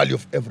the value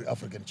of every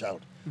African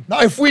child.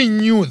 Now, if we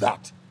knew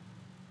that,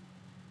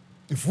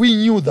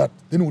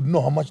 then we'd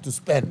know how much to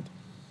spend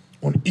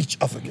on each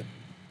African.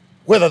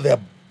 Whether they're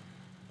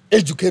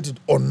educated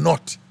or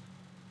not,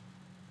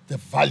 the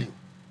value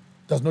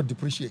does not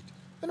depreciate.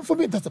 And for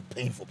me, that's a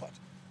painful part.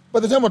 By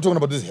the time we're talking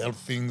about these health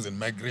things and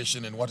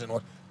migration and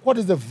what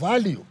is the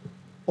value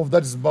of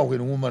that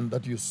Zimbabwean woman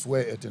that you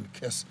swear at and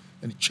curse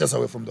and chase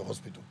away from the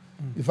hospital?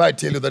 If I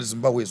tell you that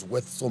Zimbabwe is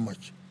worth so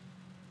much,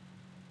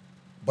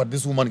 but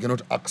this woman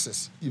cannot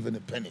access even a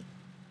penny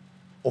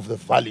of the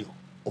value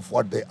of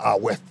what they are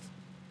worth,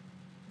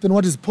 then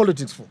what is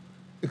politics for?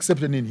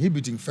 Except an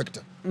inhibiting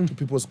factor to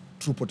people's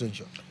true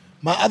potential.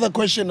 My other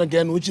question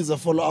again, which is a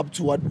follow-up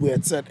to what we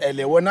had said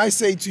earlier. When I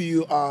say to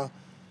you,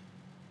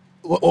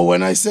 or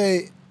when I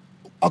say,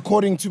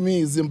 according to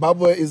me,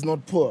 Zimbabwe is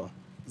not poor.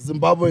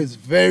 Zimbabwe is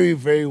very,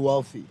 very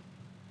wealthy.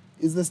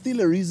 Is there still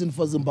a reason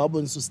for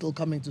Zimbabweans to still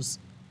coming to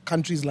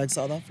countries like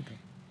South Africa?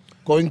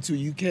 Going to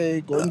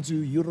UK, going to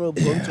Europe,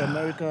 going to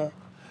America,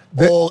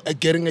 or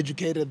getting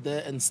educated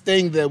there and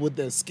staying there with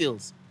their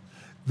skills?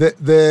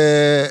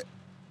 The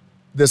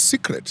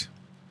secret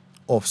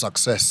of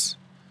success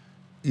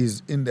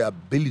is in the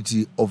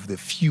ability of the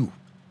few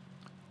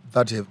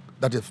that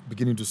have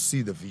beginning to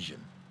see the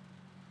vision,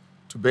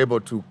 to be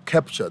able to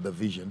capture the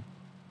vision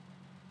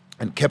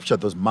and capture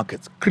those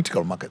markets,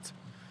 critical markets.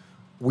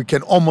 We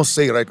can almost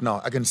say right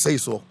now, I can say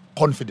so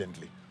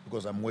confidently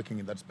because I'm working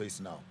in that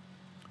space now,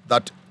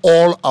 that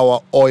all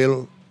our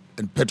oil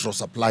and petrol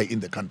supply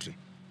in the country,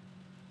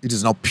 it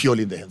is now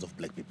purely in the hands of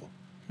black people.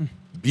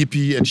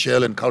 BP and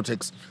Shell and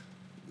Caltex,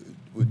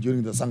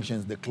 during the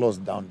sanctions, they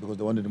closed down because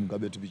they wanted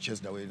Mugabe to be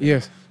chased away.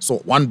 Yes. So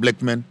one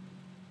black man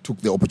took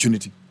the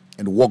opportunity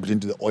and walked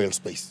into the oil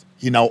space.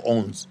 He now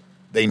owns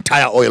the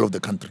entire oil of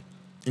the country,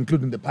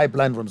 including the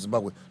pipeline from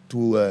Zimbabwe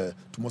to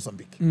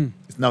Mozambique.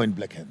 It's now in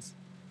black hands.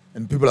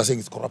 And people are saying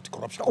it's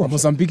corruption.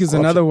 Mozambique is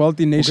another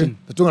wealthy nation.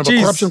 Okay? They're talking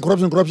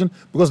about corruption,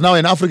 because now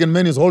an African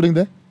man is holding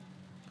there.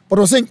 But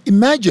I was saying,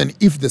 imagine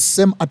if the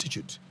same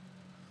attitude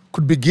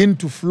could begin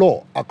to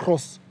flow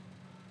across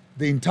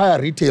the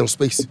entire retail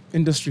space,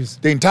 Industries.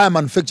 the entire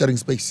manufacturing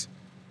space.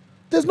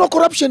 There's no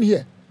corruption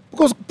here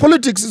because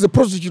politics is a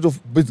prostitute of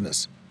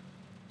business.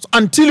 So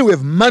until we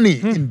have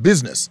money in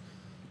business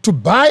to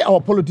buy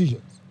our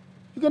politicians,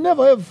 you can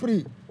never have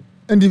free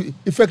and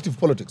effective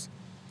politics.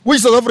 We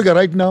South Africa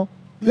right now,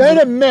 we are in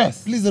a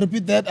mess. Please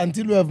repeat that.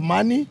 Until we have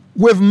money.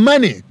 We have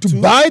money to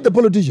buy the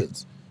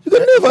politicians. You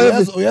can never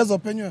have it. Yes,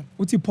 opinion.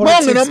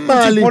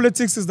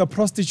 Politics is the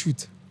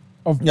prostitute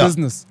of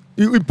business.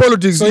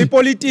 Politics. So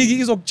politics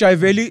is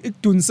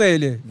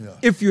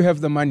if you have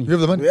the money. You have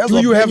the money.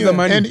 Do you have the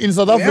money? And in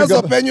South Africa.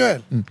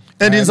 Opinion.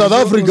 And in South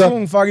Africa.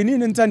 Nina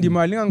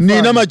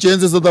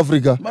Machenze, South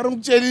Africa.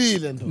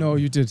 No,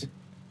 you did.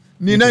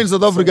 Nina, in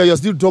South Africa, you're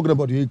still talking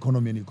about your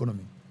economy and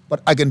economy.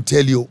 But I can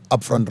tell you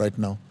upfront right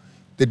now,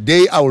 the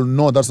day I will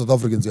know that South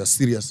Africans are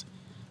serious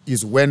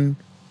is when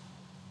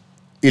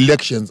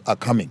elections are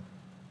coming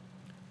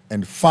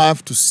and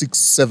 5 to 6,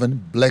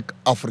 7 black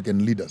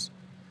African leaders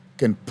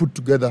can put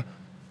together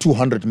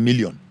 200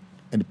 million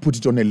and put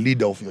it on a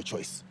leader of your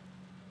choice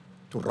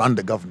to run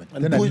the government.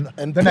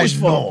 And push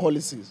for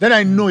policies. Then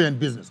I know you're in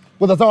business.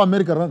 Because that's how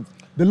America runs.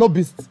 The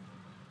lobbyists.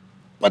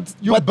 But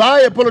you buy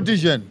a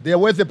politician, they're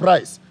worth the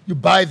price. You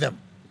buy them.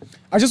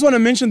 I just want to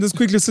mention this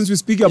quickly since we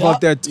speak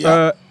about that.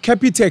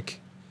 Capitec,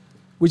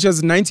 which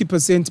has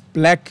 90%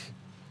 black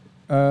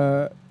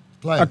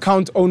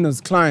account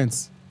owners,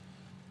 clients.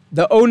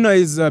 The owner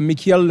is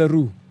Michael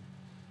Leroux.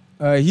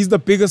 He's the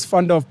biggest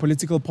funder of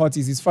political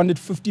parties. He's funded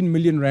 15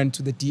 million rand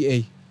to the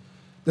DA.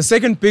 The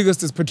second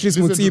biggest is Patrice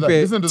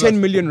Motsepe, 10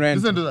 million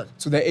rand to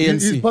the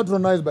ANC. He's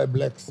patronized by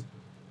blacks.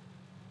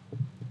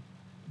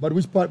 But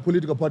which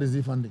political party is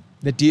he funding?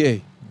 The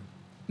DA.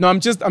 No, I'm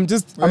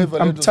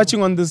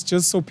touching on this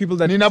just so people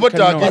that can know.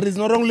 But he's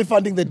not only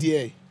funding the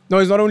DA. No,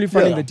 he's not only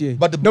funding the DA.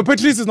 But no,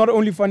 Patrice is not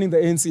only funding the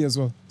ANC as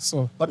well.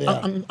 So, but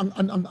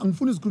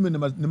angifuna isikhulume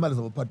nemali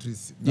zabo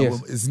Patrice.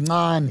 Yes. It's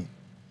nani.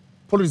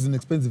 Politics is an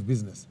expensive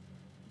business.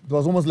 There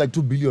was almost like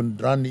 2 billion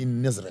rand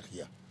in Nazareth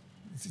here.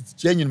 It's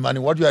genuine money.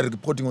 What you are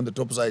reporting on the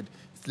top side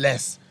is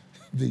less.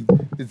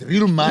 It's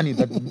real money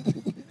that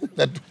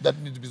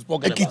needs to be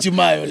spoken about. 2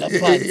 billion.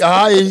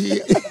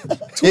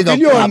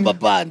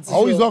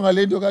 How is long a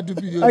lady got 2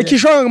 billion?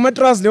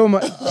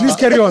 Please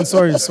carry on.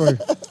 Sorry.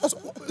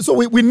 So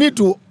we need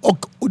to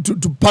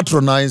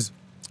patronize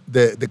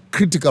the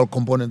critical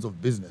components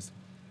of business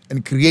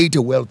and create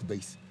a wealth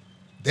base.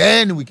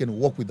 Then we can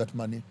work with that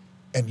money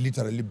and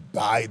literally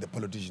buy the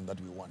politician that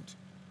we want.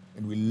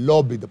 And we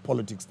lobby the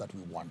politics that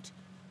we want.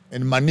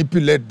 And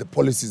manipulate the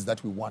policies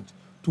that we want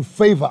to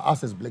favor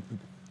us as black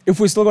people. If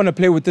we're still going to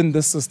play within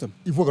this system.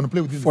 If we're going to play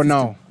within for this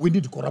now. system, we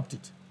need to corrupt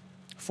it.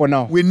 For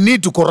now. We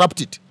need to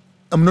corrupt it.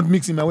 I'm not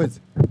mixing my words.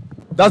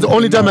 That's the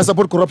only time I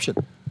support corruption.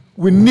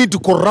 We need to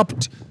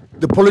corrupt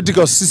the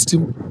political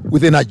system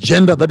with an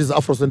agenda that is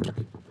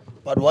Afrocentric.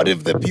 But what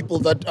if the people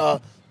that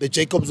the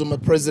Jacob Zuma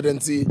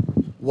presidency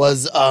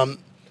was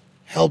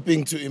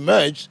helping to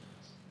emerge,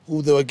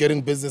 who they were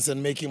getting business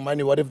and making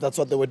money, what if that's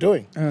what they were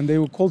doing? And they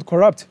were called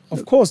corrupt.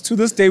 Of course, to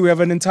this day, we have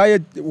an entire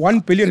 1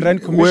 billion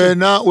rand commission.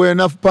 We're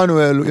enough,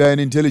 Panuel, you're an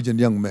intelligent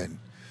young man.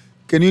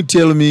 Can you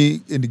tell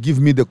me and give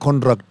me the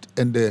contract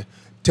and the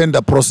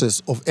tender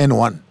process of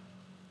N1?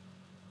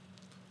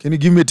 Can you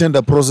give me a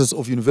tender process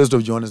of University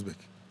of Johannesburg?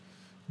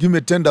 Give me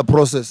a tender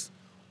process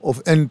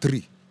of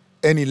N3,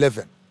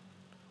 N11.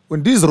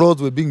 When these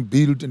roads were being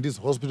built and these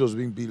hospitals were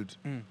being built,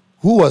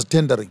 who was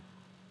tendering?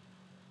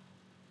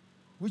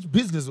 Which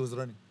business was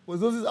running? Was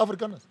those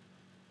Afrikaners?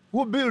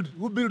 Who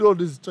built all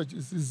these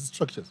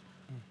structures?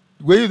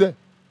 Were you there?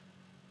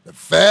 The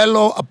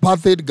fellow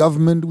apartheid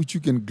government, which you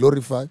can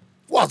glorify,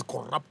 was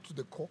corrupt to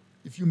the core.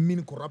 If you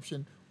mean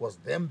corruption, was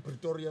them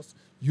Pretorius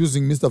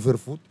using Mr.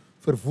 Vervoet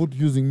Vervoet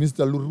using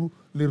Mr.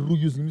 Leroux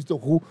using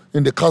Mr. Who,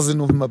 and the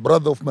cousin of my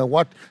brother, of my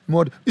what.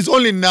 It's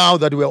only now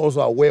that we are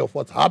also aware of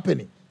what's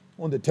happening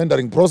on the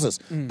tendering process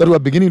that we are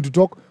beginning to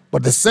talk.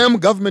 But the same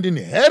government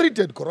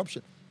inherited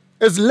corruption.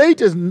 As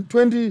late as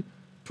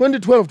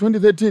 2012,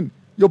 2013,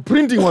 your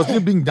printing was still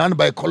being done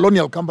by a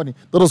colonial company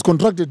that was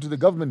contracted to the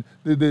government,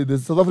 the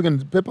South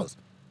African papers,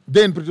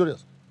 there in Pretoria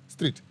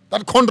Street.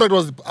 That contract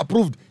was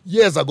approved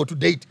years ago to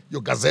date.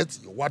 Your gazettes,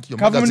 your Government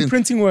magazines.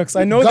 printing works.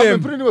 I know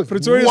Government them. printing works.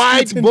 Pretoria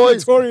White Street in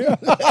boys Pretoria.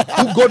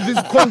 who got this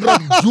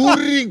contract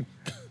during.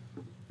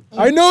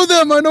 I know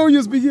them. I know who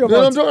you're speaking You know what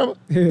about. I'm talking about?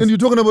 Yes. And you're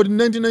talking about in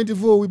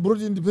 1994, we brought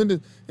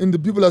independence, and the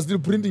people are still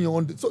printing your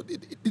own. So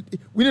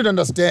we need to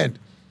understand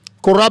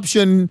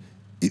corruption,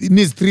 it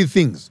needs three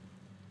things.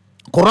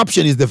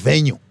 Corruption is the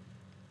venue.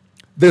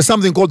 There's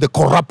something called the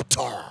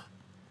corruptor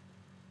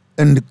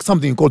and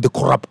something called the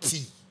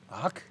corruptee.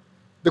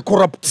 The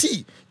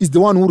corruptee is the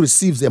one who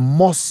receives a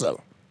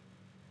morsel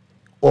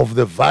of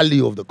the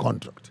value of the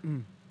contract.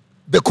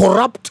 The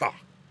corruptor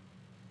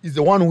is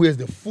the one who has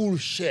the full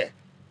share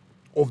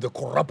of the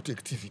corrupt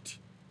activity.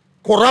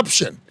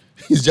 Corruption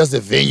is just a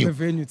venue,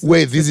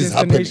 where this is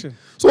happening.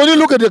 So when you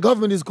look at the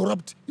government is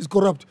corrupt,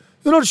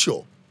 you're not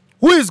sure.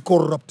 Who is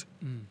corrupt?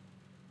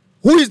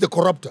 Who is the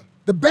corruptor?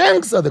 The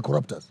banks are the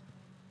corruptors.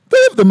 They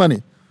have the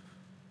money.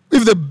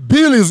 If the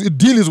deal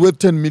is worth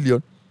 10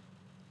 million,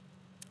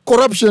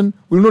 corruption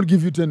will not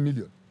give you 10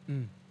 million.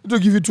 It will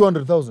give you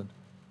 200,000.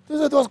 They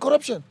said there was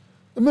corruption.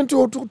 The man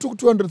took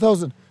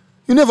 200,000.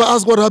 You never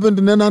ask what happened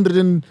to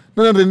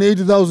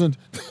 980,000.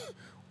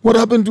 What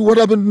happened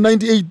to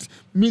 98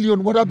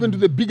 million? What happened to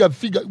the bigger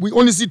figure? We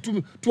only see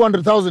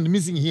 200,000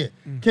 missing here.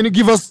 Can you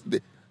give us?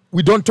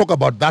 We don't talk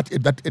about that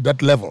at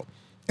that level.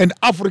 And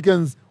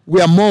Africans,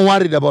 we are more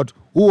worried about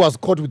who was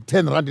caught with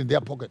 10 rand in their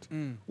pocket.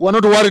 We are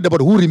not worried about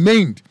who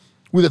remained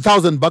with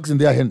 $1,000 in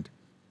their hand.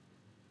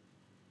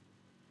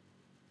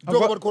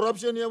 Talk about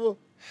corruption, Yabo.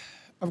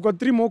 I've got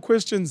 3 more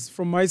questions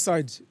from my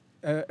side,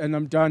 and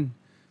I'm done.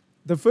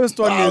 The first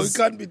one is...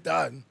 we can't be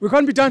done. We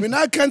can't be done. I mean,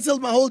 I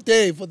cancelled my whole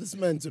day for this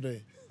man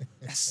today.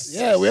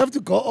 Yeah, we have to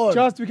go on.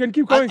 Just, we can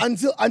keep going.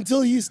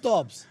 Until he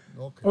stops.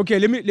 Okay,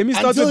 let me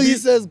start Until with he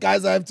says,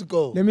 guys, I have to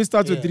go. Let me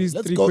start with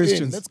three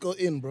questions. Let's go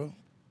in, bro.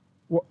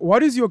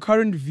 What is your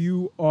current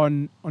view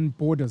on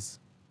borders?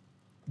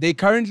 They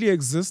currently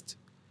exist.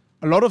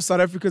 A lot of South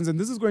Africans, and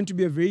this is going to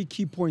be a very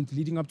key point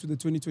leading up to the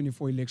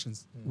 2024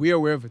 elections. We are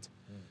aware of it.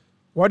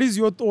 What is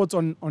your thoughts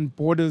on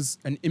borders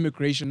and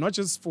immigration, not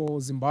just for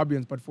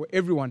Zimbabweans, but for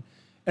everyone,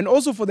 and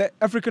also for the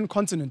African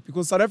continent?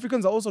 Because South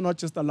Africans are also not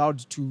just allowed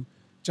to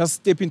just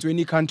step into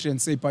any country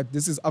and say, but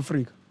this is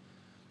Africa.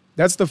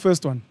 That's the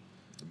first one.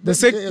 The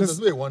second...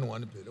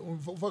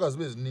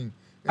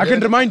 I can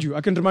remind you.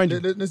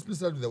 Let's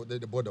start with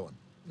the border one.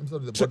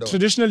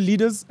 Traditional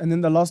leaders, and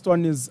then the last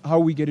one is how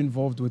we get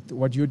involved with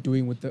what you're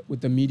doing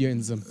with the media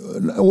in Zim.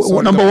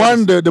 Number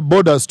one, the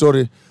border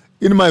story.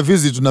 In my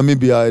visit to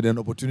Namibia, I had an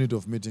opportunity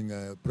of meeting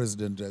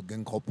President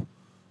Genkop.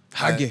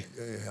 Hage.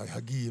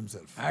 Hage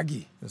himself.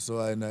 Hage. So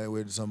I we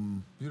had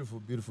some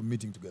beautiful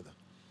meeting together.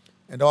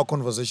 And our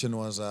conversation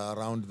was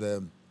around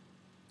the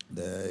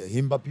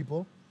Himba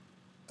people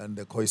and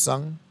the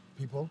Khoisan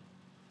people,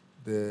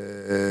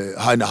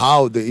 and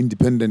how the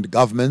independent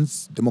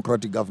governments,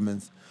 democratic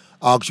governments,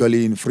 are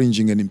actually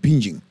infringing and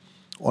impinging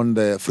on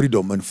the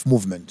freedom and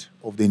movement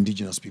of the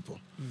indigenous people.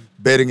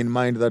 Bearing in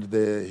mind that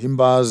the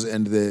Himbas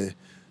and the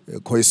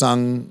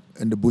Khoisan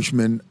and the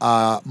Bushmen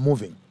are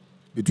moving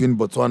between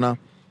Botswana,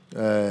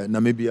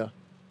 Namibia,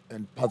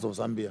 and parts of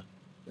Zambia,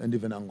 and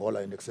even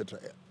Angola, and etc.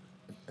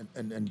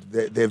 And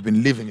they have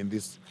been living in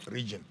this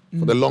region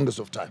for the longest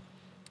of time.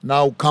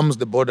 Now comes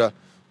the border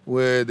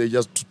where they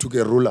just took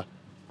a ruler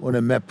on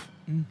a map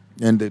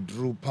and they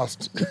drew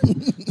past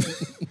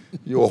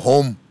your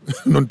home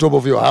on top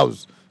of your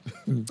house.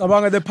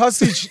 The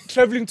passage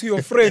traveling to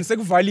your friends, So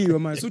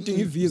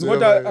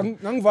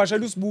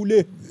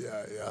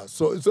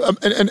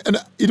and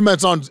it might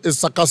sound as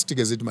sarcastic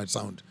as it might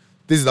sound.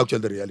 This is actually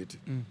the reality.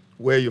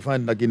 Where you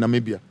find, like in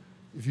Namibia,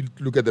 if you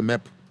look at the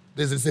map,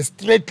 there's a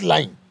straight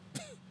line,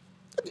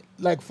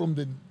 like from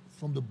the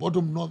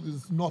bottom north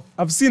is north.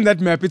 I've seen that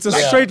map. It's a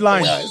straight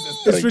line. Yeah,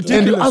 it's ridiculous.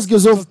 And you ask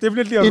yourself, it's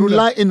definitely a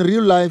ruler. in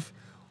real life,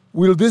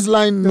 will this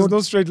line There's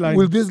no straight line.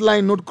 Will this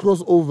line not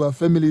cross over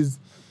families,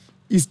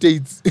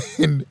 estates,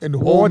 and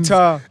homes?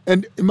 Water.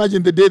 And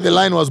imagine the day the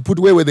line was put,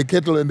 where were the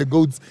cattle and the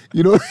goats?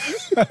 You know,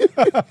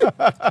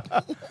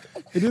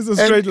 it is a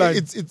straight line.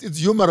 It's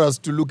humorous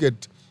to look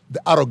at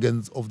the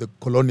arrogance of the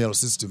colonial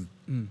system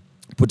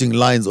putting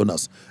lines on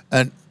us.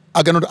 And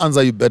I cannot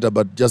answer you better,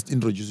 but just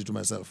introduce you to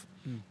myself.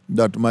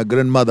 That my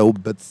grandmother, who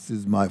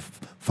is my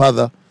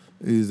father,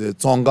 is a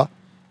Tsonga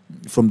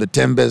from the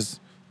Tembes,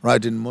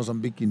 right in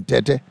Mozambique, in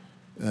Tete,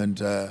 and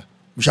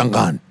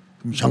Mshangano.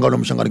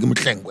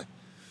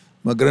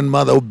 My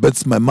grandmother, who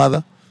bets my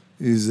mother,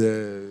 is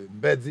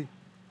Mbedzi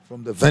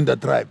from the Venda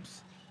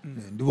tribes.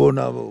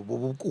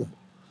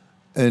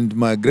 And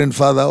my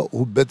grandfather,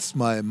 who bets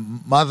my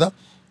mother,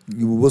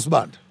 was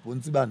Band,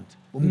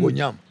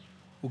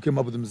 who came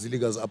up with the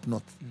Mziligas up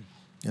north.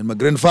 And my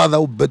grandfather,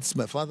 who births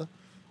my father,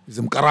 is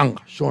Mkaranga,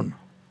 Shona,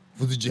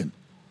 Vudijen.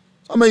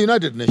 So I'm a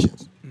United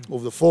Nations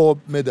of the 4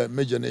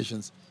 major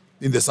nations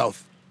in the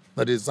South.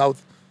 That is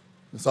South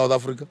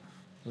Africa,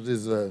 that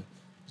is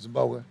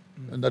Zimbabwe,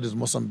 and that is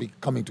Mozambique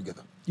coming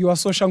together. You are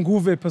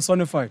Soshanguve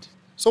personified.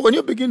 So when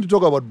you begin to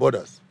talk about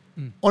borders,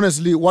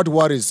 honestly, what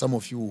worries some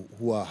of you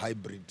who are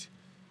hybrid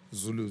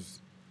Zulus,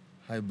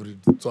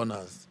 hybrid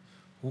Tsonas,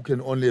 who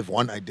can only have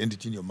one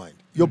identity in your mind?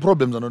 Your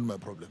problems are not my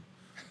problem.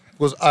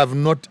 Because I have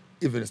not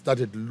even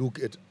started to look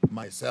at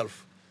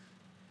myself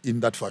in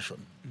that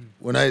fashion.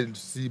 When I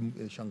see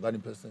a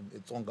Shangani person, a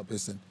Tsonga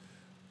person,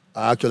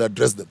 I actually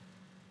address them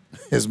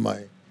as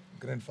my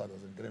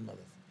grandfathers and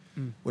grandmothers.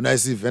 When I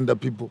see Venda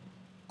people,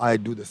 I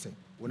do the same.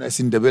 When I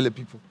see Ndebele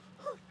people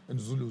and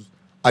Zulus,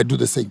 I do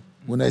the same.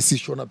 When I see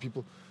Shona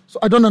people. So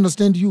I don't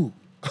understand you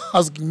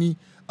asking me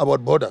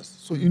about borders.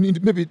 So you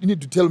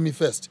need to tell me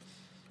first,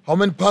 how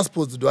many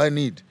passports do I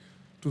need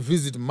to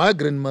visit my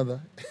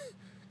grandmother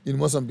in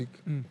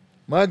Mozambique,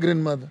 my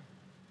grandmother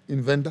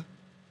in Venda,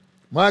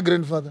 my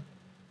grandfather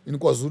in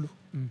KwaZulu,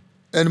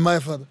 and my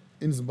father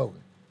in Zimbabwe?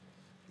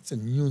 It's a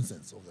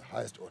nuisance of the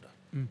highest order.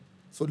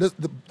 So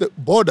the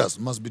borders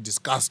must be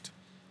discussed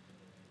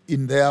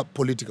in their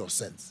political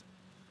sense.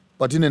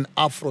 But in an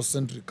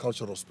Afrocentric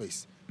cultural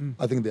space,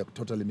 I think they are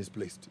totally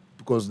misplaced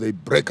because they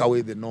break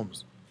away the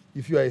norms.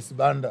 If you are a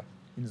Sibanda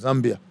in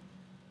Zambia,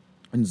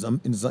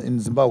 in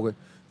Zimbabwe,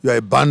 you are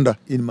a Banda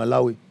in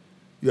Malawi,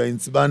 you are in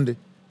Sibande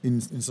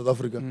in South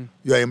Africa,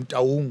 you are a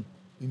Mtaung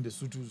in the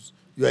Sutus,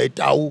 you are a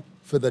Tau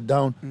further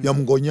down, you are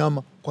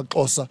Mngonyama,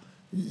 KwaXhosa,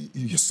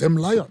 you're same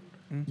lion.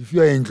 If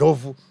you are in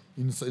Ndlovu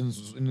in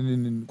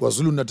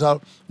KwaZulu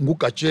Natal,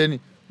 Ngukacheni,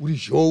 Uri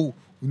Jou,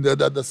 in the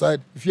other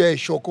side, if you are a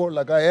Shoko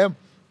like I am,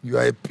 you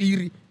are a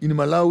Piri in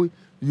Malawi,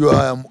 you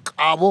are a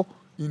Mkabo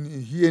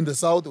here in the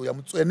south, you are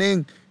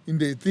Mtweneng in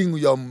the thing,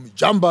 you are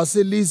Jamba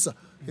Selisa,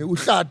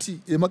 Uhlati,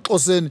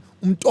 Emaxhoseni,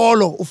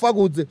 Umtolo,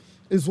 Ufakudze,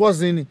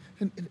 Eswazini,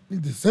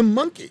 the same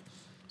monkey.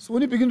 So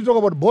when you begin to talk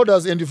about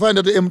borders and you find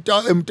that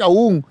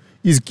Mtaung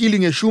is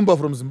killing a Shumba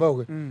from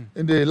Zimbabwe, and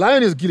the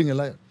lion is killing a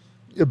lion,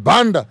 a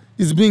Banda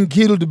is being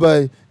killed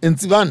by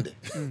Ntsibande,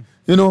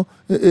 you know,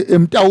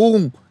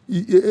 Mtaung,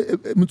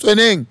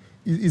 Mtweneng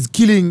is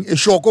killing a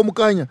Shoko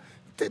Mukanya.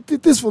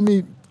 This for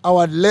me,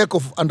 our lack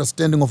of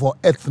understanding of our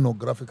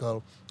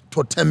ethnographical,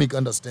 totemic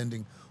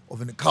understanding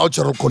of a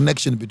cultural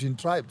connection between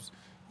tribes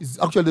is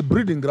actually the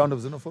breeding ground of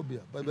xenophobia.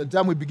 By the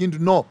time we begin to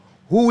know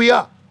who we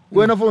are,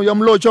 we're not from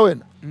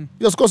Yamlocha,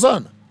 you're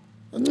Skosana,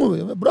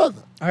 you're my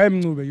brother. I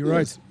am Mnube, you're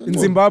Yes. right. In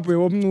Zimbabwe,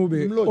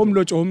 Omnube,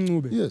 Omlocho,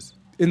 Omnube. Yes.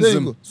 In There you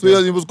Zim. go. So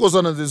you're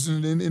Skosana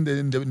in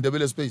the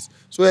Ndebele space.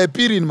 So you're a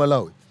Piri in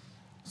Malawi.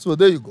 So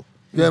there you go.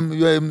 You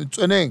are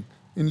Mtweneng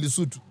in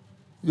Lesotho.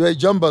 You are a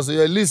Jambas,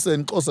 you are a Lisa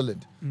in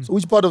Xhosaland. So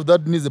which part of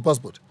that needs a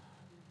passport?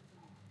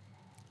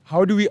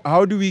 How do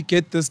we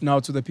get this now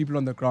to the people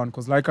on the ground?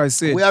 Because like I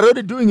said, We are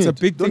already doing it's it.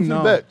 a big Don't thing feel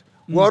now. bad.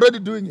 We're already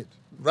doing it.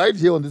 Right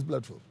here on this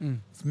platform.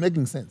 It's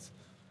making sense.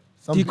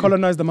 Some people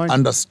Decolonize the mind.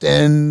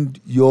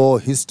 Understand your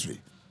history.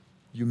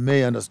 You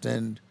may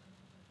understand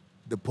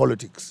the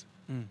politics.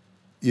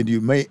 And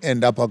you may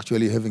end up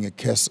actually having a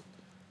curse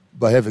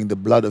by having the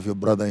blood of your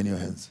brother in your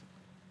hands.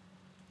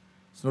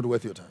 It's not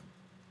worth your time.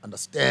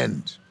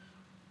 Understand.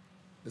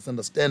 Let's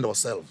understand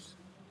ourselves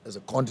as a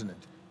continent,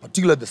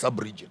 particularly the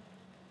sub-region.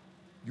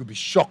 You'll be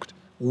shocked.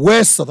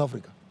 West South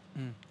Africa,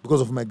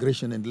 because of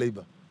migration and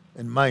labor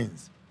and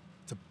mines.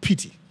 It's a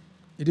pity.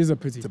 It is a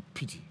pity. It's a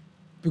pity.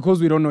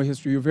 Because we don't know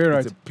history. You're very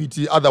right. It's a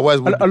pity. Otherwise,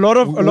 A lot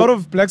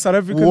of black South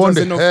Africans are won't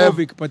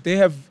xenophobic, but they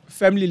have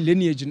family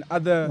lineage in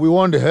other we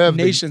won't have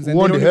nations. we and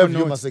won't they don't have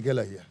even you know it.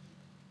 Masekela here.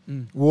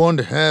 We won't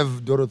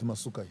have Dorothy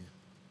Masuka here.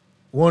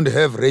 We won't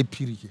have Ray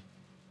Piri here.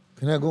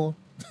 Can I go?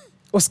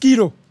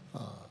 Oskido,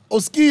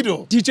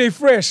 Oskido. DJ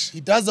Fresh.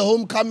 He does a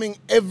homecoming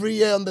every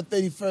year on the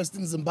 31st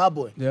in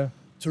Zimbabwe. Yeah.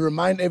 To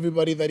remind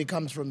everybody that he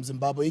comes from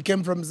Zimbabwe. He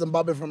came from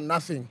Zimbabwe from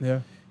nothing.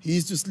 Yeah. He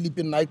used to sleep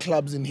in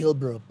nightclubs in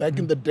Hillbrow. Back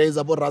in the days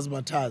about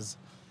Razmataz.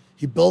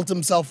 He built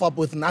himself up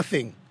with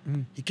nothing.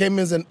 He came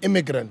as an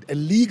immigrant, a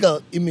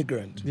legal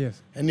immigrant.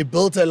 Yes. And he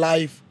built a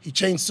life. He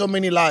changed so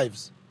many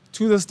lives.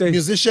 To this day.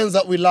 Musicians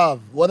that we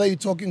love, whether you're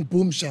talking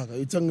Boom Shaka,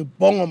 you're talking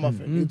Bongo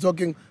Muffin, you're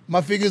talking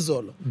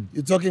Mafigizolo,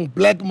 you're talking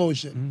Black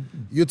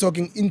Motion, you're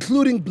talking,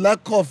 including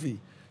Black Coffee,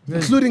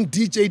 including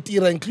DJ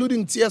Tira,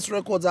 including TS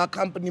Records, our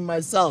company,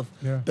 myself,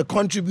 the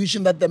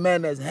contribution that the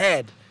man has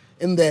had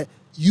in the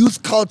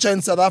youth culture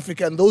in South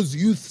Africa, and those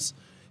youths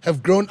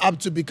have grown up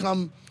to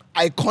become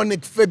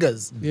iconic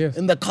figures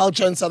in the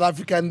culture in South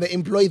Africa, and they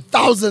employ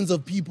thousands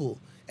of people,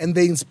 and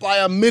they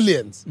inspire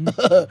millions.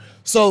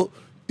 So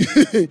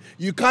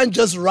you can't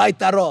just write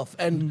that off.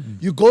 And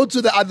you go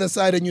to the other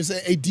side and you say,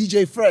 hey,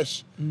 DJ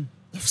Fresh.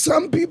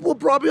 Some people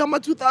probably on my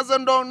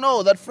 2000 don't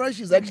know that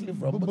Fresh is actually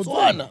from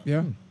Botswana.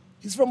 Yeah.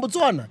 He's from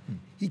Botswana.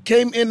 He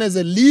came in as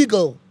a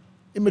legal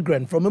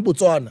immigrant from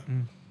Botswana.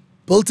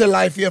 Built a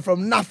life here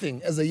from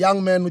nothing as a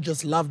young man who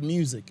just loved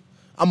music.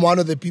 I'm one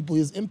of the people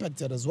he's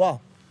impacted as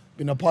well.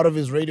 Been a part of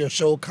his radio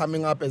show,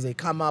 coming up as a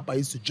come-up. I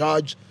used to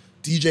judge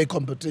DJ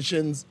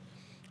competitions.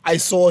 I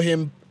saw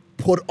him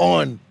put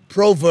on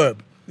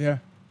Proverb Yeah.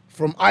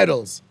 from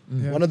Idols.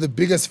 Yeah. One of the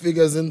biggest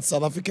figures in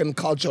South African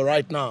culture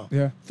right now.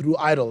 Yeah. Through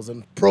Idols.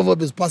 And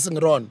Proverb is passing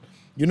it on.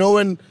 You know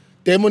when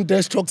Damon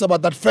Dash talks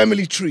about that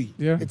family tree.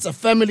 Yeah. It's a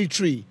family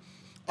tree.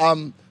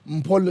 Mpolo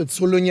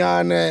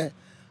Tsulunyane.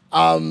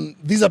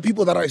 These are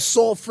people that I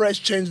saw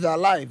fresh change their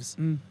lives.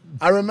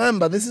 I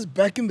remember, this is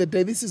back in the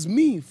day, this is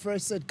me.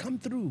 Fresh said, come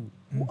through.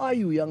 Who are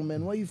you, young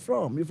man? Where are you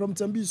from? You're from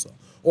Tembisa.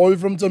 Oh, you're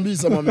from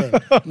Tembisa, my man.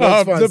 No,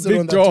 it's fine. The Sit big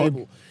on that dog.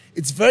 table.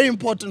 It's very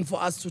important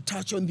for us to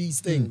touch on these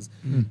things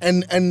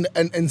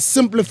and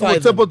simplify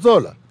them.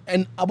 Tsepo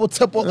And Abu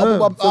Tepo,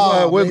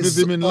 I worked with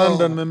him in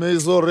London. May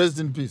his soul rest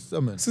in peace.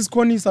 Amen. Is this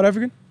Connie South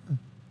African?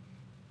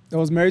 That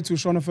was married to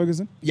Shona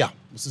Ferguson? Yeah,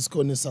 Mrs.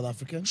 Kone is South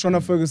African.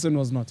 Shona Ferguson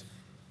was not.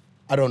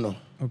 I don't know.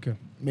 Okay.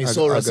 May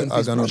soul rest in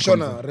peace, cannot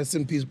Brashona. confirm. Rest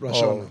in peace,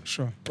 Brashona.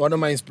 Sure. One of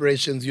my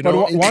inspirations, you But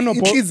know. one or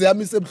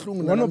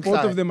One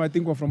both of them, I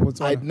think, were from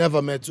Botswana. I'd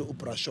never met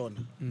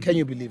Uprashona. Can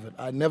you believe it?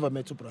 I never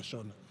met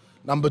Uprashona.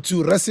 Number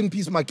 2, rest in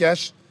peace,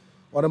 Makash.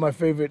 One of my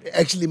favorite,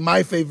 actually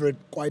my favorite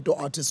Kwaito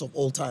artists of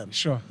all time.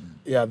 Sure.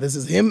 Yeah, this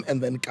is him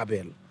and then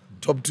Kabel.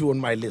 Top 2 on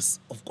my list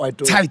of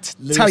Kwaito Tight.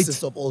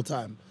 lyricists of all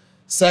time.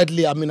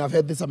 Sadly, I mean, I've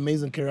had this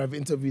amazing career. I've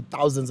interviewed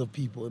thousands of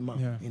people in my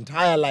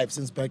entire life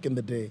since back in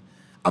the day.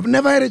 I've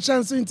never had a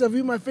chance to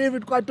interview my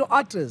favorite Kwaito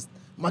artist,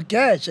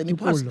 Makash, and he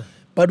passed.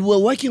 But we're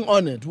working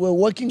on it. We're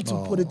working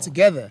to put it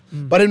together.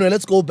 But anyway,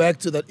 let's go back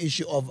to that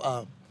issue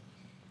of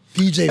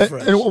DJ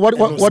Fresh. And what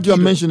you're Mosquito.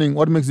 mentioning,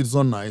 what makes it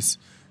so nice,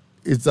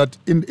 is that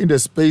in the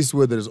space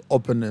where there is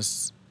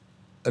openness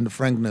and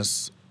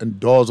frankness and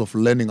doors of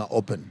learning are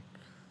open,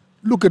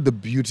 look at the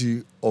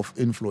beauty of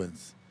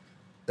influence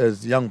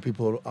as young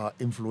people are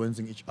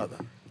influencing each other.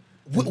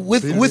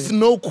 With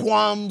no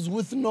qualms,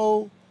 with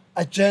no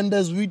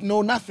agendas, with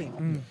no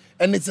nothing.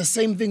 And it's the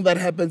same thing that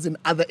happens in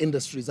other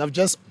industries. I've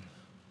just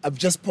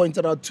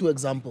pointed out 2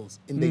 examples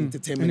in the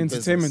entertainment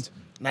business.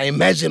 Now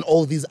imagine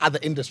all these other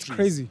industries.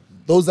 Crazy.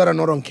 Those that are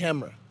not on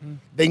camera.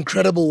 The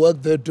incredible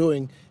work they're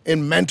doing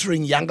in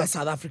mentoring younger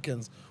South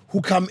Africans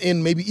who come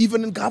in, maybe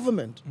even in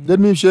government. Let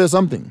me share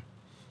something.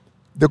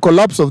 The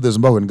collapse of the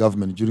Zimbabwean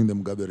government during the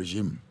Mugabe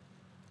regime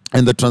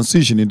and the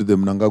transition into the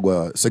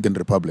Mnangagwa Second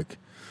Republic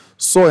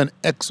saw an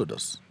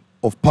exodus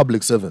of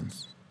public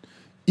servants,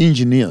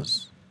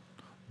 engineers,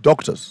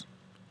 doctors,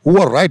 who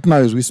are right now,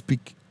 as we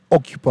speak,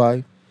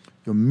 occupy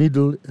your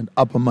middle and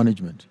upper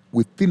management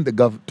within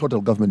the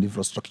total government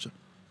infrastructure,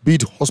 be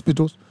it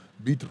hospitals,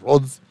 be it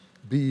roads,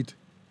 be it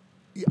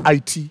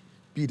IT,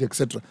 be it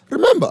etc.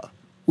 Remember,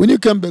 when you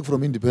came back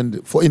from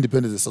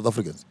independence as South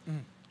Africans,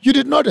 you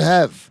did not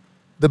have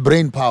the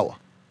brain power.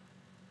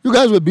 You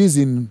guys were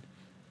busy in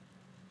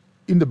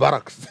the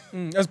barracks.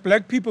 As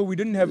black people, we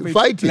didn't have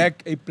Fighting.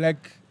 a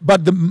black.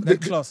 But the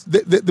class.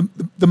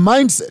 the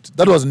mindset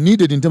that was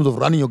needed in terms of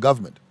running your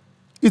government,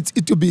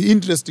 it would be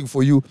interesting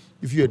for you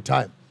if you had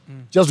time.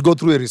 Just go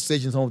through a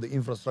research in some of the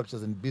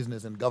infrastructures and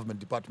business and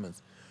government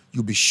departments.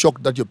 You'll be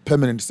shocked that your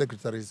permanent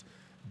secretaries,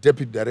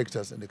 deputy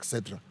directors, and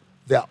etc.,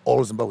 they are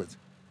all Zimbabweans.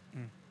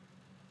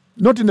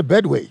 Not in a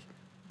bad way,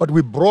 but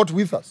we brought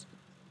with us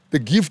the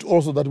gift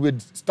also that we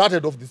had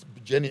started off this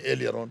journey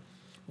earlier on.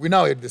 We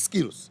now had the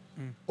skills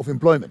of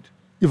employment.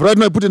 If right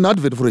now I put an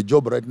advert for a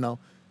job right now,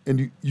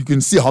 and you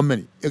can see how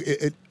many,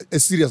 a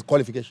serious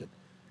qualification,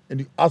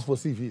 and you ask for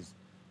CVs.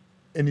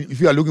 And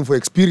if you are looking for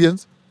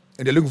experience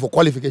and you're looking for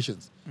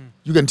qualifications,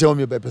 you can tell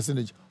me by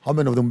percentage how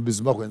many of them will be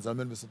Zimbabweans, how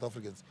many will be South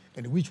Africans,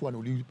 and which one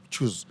will you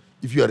choose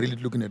if you are really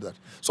looking at that.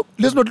 So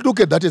let's not look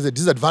at that as a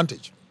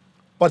disadvantage,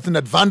 but it's an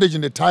advantage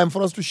in the time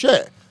for us to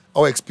share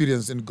our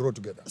experience and grow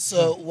together.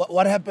 So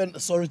what happened?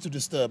 Sorry to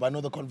disturb. I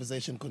know the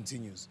conversation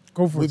continues.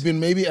 Go for it. We've been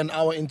maybe an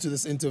hour into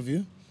this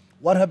interview.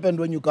 What happened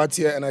when you got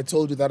here and I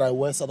told you that I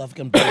wear South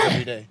African brands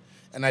every day?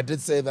 And I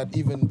did say that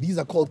even these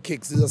are called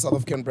kicks. These are South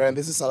African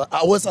brands.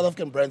 I wear South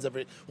African brands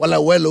I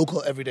wear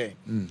local every day.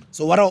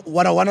 So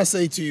what I want to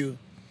say to you,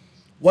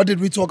 what did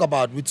we talk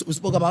about? We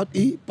spoke about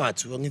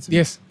Patu.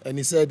 Yes. And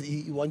he said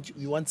you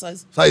want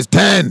size? Size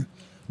 10.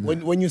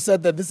 When you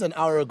said that this an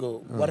hour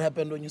ago, what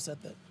happened when you said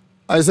that?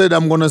 I said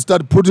I'm going to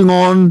start putting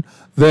on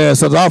the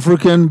South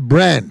African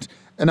brand.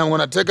 And I'm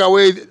going to take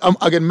away,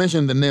 I can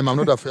mention the name, I'm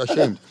not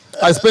ashamed.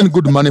 I spend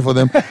good money for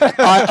them.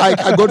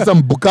 I got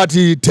some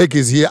Bugatti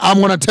techies here. I'm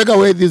going to take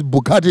away these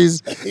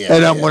Bugattis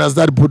and I'm going to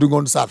start putting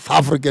on South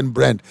African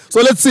brand.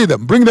 So let's see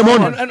them. Bring them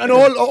on. And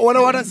all what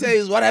I want to say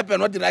is what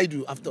happened? What did I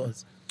do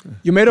afterwards?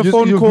 You made a You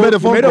phone call. made a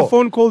phone you made call. a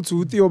phone call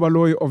to Theo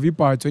Baloy of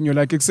Ipat, and you're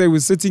like, say, we're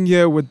sitting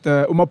here with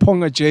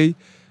Maponga J.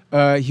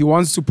 He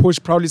wants to push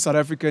Proudly South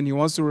African. He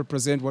wants to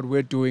represent what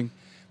we're doing.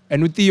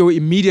 And Theo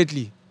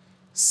immediately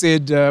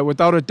said,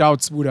 without a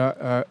doubt,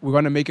 Buddha, we're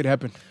going to make it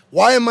happen.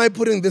 Why am I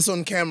putting this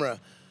on camera?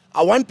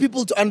 I want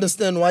people to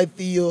understand why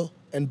Theo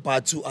and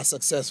Batu are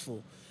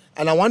successful.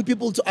 And I want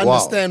people to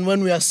understand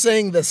when we are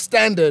saying the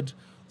standard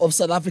of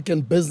South African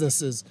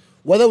businesses,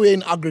 whether we're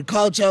in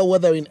agriculture,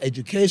 whether we're in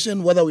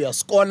education, whether we are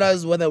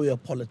scholars, whether we are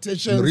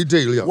politicians,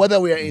 Retail, yeah. whether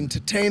we are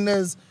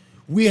entertainers,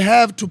 we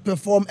have to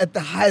perform at the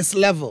highest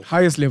level.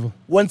 Highest level.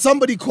 When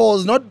somebody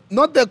calls, not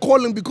they're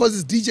calling because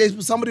it's DJs,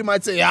 but somebody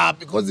might say, yeah,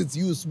 because it's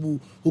you, Sbu,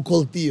 who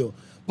called Theo.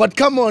 But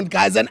come on,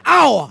 guys, an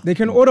hour. They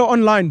can order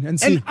online and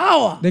see. An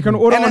hour. They can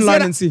order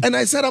online and see. And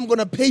I said, I'm going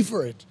to pay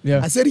for it.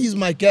 Yeah. I said, he's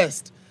my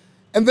guest.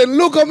 And then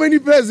look how many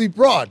pairs he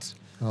brought.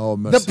 Oh,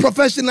 The mercy.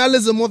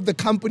 professionalism of the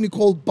company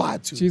called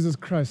Batu. Jesus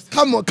Christ.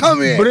 Come on,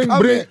 come here. Bring-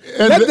 come bring- here.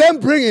 and Let the- them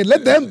bring it.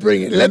 Let them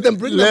bring it. Let them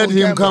bring let them on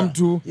him camera. come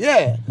too.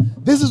 Yeah.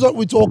 This is what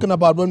we're talking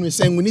about when we're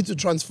saying we need to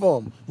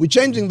transform. We're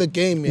changing the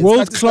game. It's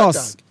World Tati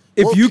class. Stadak.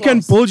 If World you can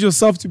class. build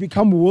yourself to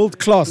become world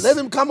class, Let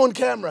him come on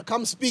camera.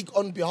 Come speak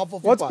on behalf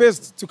of what's Ipa.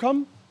 best? To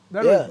come?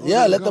 That Yeah, way?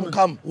 yeah, let them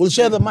come. We'll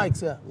share the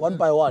mics, yeah, one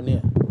by one, yeah.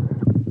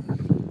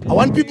 I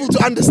want people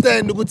to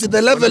understand that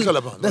the level,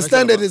 the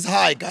standard is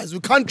high, guys. We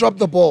can't drop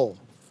the ball.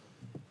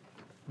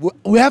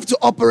 We have to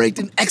operate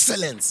in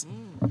excellence.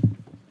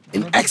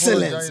 In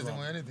excellence.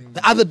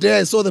 The other day,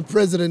 I saw the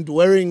president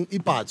wearing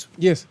ipat.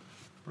 Yes.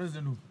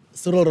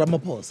 Cyril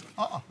Ramaphosa.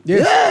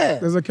 Yes. Yeah.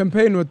 There's a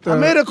campaign with. I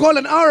made a call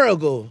an hour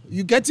ago.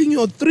 You're getting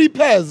your 3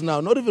 pairs now,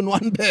 not even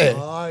 1 pair.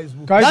 guys,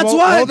 That's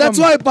why. That's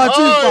why Patu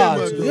is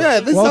part. Yeah.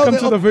 This Welcome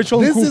is how to the virtual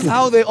This is cuckoo.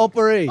 how they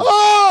operate.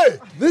 Oi!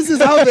 This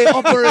is how they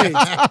operate.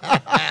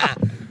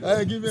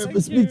 Give me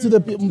a, Speak to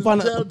the people.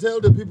 tell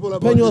the people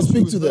about Penny will these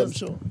speak shoes to them. first.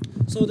 Sure.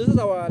 So this is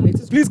our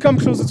latest. Please come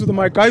closer to the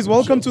mic. Guys,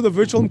 welcome to the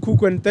virtual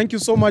Mkuku, and thank you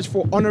so much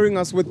for honoring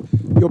us with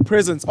your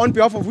presence. On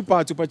behalf of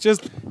Upatu, but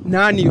just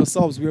Nani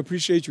yourselves, we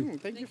appreciate you.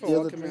 Thank you for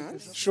welcoming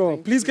us. Sure.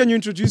 Please can you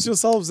introduce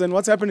yourselves and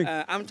what's happening?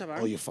 I'm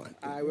Tabang. Oh, you're fine.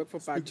 I work for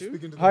Batu.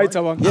 Hi,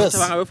 Tabang. Yes.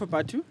 Tabang, I work for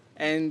Batu,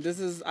 and this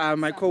is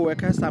my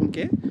co-worker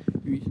Samke.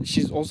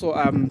 She's also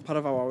part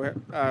of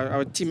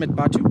our team at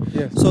Batu.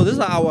 Yes. So this is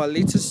our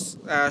latest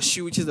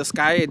shoe, which is the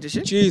Sky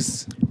Edition,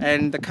 Jeez.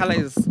 and the color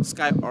is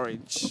Sky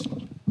Orange,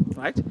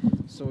 right?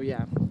 So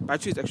yeah,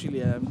 Batu is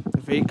actually a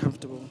very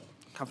comfortable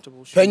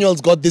shoe.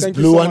 Penuel's got this Thank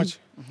you blue so one. much.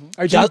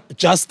 I do.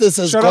 Justice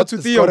has Shout out to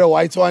Theo. got a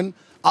white one.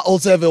 I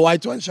also have a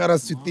white one. Shout out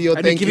to Theo.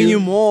 And Thank we're giving you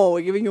more.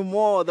 We're giving you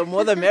more. The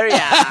more the merrier.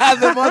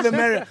 The more the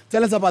merrier.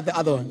 Tell us about the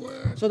other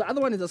one. So the other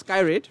one is a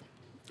Sky Red.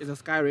 It's a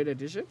Sky Red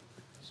edition.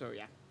 So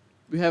yeah,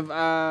 we have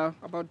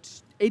about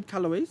 8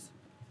 colorways.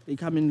 They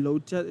come in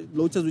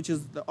Lotus, which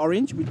is the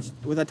orange,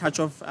 with a touch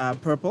of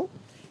purple.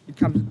 It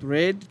comes with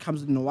red, it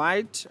comes in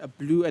white, a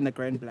blue, and a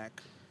grand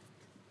black.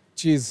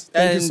 Jeez.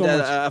 Thank And you so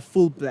much. a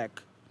full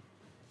black.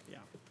 Yeah.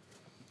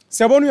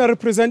 Sabon, you are a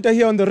presenter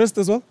here on the wrist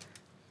as well?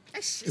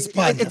 It's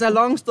fine. It's a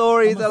long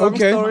story. It's a long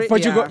Okay. story.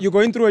 But yeah. you're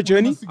going through a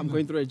journey? I'm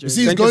going through a journey.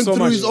 See, he's Thank you going so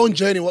through much. his own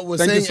journey, what we're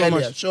Thank you saying so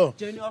earlier. much. Sure.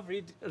 Journey of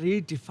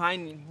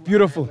redefining. who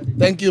Beautiful. I am.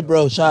 Thank you,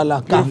 bro.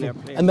 Shala.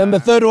 Beautiful. And then the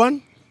third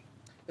one?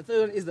 The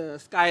third one is the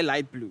Sky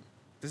Light Blue.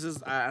 This is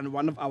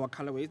one of our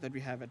colorways that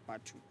we have at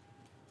Batu.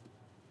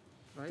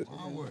 Right?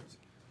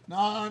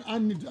 Now, I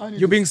need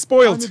You're being I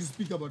spoiled. need to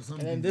speak about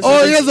something. And this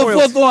Oh, is here's the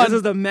spoiled. fourth one. This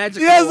is the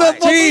magic. Here's the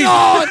white. fourth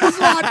one. This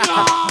one.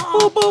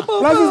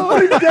 Plus is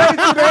putting down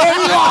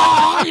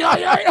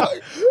today.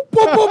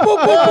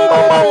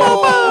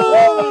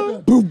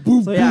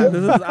 So yeah,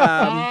 this is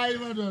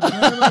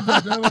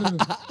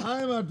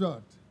I'm a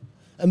dot.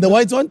 And the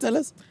white one, tell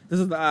us. this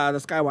is the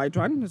Sky White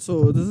one.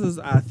 So this is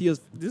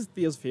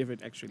Theo's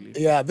favorite actually.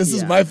 Yeah, this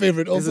is Yeah. my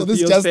favorite. This Also, is this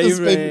Theo's Justice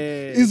favorite.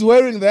 favorite. He's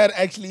wearing that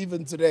actually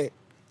even today.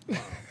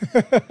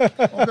 Okay,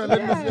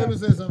 let me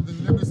say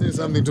something. Let me say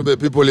something to the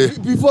people here.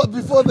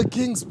 Before the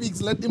king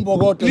speaks, let him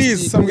Bogoto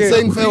Please, speak. We're Samge.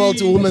 saying farewell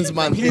to Women's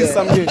Month. Please, Yeah.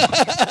 Samge.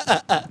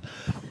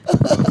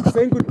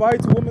 Saying goodbye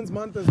to Women's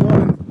Month as well.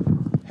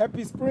 And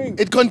happy spring.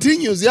 It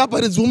continues, yeah,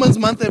 but it's Women's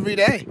Month every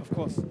day. Of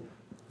course.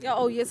 Yeah,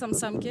 oh yes, I'm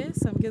Samke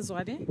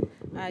Zwade.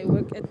 I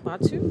work at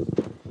Batu.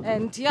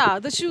 And yeah,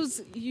 the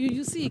shoes,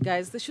 you see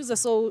guys, the shoes are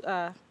so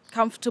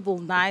comfortable,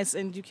 nice,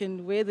 and you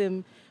can wear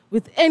them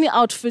with any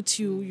outfit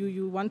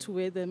you want to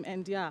wear them.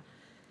 And yeah,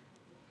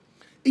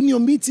 In your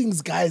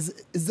meetings, guys,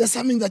 is there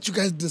something that you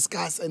guys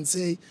discuss and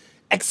say,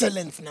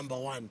 excellence number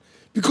one?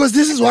 Because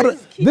this is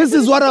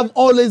what I've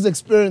always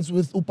experienced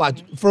with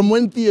Upat. From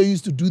when Theo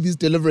used to do these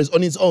deliveries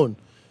on his own,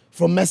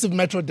 from massive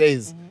metro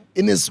days,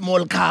 in his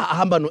small car,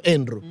 Ahamba no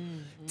Endro.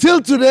 Till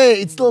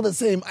today, it's still the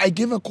same. I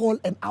give a call,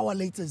 an hour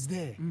later it's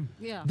there.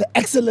 yeah. The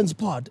excellence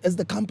part, as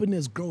the company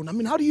has grown. I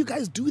mean, how do you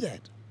guys do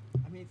that?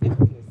 I mean, it's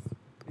effortless.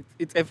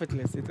 It's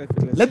effortless. It's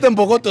effortless. Let them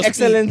Bogoto speak.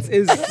 Excellence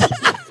is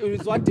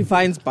what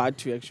defines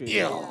Batu actually.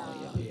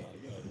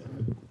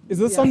 Is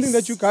this something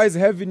that you guys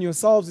have in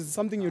yourselves? Is it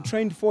something you're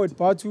trained for at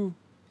Batu?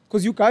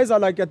 Because you guys are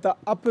like at the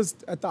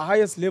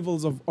highest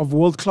levels of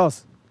world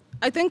class.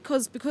 I think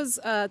because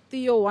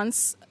Theo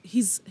wants,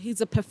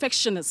 he's a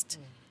perfectionist.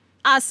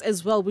 Us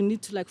as well, we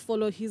need to like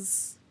follow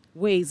his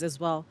ways as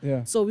well.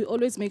 Yeah. So we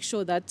always make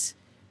sure that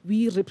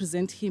we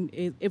represent him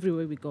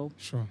everywhere we go.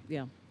 Sure.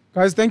 Yeah,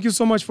 Guys, thank you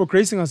so much for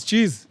gracing us.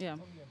 Cheers. yeah,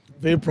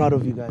 Very proud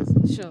of you guys.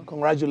 sure.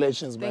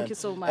 Congratulations, man. Thank you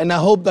so much. And I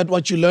hope that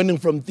what you're learning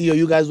from Theo,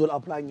 you guys will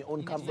apply in your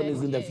own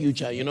companies in the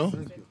future, you know?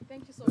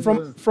 Thank you so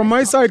much. From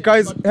my side,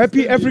 guys,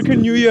 happy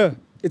African New Year.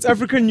 It's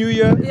African New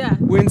Year. Yeah.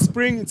 We're in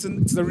spring. It's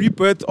the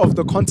rebirth of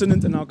the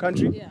continent in our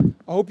country. Yeah.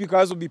 I hope you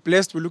guys will be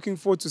blessed. We're looking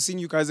forward to seeing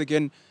you guys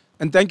again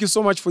And thank you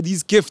so much for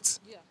these gifts.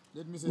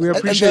 We And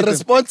appreciate the them.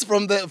 response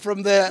from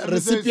the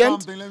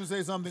recipient Let me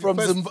say something. from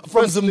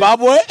Firstly,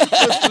 Zimbabwe.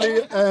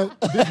 Firstly,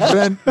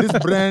 this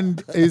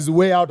brand is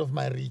way out of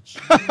my reach.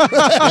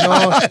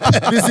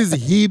 This is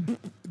hip,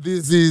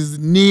 this is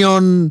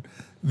neon,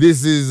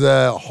 this is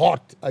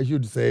hot, I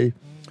should say.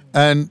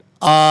 And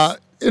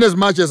in as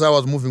much as I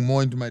was moving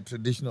more into my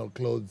traditional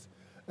clothes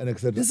and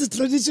etc., This is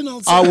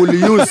traditional. I will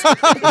use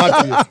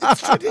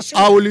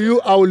I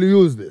will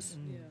use this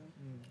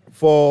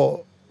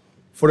for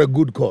a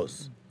good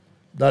cause.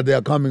 That they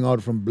are coming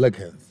out from black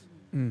hands,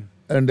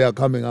 and they are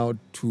coming out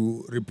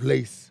to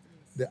replace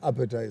the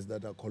appetites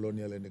that are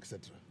colonial and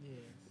etc.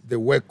 The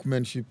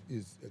workmanship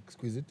is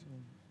exquisite.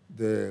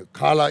 The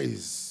color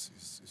is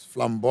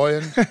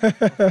flamboyant,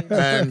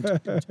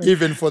 and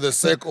even for the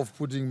sake of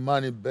putting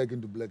money back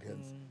into black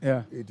hands,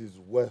 it is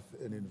worth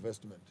an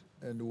investment.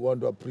 And we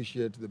want to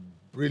appreciate the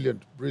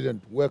brilliant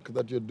work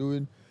that you're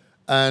doing.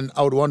 And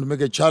I would want to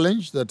make a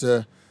challenge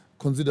that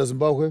consider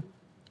Zimbabwe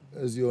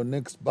as your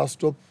next bus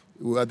stop.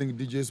 I think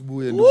DJ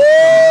Sbu and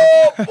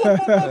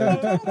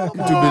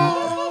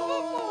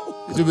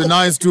it will be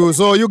nice too.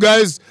 So you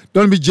guys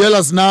don't be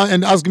jealous now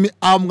and ask me.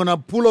 I'm gonna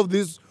pull off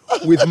this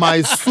with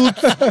my suit,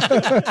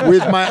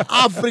 with my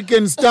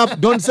African stuff.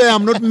 Don't say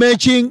I'm not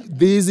matching.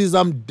 This is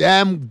some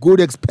damn good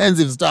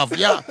expensive stuff.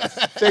 Yeah.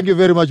 Thank you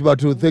very much,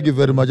 Batu. Thank you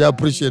very much. I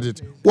appreciate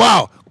it.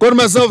 Wow. Got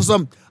myself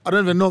some. I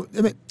don't even know.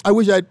 I mean, I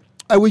wish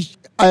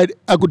I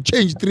could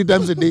change 3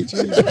 times a day.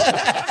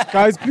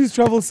 Guys, please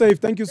travel safe.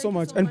 Thank you so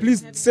much. And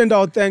please send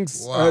our thanks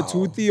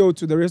to Theo,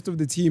 to the rest of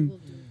the team.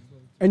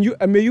 And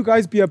may you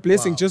guys be a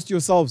blessing just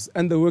yourselves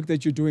and the work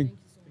that you're doing.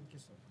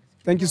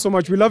 Thank you so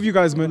much. We love you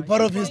guys, man.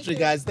 Part of history,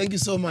 guys. Thank you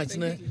so much.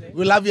 Ne?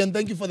 We love you and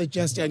thank you for the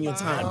gesture and your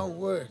time. Oh,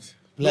 word.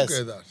 Bless. Look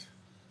at that.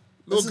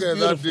 This Look is at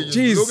that.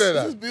 beautiful. DJ. Jeez. Look at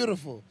This is that.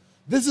 beautiful.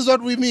 This is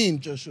what we mean,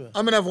 Joshua.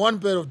 I mean, I have one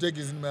pair of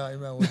techies in my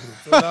wardrobe.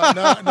 So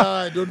now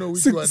I don't know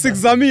which one.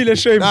 Six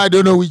shame. Now I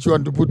don't know which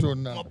one to put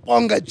on now.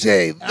 Maponga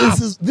J.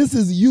 This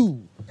is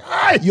you.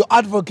 You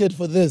advocate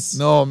for this.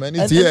 No, man,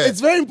 it's And here. it's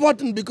very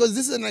important because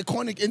this is an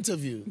iconic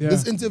interview. Yeah.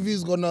 This interview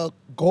is gonna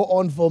go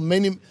on for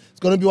many. It's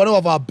gonna be one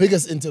of our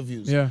biggest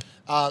interviews. Yeah.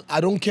 I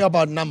don't care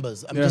about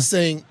numbers. I'm just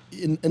saying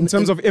In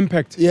terms of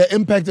impact. yeah,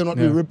 impact and what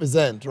we Yeah.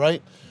 represent,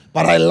 right?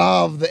 But I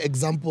love the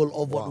example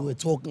of what we were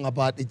talking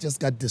about. It just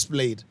got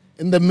displayed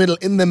in the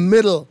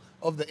middle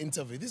of the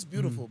interview. This is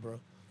beautiful, bro.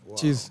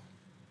 Jeez.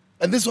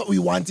 And this is what we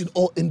want in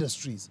all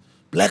industries.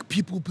 Black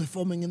people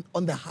performing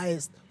on the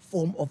highest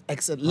form of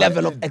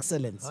level of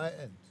excellence. High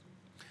end.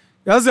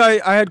 As I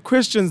had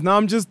questions. Now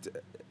I'm just,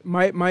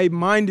 my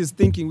mind is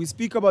thinking. We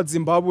speak about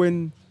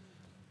Zimbabwean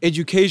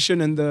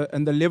education and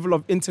the level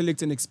of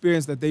intellect and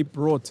experience that they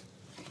brought.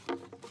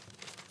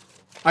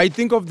 I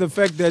think of the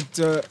fact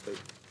that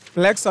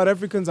black South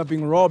Africans are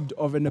being robbed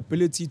of an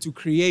ability to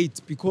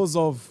create because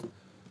of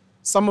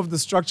some of the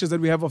structures that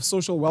we have of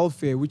social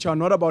welfare, which are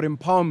not about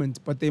empowerment,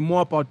 but they're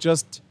more about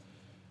just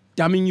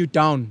dumbing you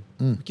down.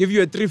 We give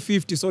you a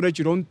 350 so that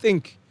you don't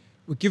think.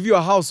 We give you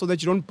a house so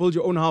that you don't build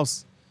your own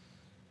house.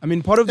 I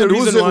mean, part of the And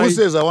reason why... who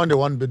says I want a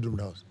 1-bedroom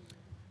house?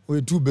 Or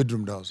a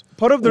 2-bedroom house?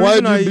 Part of the Why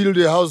reason do you build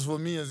a house for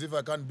me as if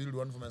I can't build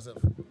one for myself?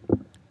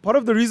 Part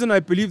of the reason I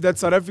believe that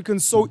South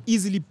Africans so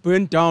easily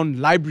burn down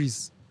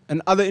libraries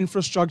and other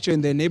infrastructure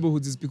in their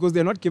neighborhoods is because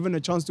they're not given a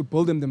chance to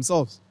build them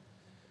themselves.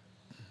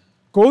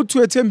 Go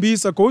to a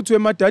Tembisa, go to a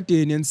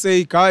Matadeni and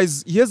say,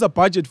 guys, here's a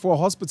budget for a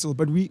hospital,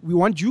 but we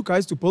want you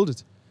guys to build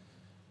it.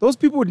 Those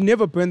people would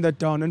never burn that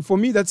down. And for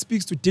me, that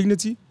speaks to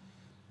dignity.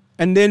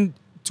 And then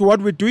to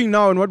what we're doing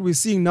now and what we're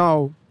seeing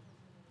now,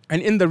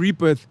 and in the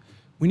rebirth,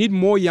 we need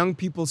more young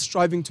people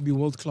striving to be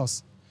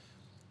world-class.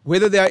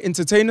 Whether they are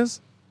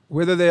entertainers,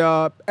 whether they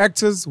are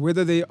actors,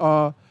 whether they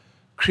are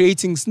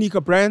creating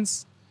sneaker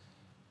brands.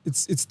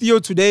 It's Theo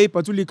today,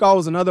 Patuli Kao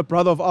is another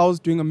brother of ours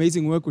doing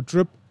amazing work with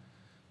Drip.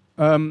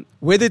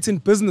 Whether it's in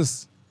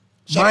business,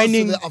 Shout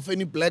mining. out to the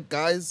Afeni Black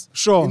guys.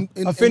 Sure, in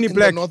Afeni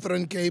Black. the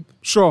Northern Cape.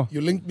 Sure. You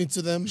linked me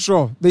to them.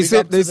 Sure. They Big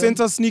up to them. sent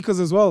us sneakers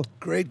as well.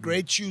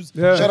 Great shoes.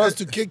 Yeah. Shout out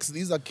to Kicks.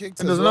 These are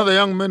Kicks. And as there's well. another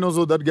young man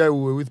also, that guy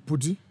who were with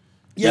Putti.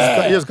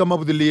 Yeah. He has come up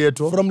with the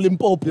Lieto. From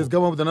Limpopo. He has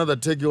come up with another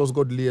tech also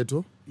called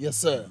Lieto. Yes,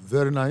 sir.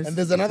 Very nice. And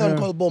there's another one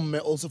called Bomme,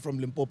 also from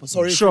Limpopo.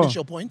 Sorry, Sure. finish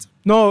your point.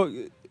 No,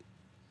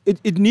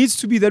 it needs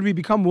to be that we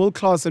become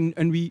world-class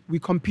and we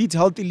compete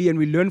healthily and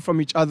we learn from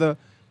each other.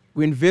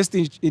 We invest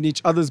in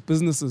each other's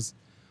businesses.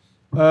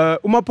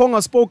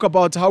 Umaponga spoke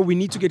about how we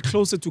need to get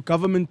closer to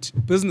government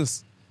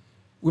business.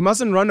 We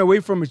mustn't run away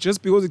from it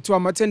just because it's to a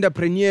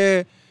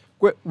matendapreneur.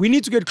 We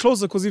need to get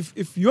closer because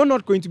if you're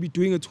not going to be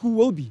doing it, who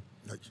will be?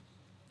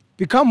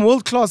 Become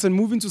world-class and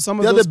move into some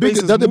of those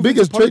spaces. They're the move into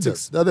biggest politics.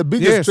 traders. They're the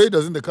biggest Yes.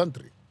 traders in the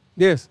country.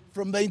 Yes.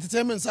 From the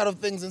entertainment side of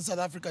things in South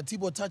Africa,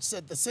 Thibaut Touch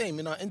said the same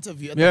in our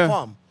interview at Yeah. the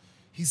farm.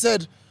 He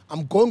said,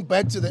 I'm going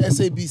back to the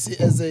SABC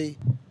as a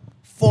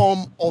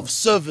form of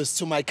service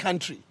to my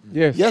country.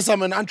 Yes. Yes,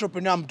 I'm an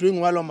entrepreneur, I'm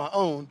doing well on my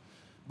own,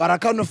 but I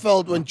kind of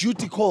felt when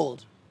duty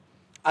called,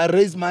 I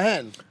raised my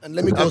hand and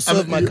let me go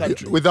serve my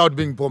country. Without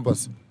being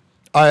pompous,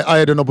 I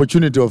had an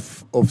opportunity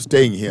of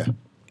staying here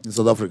in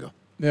South Africa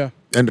Yeah.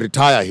 and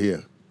retire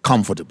here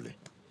comfortably.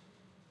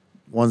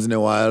 Once in a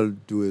while,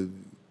 do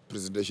a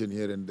presentation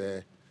here and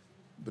there,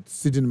 but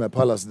sit in my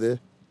palace there,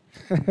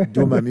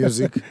 do my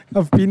music,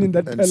 I've been in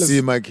that and palace.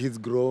 see my kids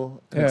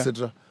grow, Yeah.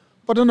 etc.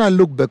 But then I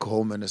look back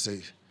home and I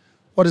say,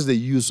 what is the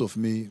use of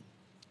me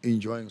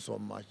enjoying so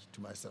much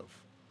to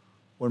myself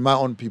when my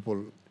own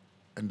people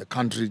and the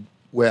country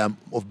where I'm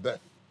of birth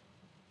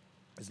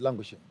is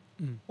languishing?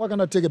 Why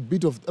can't I take a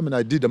bit of,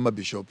 I did Amma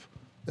Bishop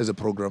as a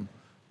program.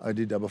 I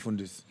did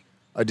Abafundis.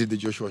 I did the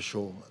Joshua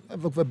Show.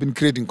 I've been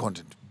creating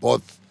content,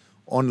 both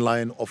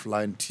online,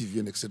 offline, TV,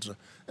 and etc.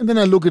 And then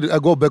I look at it, I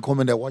go back home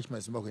and I watch my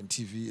Zimbabwean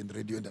TV and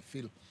radio and I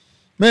feel,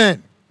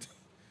 man,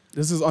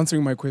 This is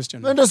answering my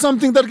question. man, there's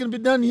something that can be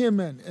done here,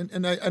 man.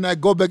 And I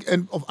go back,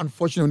 and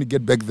unfortunately, when you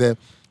get back there,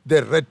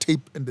 the red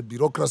tape and the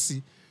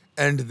bureaucracy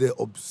and the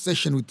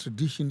obsession with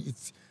tradition,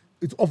 it's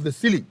off the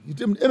ceiling.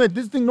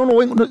 This thing,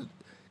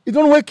 it's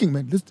not working,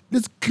 man.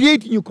 Let's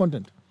create new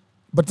content.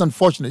 But it's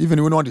unfortunate.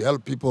 Even when you want to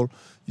help people,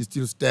 you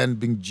still stand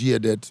being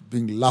jeered at,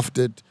 being laughed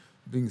at,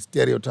 being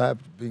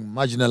stereotyped, being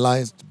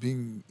marginalized,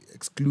 being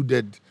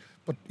excluded.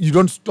 But you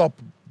don't stop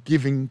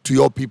giving to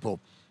your people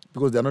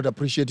because they're not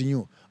appreciating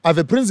you. I have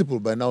a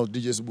principle by now,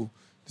 DJ Subu.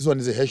 This one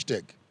is a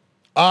hashtag.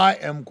 I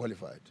am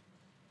qualified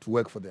to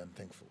work for the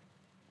unthankful.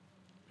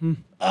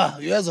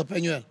 You has a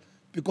Penuel.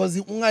 Because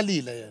he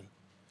ungalile yena.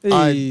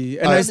 Hey,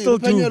 and I still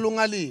Penuel do.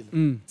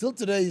 ungalile. Till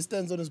today he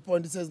stands on his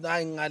point. He says, "Nah,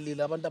 ngalile.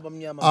 Abantu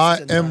abamnyama I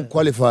basitshela am naye."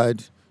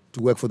 qualified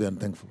to work for the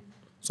unthankful.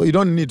 So you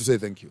don't need to say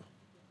thank you.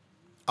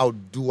 I'll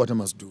do what I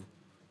must do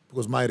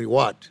because my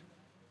reward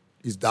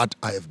is that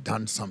I have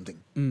done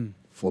something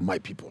for my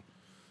people.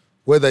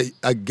 Whether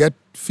I get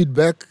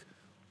feedback,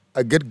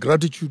 I get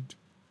gratitude,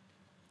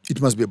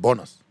 it must be a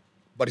bonus.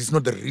 But it's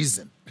not the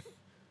reason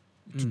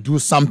to do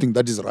something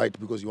that is right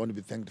because you want to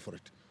be thanked for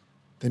it.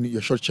 Then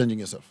you're shortchanging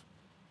yourself.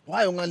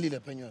 Why ungalile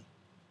Penuel?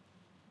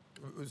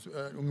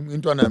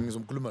 Intwana yami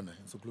ngizokhuluma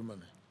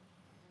naye.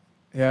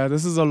 Yeah,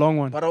 this is a long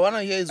one. But I want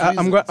to hear his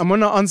I'm reasons. going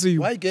to answer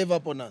you. Why he gave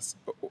up on us?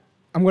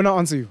 I'm going to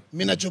answer you.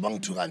 Mina njoba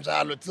ngithuka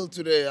njalo till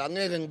today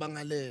angeke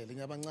ngibangalele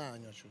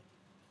ngiyabancanya sho.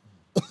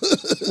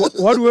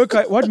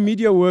 What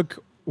media work,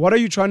 what are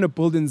you trying to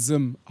build in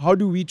Zim? How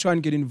do we try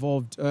and get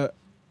involved?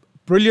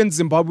 Brilliant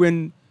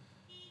Zimbabwean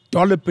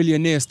dollar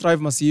billionaire, Strive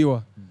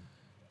Masiyiwa,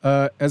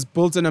 has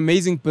built an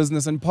amazing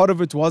business, and part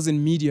of it was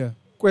in media.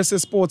 Kwese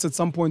Sports at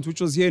some point, which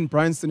was here in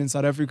Bryanston in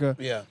South Africa.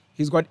 Yeah.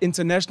 He's got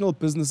international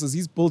businesses.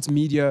 He's built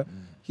media.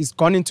 He's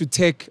gone into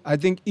tech. I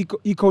think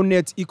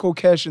EcoNet,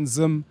 EcoCash in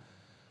Zim.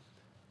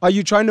 Are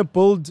you trying to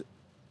build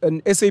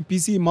an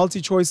SAPC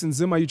multi-choice in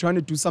Zim? Are you trying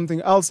to do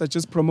something else that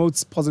just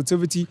promotes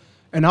positivity?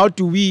 And how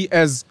do we,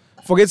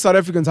 forget South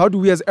Africans, how do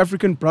we as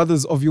African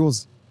brothers of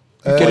yours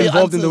get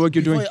involved in the work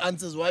you're doing? Before he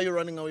answers, why are you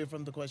running away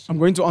from the question? I'm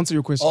going to answer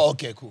your question. Oh,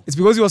 okay, cool. It's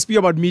because you were speaking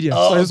about media,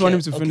 so I just want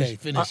him to finish. Okay,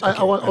 finish.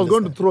 I was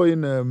going to throw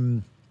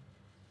in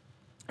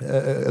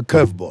a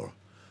curveball.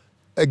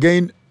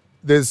 Again,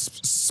 there's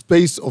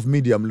space of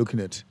media I'm looking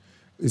at.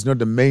 It's not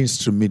the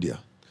mainstream media.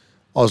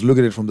 I was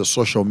looking at it from the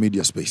social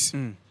media space,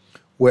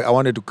 where I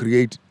wanted to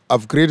create.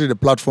 I've created a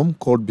platform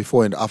called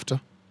Before and After,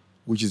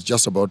 which is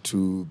just about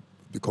to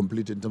be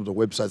completed in terms of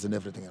websites and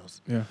everything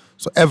else. Yeah.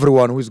 So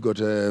everyone who's got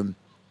an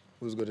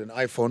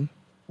iPhone,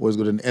 or who's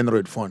got an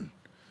Android phone,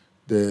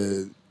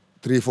 the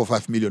 3, 4,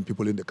 5 million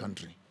people in the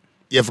country,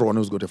 everyone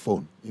who's got a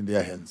phone in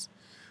their hands.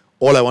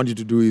 All I want you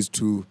to do is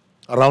to,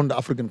 around the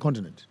African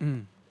continent,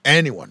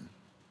 anyone,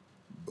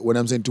 when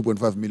I'm saying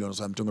 2.5 million,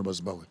 so I'm talking about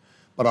Zimbabwe,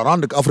 but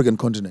around the African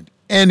continent,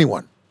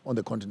 anyone on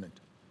the continent,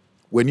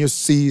 when you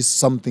see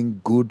something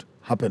good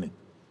happening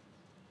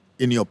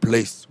in your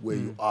place where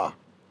you are,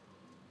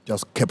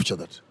 just capture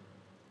that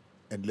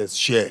and let's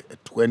share a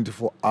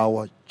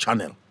 24-hour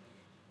channel.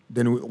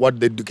 Then what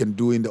they can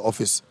do in the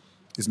office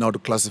is now to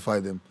classify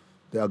them.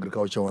 The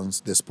agriculture ones,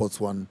 the sports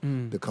one,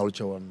 the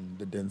culture one,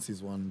 the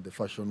dances one, the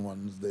fashion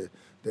ones,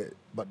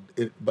 but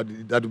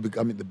that will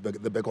become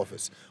the back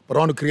office. But I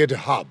want to create a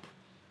hub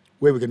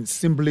where we can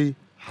simply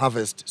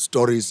harvest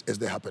stories as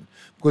they happen.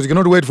 Because you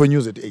cannot wait for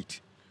news at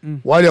 8.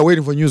 While you're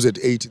waiting for news at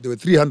 8, there were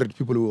 300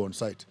 people who were on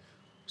site.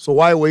 So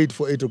why wait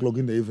for 8 o'clock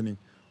in the evening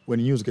when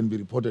news can be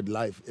reported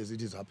live as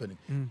it is happening?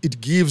 It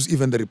gives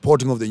even the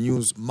reporting of the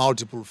news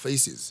multiple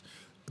faces,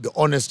 the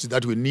honesty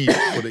that we need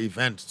for the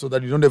event, so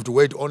that you don't have to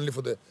wait only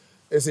for the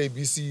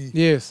SABC,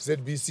 Yes.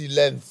 ZBC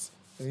length.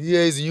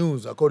 Here is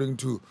news according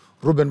to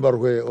Ruben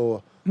Barwe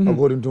or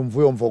according to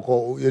Mvuyo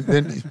Mfoko.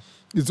 Then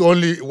it's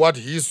only what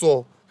he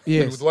saw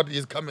Yes. with what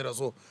his camera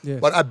saw. Yes.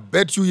 But I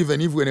bet you,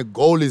 even if when a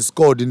goal is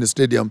scored in the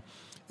stadium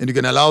and you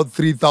can allow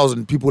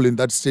 3,000 people in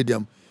that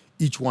stadium,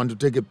 each one to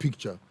take a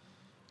picture,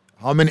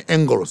 how many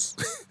angles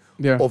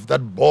of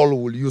that ball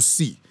will you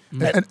see?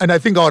 And I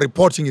think our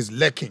reporting is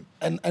lacking.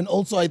 And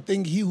also, I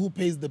think he who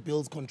pays the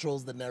bills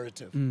controls the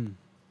narrative.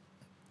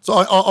 So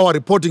our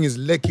reporting is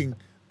lacking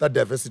that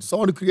diversity. So I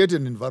want to create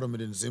an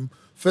environment in Zim,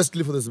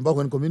 firstly for the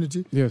Zimbabwean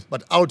community, Yes.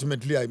 but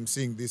ultimately I'm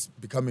seeing this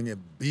becoming a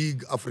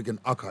big African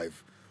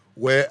archive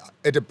where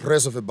at the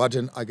press of a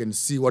button I can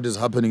see what is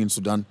happening in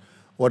Sudan,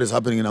 what is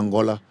happening in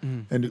Angola.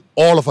 And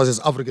all of us as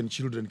African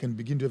children can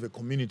begin to have a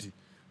community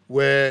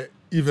where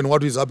even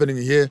what is happening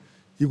here,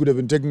 he could have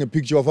been taking a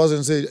picture of us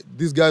and say,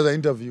 these guys are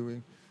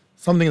interviewing.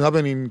 Something is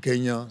happening in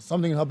Kenya,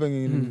 something is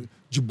happening in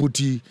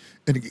Djibouti.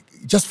 And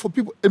just for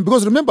people, and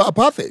because remember,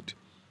 apartheid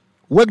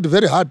worked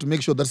very hard to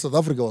make sure that South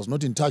Africa was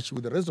not in touch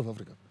with the rest of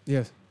Africa.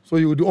 Yes. So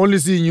you would only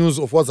see news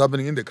of what's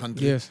happening in the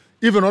country. Yes.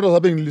 Even what was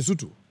happening in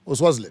Lesotho or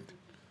Swaziland.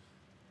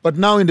 But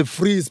now in the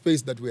free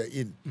space that we are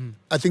in,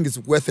 I think it's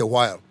worth a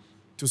while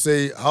to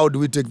say, how do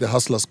we take the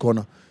Hustlers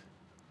Corner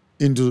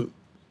into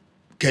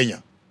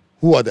Kenya?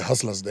 Who are the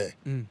hustlers there?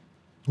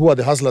 Who are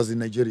the hustlers in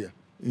Nigeria,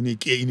 in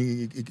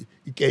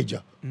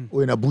Ikeja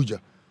or in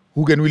Abuja?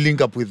 Who can we link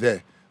up with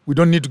there? We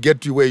don't need to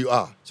get to where you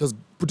are. Just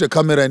put a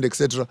camera and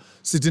etc.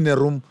 Sit in a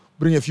room,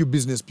 bring a few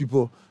business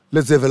people.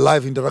 Let's have a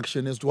live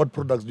interaction as to what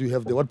products do you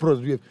have there, what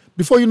products do you have.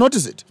 Before you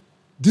notice it,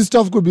 this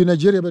stuff could be in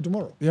Nigeria by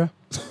tomorrow. Yeah.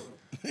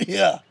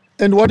 Yeah.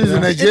 And what is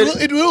in Nigeria?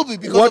 It will be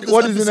because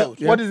of this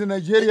episode. What is in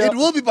Nigeria? It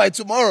will be by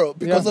tomorrow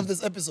because of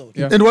this episode.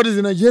 Yeah. And what is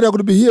in Nigeria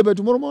could be here by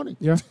tomorrow morning.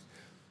 Yeah.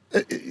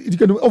 It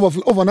can be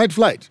overnight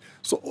flight.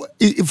 So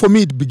for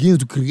me, it begins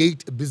to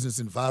create a business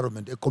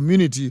environment, a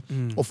community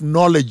of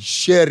knowledge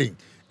sharing.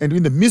 And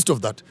in the midst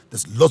of that,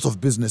 there's lots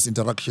of business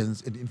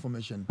interactions and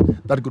information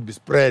that could be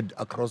spread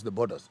across the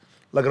borders.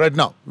 Like right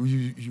now,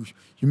 you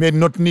may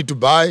not need to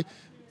buy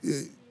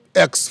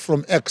X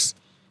from X.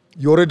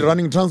 You're already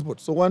running transport.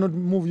 So why not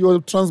move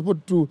your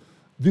transport to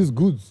these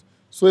goods?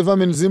 So if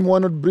I'm in Zim, why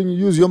not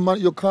use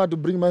your car to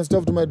bring my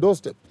stuff to my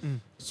doorstep?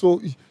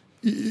 So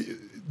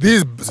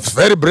these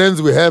very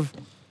brands we have,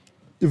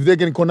 if they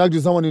can connect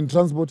with someone in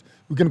transport,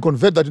 we can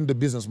convert that into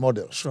business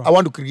model. Sure. I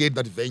want to create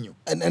that venue.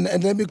 And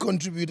let me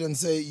contribute and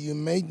say, you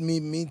made me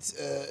meet,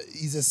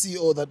 he's a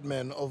CEO, that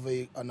man, of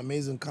an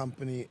amazing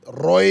company,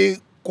 Roy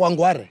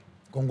Kwangware.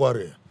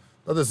 Kongware.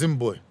 That's a Zim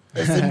boy.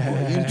 He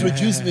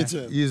introduced me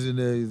to him. He's in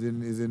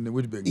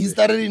Witbank. He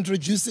started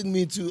introducing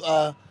me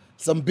to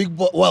some big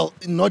well,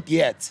 not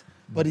yet,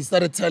 but he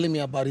started telling me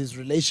about his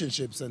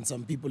relationships and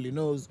some people he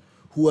knows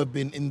who have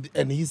been in,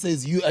 and he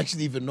says you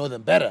actually even know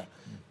them better.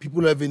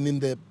 People who have been in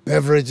the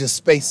beverages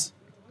space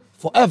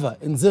forever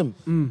in Zim.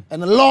 And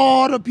a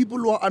lot of people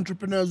who are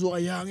entrepreneurs who are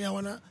young, I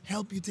want to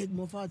help you take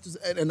more photos.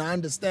 And I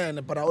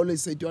understand, but I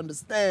always say, do you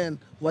understand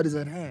what is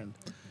at hand?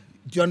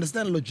 Do you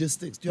understand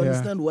logistics? Do you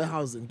understand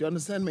warehousing? Do you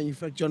understand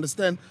manufacturing? Do you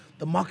understand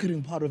the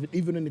marketing part of it,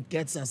 even when it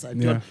gets outside?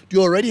 Do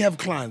you already have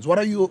clients? What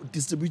are you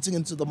distributing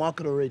into the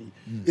market already?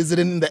 Is it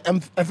in the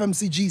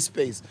FMCG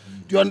space?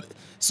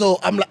 So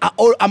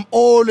I'm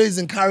always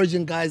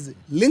encouraging guys,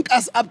 link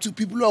us up to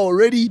people who are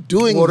already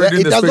doing that.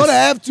 It does not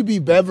have to be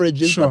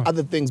beverages, but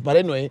other things. But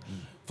anyway,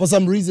 for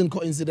some reason,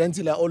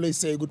 coincidentally, I always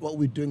say, good, what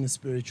we're doing is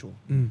spiritual.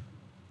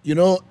 You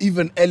know,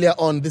 even earlier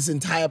on, this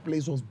entire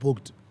place was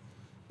booked.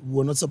 We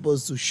were not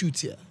supposed to shoot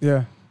here.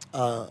 Yeah.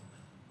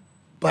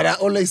 But I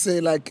always say,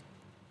 like,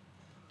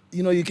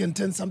 you know, you can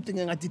turn something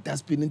and it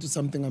has been into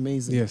something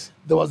amazing. Yes.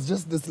 There was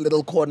just this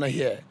little corner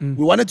here.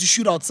 We wanted to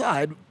shoot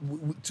outside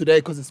today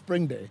because it's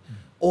spring day.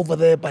 Over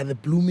there by the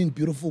blooming,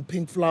 beautiful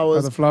pink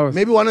flowers. By the flowers.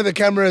 Maybe one of the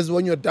cameras,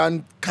 when you're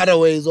done,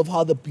 cutaways of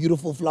how the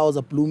beautiful flowers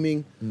are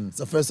blooming. It's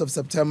the 1st of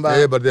September.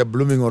 Yeah, but they're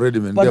blooming already,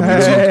 man. But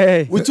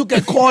They're blooming. we took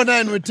a corner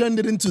and we turned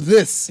it into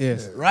this.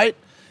 Yes. Right?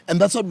 And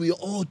that's what we're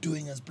all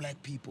doing as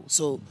black people.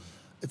 So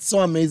it's so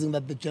amazing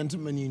that the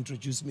gentleman you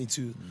introduced me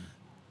to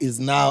is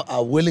now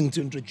willing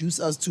to introduce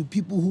us to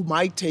people who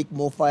might take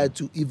more fire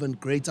to even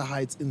greater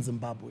heights in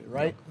Zimbabwe,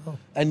 right?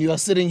 And you are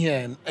sitting here,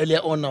 and earlier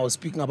on I was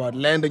speaking about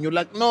land, and you're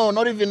like, no,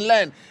 not even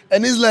land.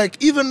 And he's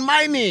like, even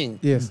mining.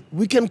 Yes.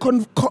 We can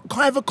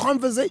have a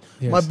conversation.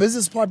 Yes. My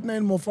business partner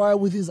in Mofire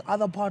with his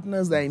other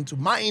partners, they're into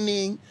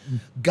mining.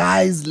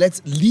 Guys,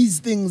 these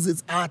things,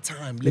 it's our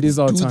time. Let's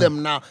do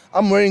them now.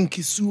 I'm wearing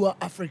Kisua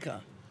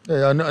Africa.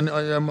 Yeah,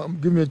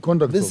 give me a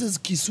contact. This is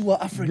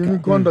Kisua Africa. Give me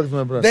contacts,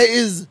 my brother. There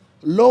is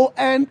low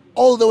end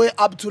all the way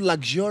up to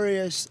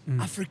luxurious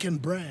African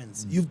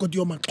brands. You've got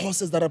your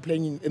Maklosses that are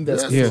playing in their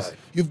space. Yes.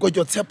 You've got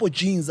your Tepo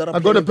jeans that are I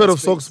playing got a in pair their of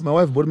space. socks. My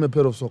wife bought me a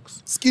pair of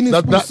socks. Skinny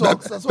spoon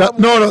socks. That's what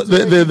I'm No, wearing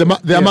today.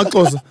 they are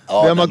Maklos.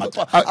 Oh, They are the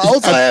Maklos. I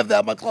also have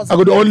the Maklos. I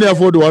could only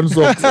afford one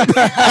sock.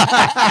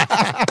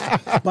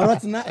 But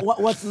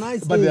what's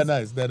nice But is, they're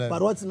nice. They're nice.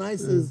 But what's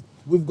nice is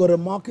we've got a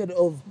market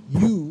of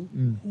you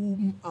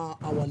whom are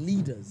our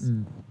leaders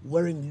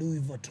wearing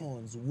Louis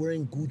Vuittons,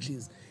 wearing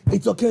Gucci's.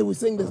 It's okay. We're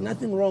saying there's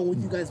nothing wrong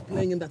with you guys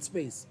playing in that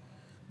space.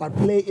 But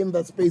play in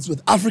that space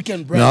with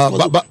African brands.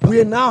 No, but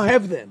we now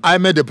have them. I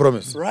made a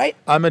promise. Right?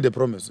 I made a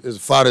promise. As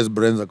far as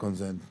brands are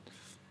concerned,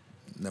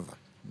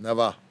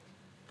 never.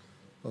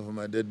 Over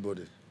my dead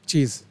body.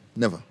 Cheese.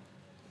 Never.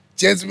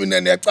 Gentlemen,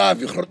 and local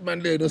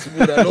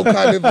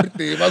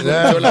everything.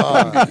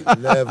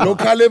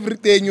 Local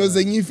everything. You're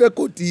saying if a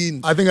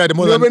I think I had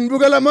more than...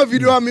 local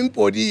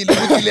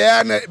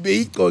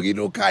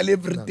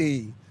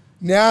everything.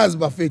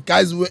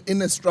 Guys, we're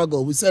in a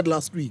struggle. We said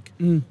last week,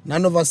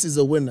 none of us is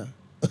a winner.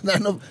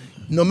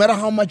 No matter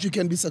how much you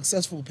can be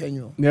successful,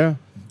 Penyo. Yeah.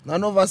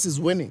 None of us is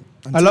winning.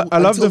 I love the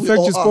until we fact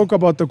all you spoke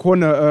about the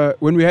corner.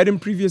 When we had him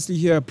previously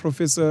here,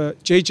 Professor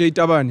J.J.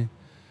 Tabane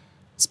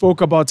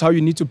spoke about how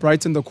you need to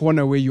brighten the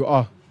corner where you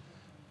are.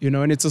 You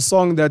know, and it's a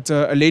song that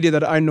a lady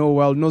that I know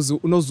well,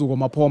 Nozugo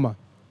Maponga,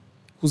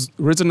 who's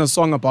written a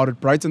song about it,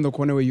 brighten the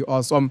corner where you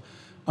are. So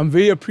I'm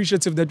very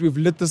appreciative that we've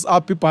lit this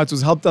up. People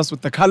has helped us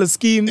with the color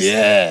schemes.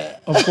 Yeah.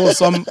 Of course,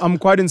 so I'm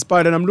quite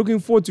inspired and I'm looking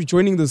forward to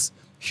joining this.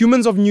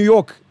 Humans of New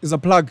York is a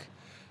plug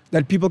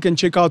that people can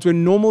check out where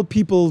normal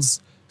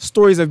people's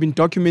stories have been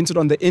documented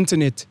on the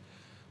internet.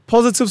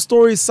 Positive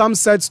stories, some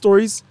sad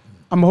stories.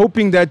 I'm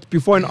hoping that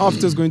before and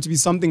after is going to be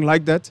something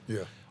like that.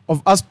 Yeah.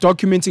 Of us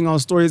documenting our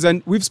stories.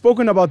 And we've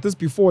spoken about this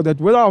before, that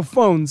with our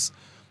phones,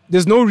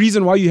 there's no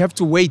reason why you have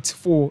to wait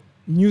for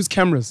news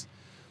cameras.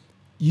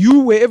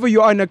 You, wherever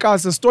you are in a car,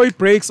 a story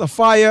breaks, a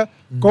fire,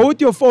 go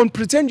with your phone,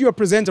 pretend you're a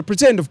presenter,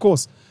 pretend, of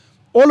course.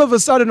 All of a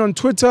sudden on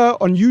Twitter,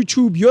 on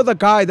YouTube, you're the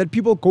guy that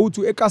people go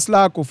to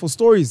Ekasi or for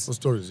stories. For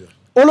stories, yeah.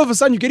 All of a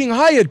sudden, you're getting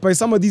hired by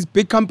some of these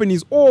big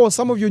companies, or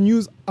some of your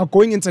news are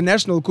going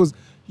international because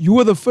you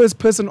were the first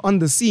person on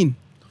the scene.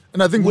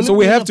 And I think So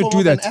we have to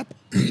do that.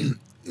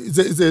 It's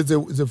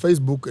a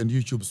Facebook and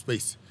YouTube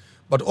space.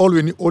 But all we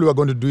are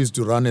going to do is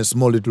to run a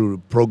small little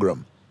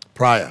program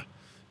prior.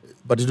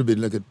 But it will be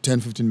like a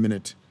 10-15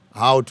 minute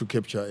how to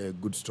capture a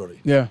good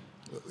story. Yeah.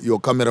 Your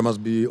camera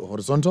must be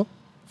horizontal.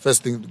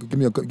 First thing, give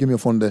me your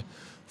phone there.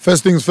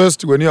 First things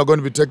first, when you are going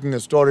to be taking a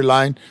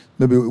storyline,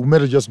 maybe we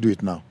better just do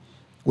it now.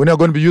 When you are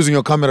going to be using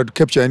your camera to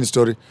capture any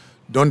story,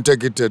 don't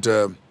take it at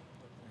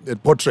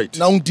portrait.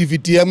 Now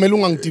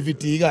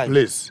DVD, guys.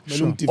 Please.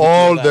 Sure.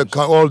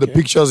 All the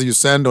pictures you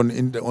send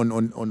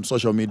on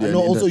social media. I know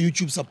also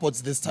YouTube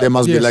supports this type. They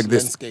must be Yes. like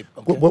this. Landscape.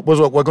 Okay.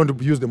 We're going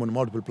to use them on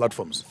multiple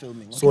platforms.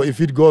 Filming, So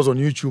if it goes on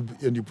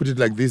YouTube and you put it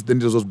like this, then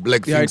there's those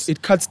black Yeah, things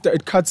it cuts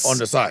on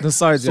the side. The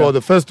side, So yeah.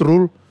 the first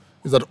rule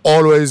is that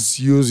always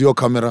use your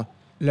camera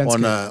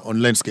Landscape.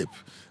 on landscape.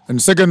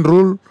 And second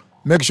rule,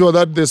 make sure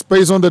that the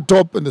space on the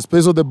top and the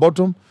space on the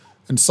bottom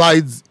and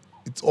sides,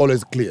 it's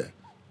always clear.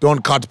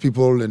 Don't cut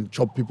people and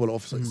chop people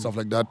off, stuff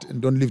like that.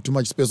 And don't leave too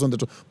much space on the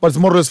top. But it's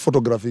more or less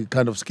photography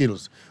kind of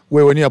skills,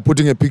 where when you are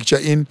putting a picture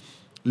in,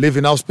 leave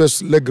enough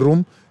space, leg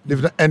room,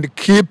 and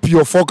keep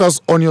your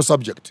focus on your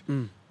subject.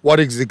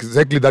 What is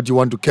exactly that you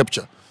want to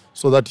capture,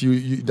 so that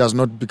it does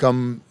not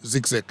become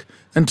zigzag.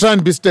 And try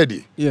and be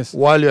steady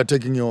while you are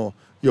taking your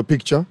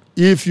picture.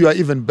 If you are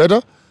even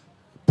better,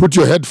 put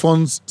your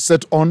headphones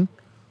set on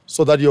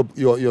so that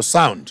your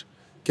sound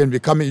can be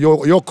coming,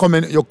 your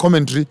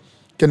commentary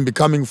can be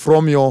coming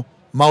from your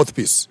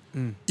mouthpiece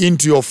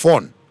into your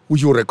phone,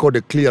 which will record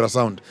a clearer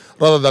sound.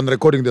 Rather than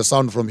recording the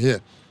sound from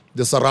here,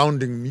 the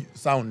surrounding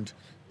sound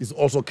is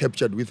also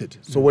captured with it.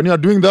 So when you are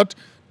doing that,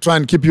 try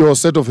and keep your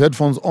set of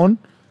headphones on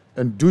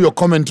and do your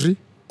commentary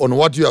on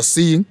what you are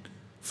seeing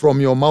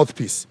from your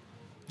mouthpiece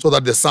so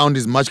that the sound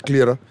is much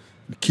clearer.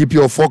 Keep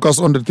your focus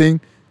on the thing,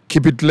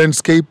 keep it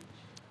landscape.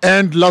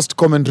 And last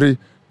commentary,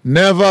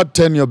 never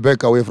turn your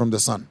back away from the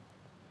sun.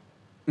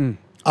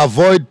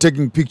 Avoid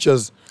taking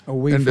pictures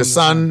Away and from the the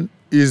sun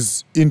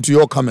is into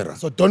your camera.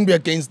 So don't be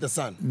against the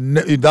sun.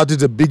 That is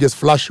the biggest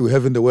flash we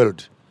have in the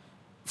world.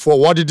 For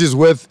what it is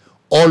worth,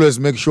 always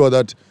make sure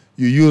that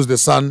you use the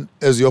sun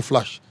as your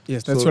flash.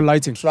 Yes, that's your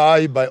lighting.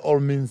 Try by all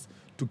means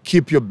to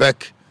keep your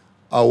back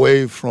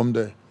away from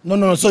the...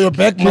 No. So your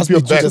back must your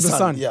be back to to the the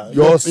sun. sun. Yeah.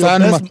 Your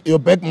Your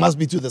back must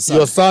be to the sun.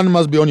 Your sun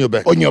must be on your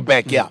back. On your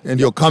back, yeah. And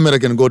your camera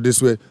can go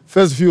this way.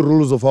 First few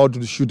rules of how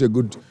to shoot a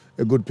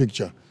good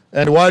picture.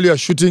 And while you are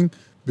shooting,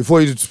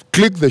 before you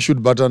click the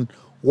shoot button,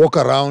 walk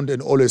around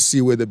and always see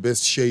where the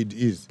best shade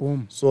is.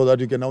 Boom. So that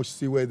you can now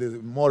see where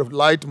there's more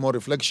light, more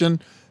reflection,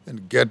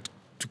 and get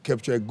to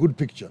capture a good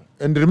picture.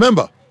 And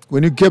remember,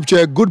 when you capture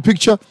a good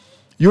picture,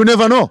 you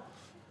never know.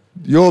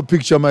 Your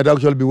picture might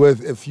actually be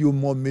worth a few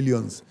more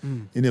millions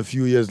in a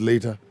few years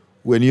later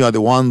when you are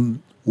the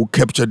one who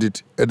captured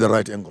it at the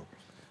right angle.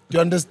 Do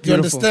you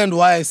understand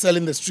why I sell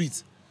in the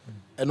streets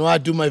and why I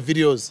do my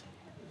videos?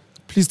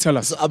 Please tell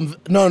us. So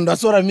no,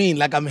 that's what I mean.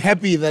 Like, I'm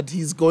happy that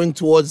he's going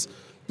towards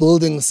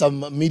building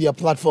some media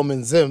platform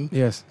in Zim.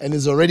 Yes. And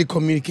is already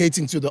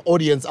communicating to the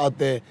audience out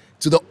there,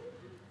 to the.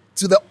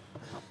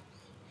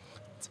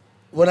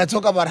 When I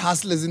talk about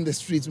hustlers in the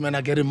streets, man,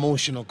 I get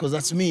emotional because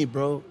that's me,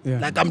 bro. Yeah.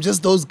 Like, I'm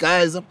just those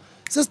guys.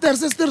 Sister,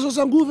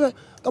 sosanguve.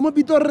 Kama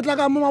Pitori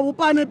retlaka mama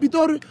Bupane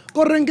Pitori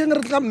korengeng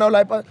retlam now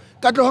like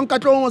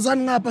katlohang zan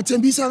ngapa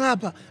Tembisa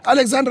ngapa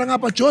Alexandra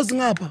ngapa Jos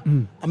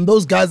ngapa. I'm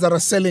those guys that are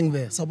selling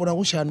there. Sabona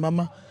ushan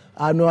mama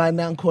ano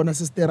anankona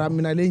sister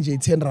amina lenje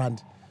 10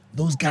 rand.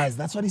 Those guys,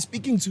 that's what he's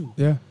speaking to.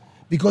 Yeah.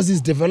 Because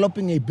he's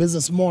developing a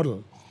business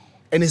model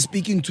and he's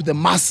speaking to the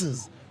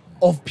masses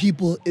of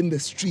people in the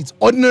streets,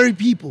 ordinary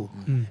people.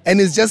 And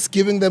he's just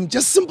giving them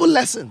just simple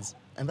lessons.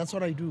 And that's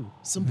what I do.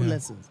 Simple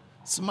lessons.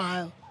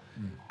 Smile.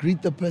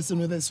 Greet the person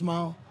with a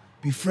smile.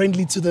 Be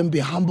friendly to them. Be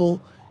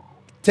humble.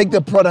 Take the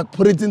product.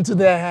 Put it into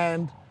their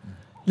hand.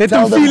 Let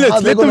Tell them feel how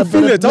it. they're Let them gonna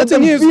feel it. Let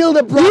them feel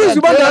the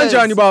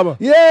product.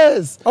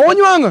 Yes. Yes.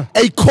 Awanyanga.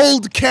 A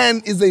cold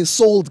can is a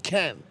sold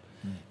can.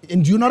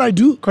 And do you know what I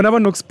do? Khona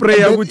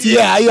banokuspray ukuthi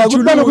Yeah,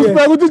 ijuluke.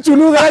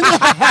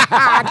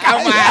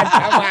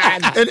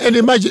 And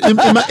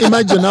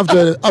imagine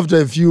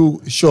after a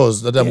few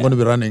shows that I'm going to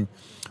be running,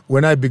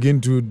 when I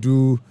begin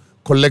to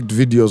collect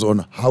videos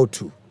on how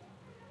to.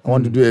 I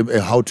want to do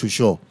a how-to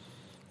show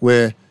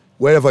where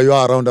wherever you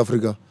are around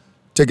Africa,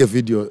 take a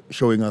video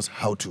showing us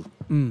how to.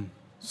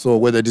 So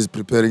whether it is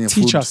preparing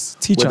Teach food, us.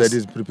 whether it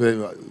is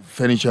preparing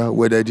furniture,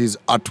 whether it is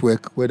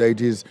artwork, whether it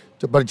is,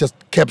 but just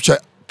capture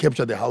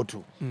the how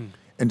to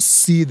and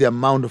see the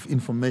amount of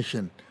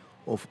information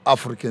of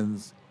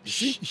Africans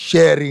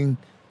sharing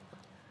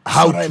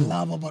how What I to.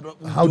 love about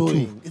what we're How to.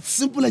 doing. It's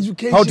simple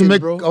education, How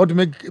to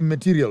make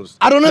materials.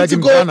 I don't have Like to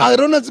in go. Ghana. I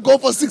don't have to go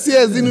for 6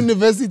 years in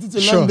university to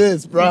Sure. learn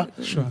this, bruh.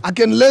 Sure. I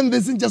can learn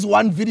this in just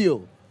one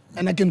video,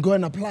 and I can go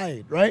and apply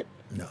it, right?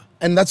 No.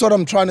 And that's what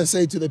I'm trying to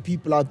say to the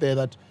people out there,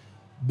 that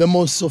the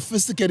most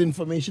sophisticated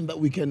information that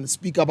we can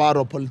speak about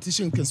or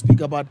politicians can speak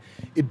about,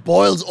 it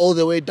boils all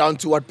the way down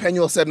to what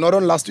Penuel said, not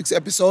on last week's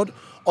episode,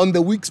 on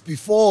the weeks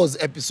before's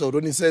episode,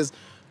 when he says,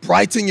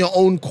 brighten your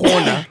own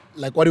corner,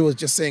 like what he was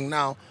just saying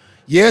now.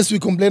 Yes, we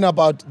complain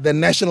about the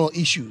national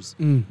issues.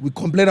 We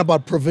complain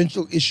about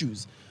provincial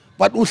issues.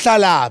 But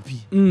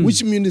uhlalapi,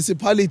 which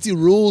municipality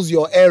rules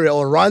your area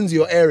or runs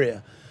your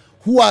area?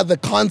 Who are the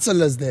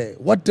councillors there?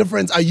 What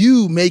difference are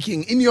you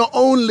making in your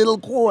own little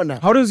corner?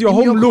 How does your in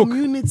home look?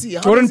 Community?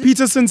 How Jordan does it-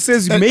 Peterson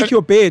says you make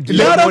your bed. in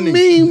the What I morning.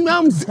 mean,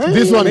 I'm saying.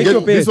 This one, Make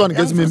your bed.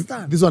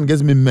 this one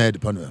gets me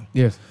mad, Panuel.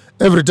 Yes.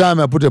 Every time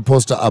I put a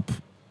poster up,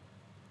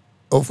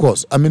 of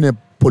course, I'm in a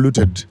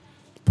polluted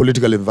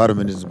political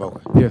environment in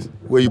Zimbabwe. Yes.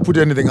 Where you put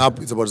anything up,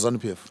 it's about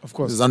ZANU-PF. Of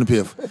course. It's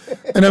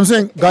ZANU-PF. And I'm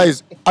saying,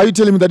 guys, are you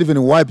telling me that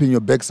even wiping your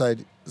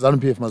backside,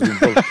 ZANU-PF must be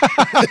involved?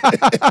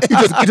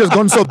 it has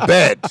gone so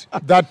bad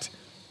that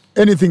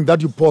anything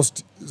that you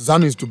post,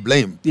 ZANU is to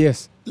blame.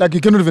 Yes. Like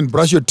you cannot even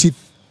brush your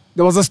teeth.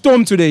 There was a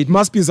storm today. It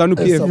must be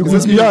ZANU-PF. some You more.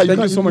 must be- Yeah, Thank you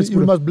can't- so much. You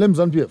Bruno. must blame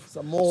ZANU-PF.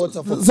 Some more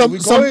water for Some- We're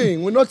some-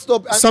 going. We're not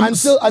stopping Some,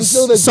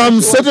 until the some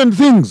bishop- certain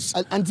things.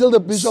 until the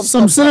bishop.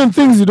 Some stops. certain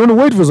things you don't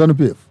wait for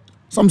ZANU-PF.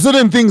 Some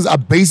certain things are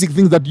basic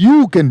things that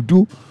you can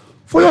do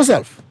for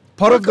yourself.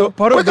 Part of the Wake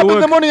up in the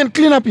work. morning and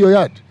clean up your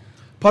yard.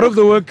 Part of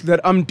the work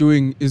that I'm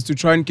doing is to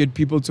try and get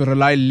people to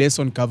rely less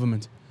on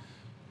government.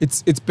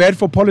 It's bad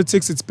for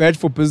politics, it's bad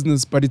for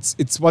business, but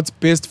it's what's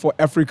best for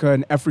Africa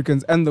and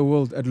Africans and the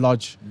world at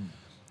large.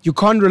 You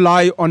can't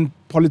rely on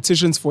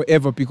politicians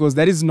forever because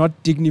that is not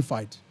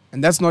dignified.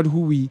 And that's not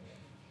who we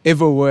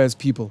ever were as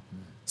people.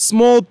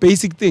 Small,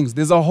 basic things.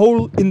 There's a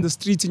hole in the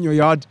street in your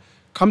yard.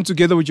 Come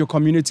together with your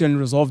community and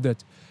resolve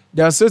that.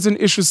 There are certain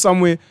issues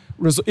somewhere.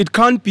 It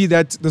can't be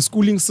that the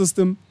schooling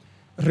system,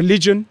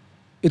 religion,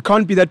 it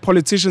can't be that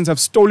politicians have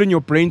stolen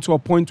your brain to a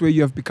point where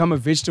you have become a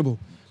vegetable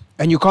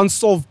and you can't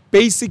solve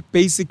basic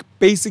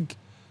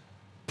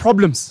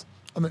problems.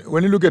 I mean,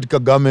 when you look at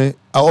Kagame,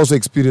 I also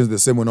experienced the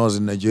same when I was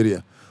in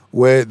Nigeria,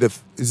 where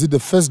is it the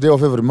first day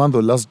of every month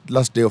or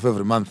last day of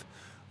every month,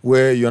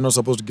 where you are not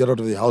supposed to get out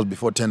of the house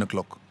before 10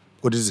 o'clock,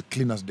 because it is the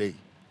cleanest day.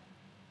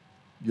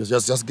 You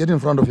just get in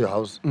front of your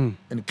house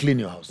and clean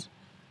your house.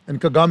 And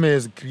Kagame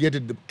has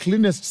created the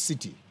cleanest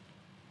city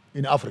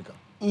in Africa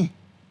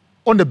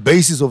on the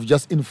basis of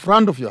just in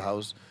front of your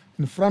house,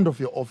 in front of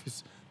your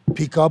office,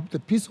 pick up the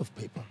piece of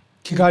paper.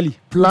 Kigali.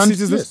 Plant, What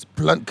city is this?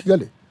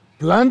 yes,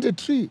 plant a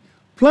tree,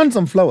 plant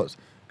some flowers.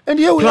 And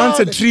here we Plant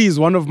are. a tree is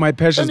one of my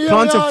passions. And here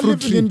Plant we a are fruit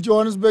living tree. in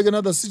Johannesburg and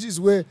other cities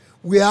where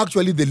we are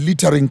actually the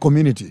littering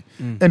community.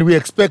 And we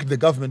expect the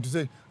government to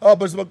say,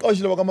 but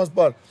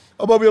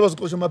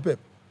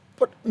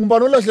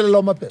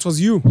It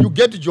was you. You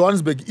get to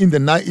Johannesburg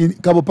in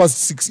couple past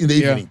 6 in the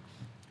Yeah. evening,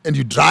 and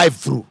you drive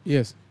through,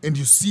 Yes. and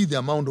you see the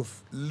amount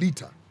of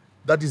litter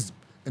that is,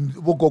 and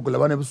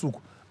Yes.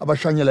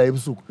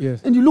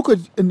 and you look at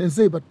it and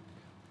say, but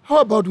how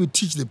about we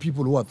teach the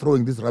people who are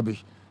throwing this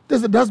rubbish?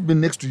 There's a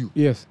dustbin next to you.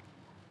 Yes.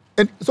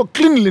 And so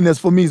cleanliness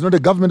for me is not a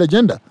government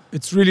agenda.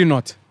 It's really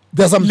not.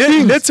 There's some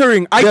things.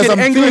 Littering. I There's get some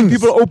angry when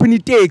things. people open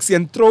takes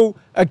and throw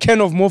a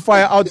can of more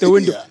fire out the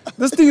window.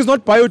 This thing is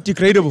not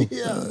biodegradable.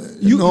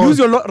 You No. use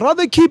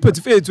rather keep it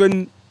fit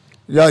when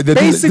Yeah,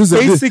 Basic this is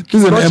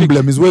an logic.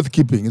 emblem. It's worth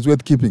keeping. It's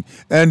worth keeping.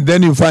 And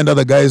then you find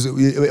other guys,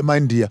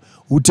 mind here,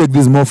 who take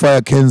these more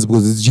fire cans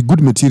because it's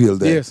good material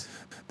there. Yes.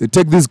 They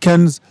take these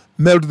cans,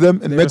 melt them,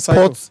 and They make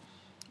recycle. pots,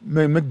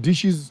 make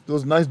dishes,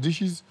 those nice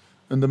dishes,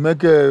 and they make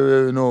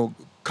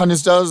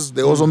canisters.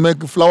 They also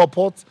make flower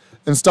pots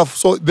and stuff.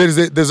 So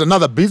there's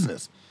another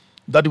business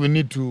that we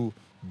need to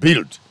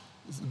build.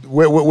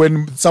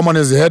 When someone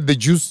has had the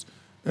juice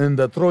and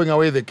they're throwing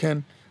away the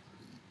can,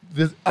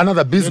 there's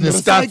another business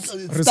starts.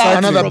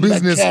 Another from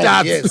business that can,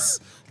 starts. Yes,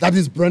 that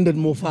is branded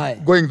more fire.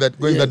 Going that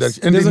Yes.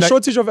 direction. And there's in a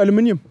shortage of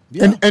aluminium.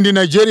 and in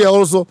Nigeria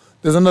also,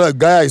 there's another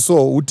guy I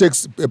saw who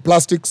takes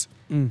plastics,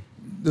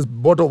 this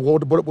bottle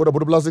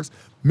plastics,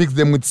 mix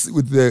them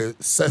with the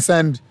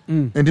sand,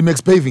 and he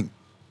makes paving.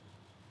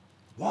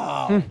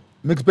 Wow.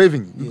 Makes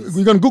paving.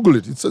 You can Google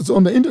it. It's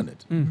on the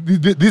internet.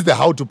 This is the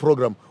how-to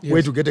program, where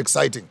Yes. to get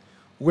exciting,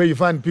 where you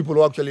find people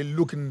who are actually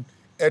looking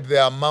at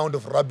the amount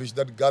of rubbish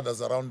that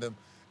gathers around them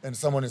and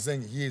someone is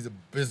saying, here is a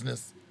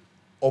business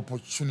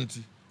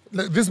opportunity.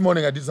 Like this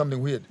morning, I did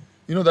something weird.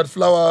 You know that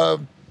flower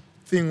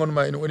thing on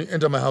when you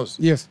enter my house?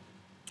 Yes.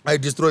 I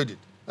destroyed it.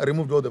 I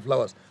removed all the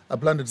flowers. I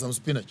planted some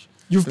spinach.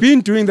 You've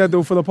been doing that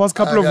though for the past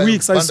couple of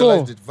weeks. I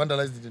saw.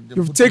 Vandalized it. And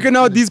You've taken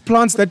out these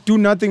plants that do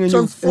nothing and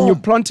you're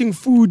planting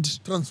food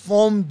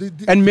Transform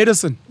and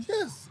medicine.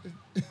 Yes.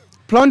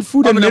 Plant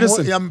food and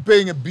medicine. I'm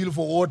paying a bill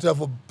for water,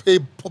 for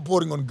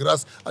pouring on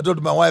grass. I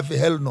told my wife,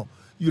 hell no.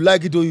 You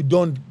like it or you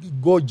don't,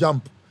 go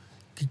jump.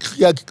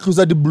 Yes.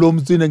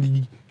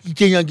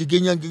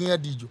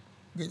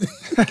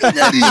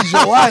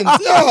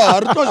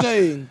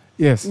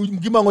 Yes. We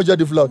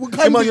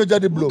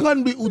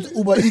can't be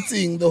Uber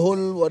eating the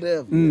whole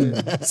whatever.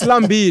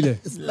 Slambile.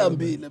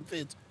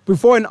 Slambile.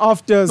 Before and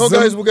after. No,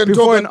 guys, we can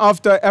before talk and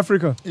after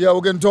Africa. Yeah,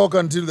 we can talk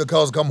until the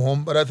cows come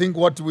home. But I think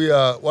what we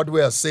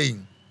are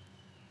saying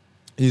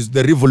is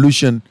the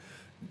revolution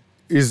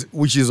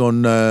which is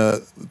on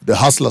the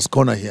Hustler's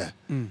Corner here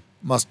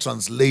must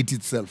translate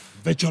itself.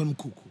 Virtual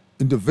Mkuku.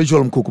 Into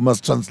virtual Mkuku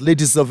must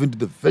translate itself into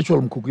the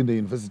virtual Mkuku in the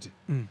university.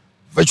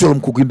 Virtual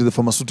Mkuku into the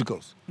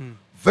pharmaceuticals.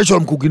 Virtual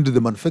Mkuku into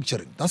the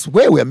manufacturing. That's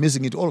where we are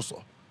missing it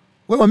also.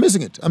 Where we're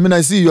missing it. I mean,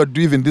 I see you are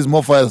doing this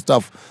more fire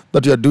stuff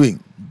that you are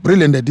doing.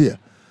 Brilliant idea.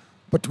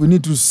 But we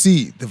need to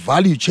see the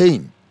value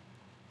chain.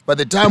 By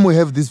the time we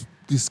have this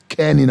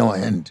can in our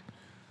hand,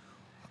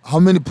 how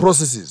many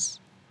processes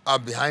are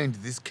behind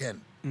this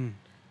can?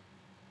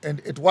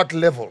 And at what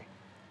level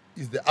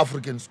is the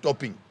African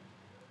stopping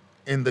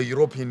and the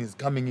European is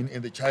coming in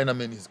and the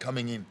Chinaman is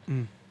coming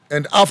in?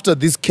 And after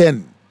this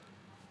can,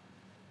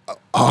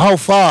 how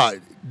far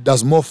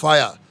does more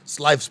fire's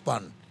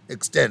lifespan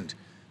extend?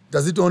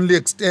 Does it only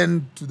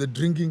extend to the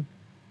drinking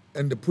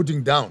and the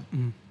putting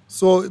down?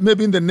 So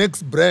maybe in the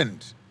next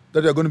brand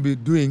that we are going to be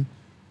doing,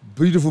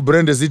 beautiful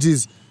brand as it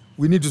is,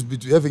 we need to be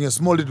having a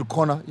small little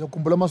corner. Yeah,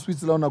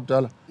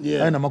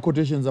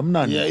 quotations.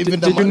 Yeah, even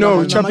did you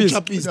know,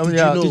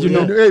 Chappies? Did you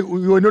know? Hey,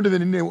 we were not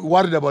even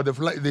worried about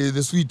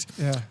the sweet.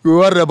 Yeah. We were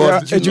worried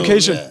about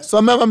education. Yeah. So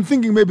I'm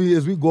thinking maybe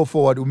as we go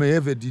forward, we may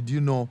have a did you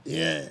know?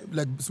 Yeah.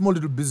 Like small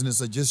little business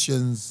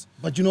suggestions.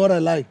 But you know what I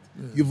like?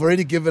 You've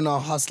already given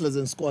our hustlers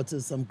and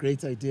squatters some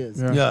great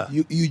ideas. Yeah.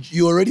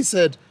 You already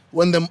said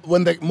when the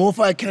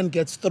MoFi can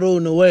gets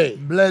thrown away.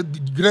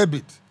 Grab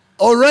it.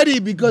 Already,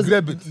 because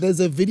Grab it.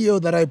 there's a video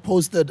that I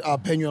posted,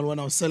 Penuel, when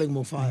I was selling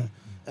MoFi.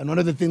 And one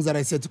of the things that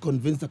I said to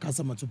convince the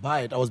customer to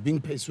buy it, I was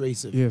being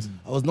persuasive. Yes.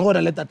 I was not going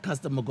to let that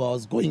customer go. I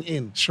was going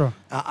in. Sure.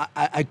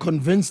 I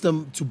convinced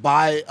them to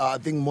buy, I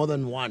think, more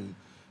than one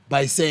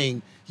by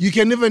saying, you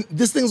can even,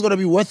 this thing's going to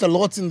be worth a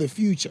lot in the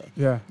future.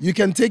 Yeah. You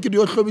can take it,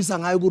 your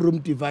room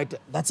divide.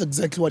 That's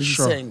exactly what he's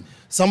Sure. saying.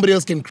 Somebody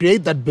else can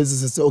create that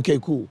business and say, okay,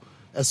 cool.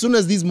 As soon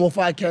as these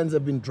MoFi cans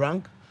have been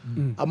drunk,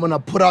 I'm going to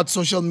put out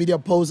social media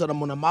posts and I'm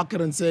going to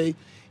market and say,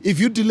 if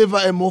you deliver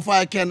a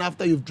MoFi can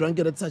after you've drunk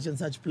it at such and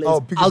such place,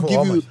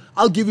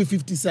 I'll give you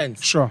 50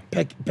 cents Sure.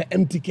 per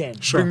empty can.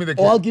 Sure. Bring me the Or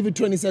can. I'll give you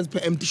 20 cents per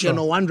empty can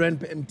or 1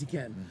 rand per empty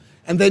can.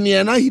 And then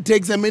he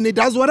takes them and he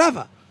does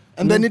whatever.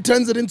 And then he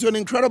turns it into an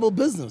incredible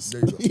business.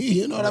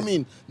 You know what I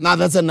mean? Now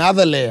that's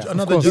another layer.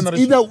 Another It's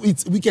generation.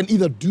 we can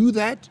either do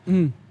that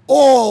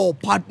or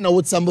partner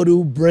with somebody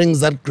who brings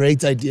that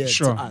great idea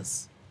Sure. to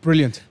us.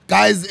 Brilliant.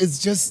 Guys, it's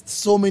just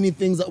so many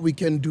things that we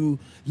can do.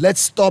 Let's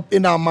stop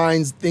in our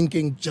minds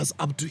thinking just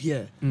up to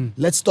here.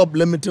 Let's stop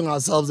limiting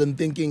ourselves and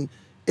thinking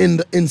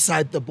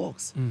inside the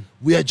box.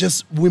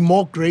 We're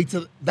more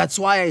greater. That's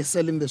why I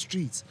sell in the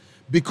streets.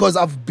 Because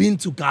I've been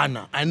to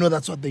Ghana. I know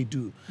that's what they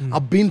do.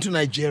 I've been to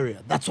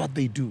Nigeria. That's what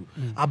they do.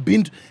 I've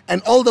been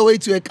and all the way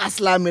to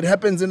Ekasi, it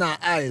happens in our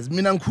eyes.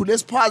 Mina ngikhule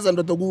espaza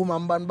ndoda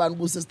kumambanban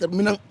ku sister.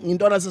 Mina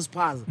ngintwana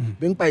sespaza.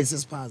 Bengipay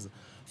sespaza.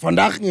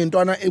 Vandag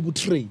ngintwana ebu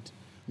trade.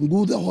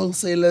 Go the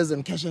wholesalers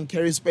and cash and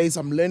carry space.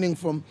 I'm learning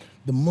from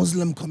the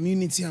Muslim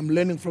community. I'm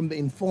learning from the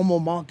informal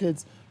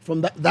markets,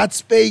 from that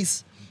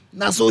space.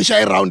 Naso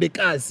shy around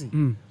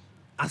Ekasi.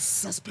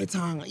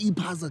 Asasuspectanga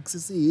iphaza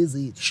kusese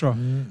yezi. Sure.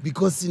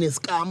 Because sine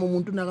scam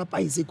umuntu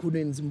nakapayise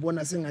khoneni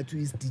simbona sengathi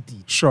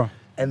uyisididi. Sure.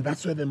 And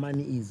that's where the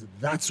money is.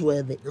 That's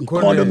where the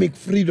economic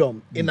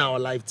freedom in our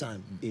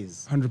lifetime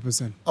is.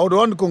 100%. I would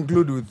want to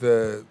conclude with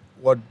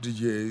what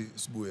DJ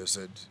Sbuya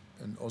said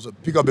and also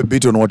pick up a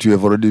bit on what you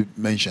have already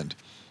mentioned.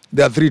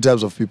 There are 3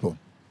 types of people.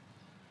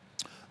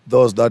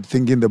 Those that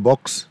think in the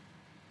box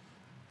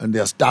and they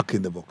are stuck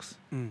in the box.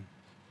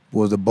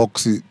 Because the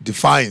box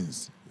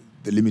defines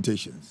the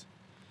limitations.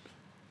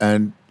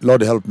 And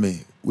Lord help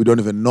me, we don't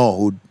even know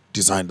who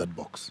designed that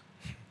box.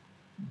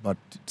 But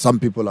some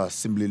people are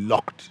simply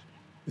locked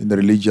in the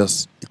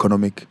religious,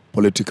 economic,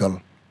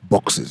 political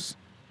boxes,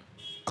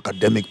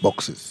 academic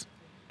boxes.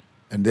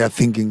 And they are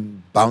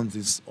thinking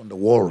boundaries on the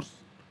walls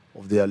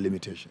of their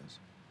limitations.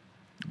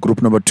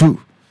 Group number 2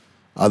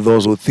 are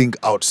those who think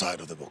outside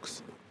of the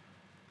box.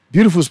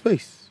 Beautiful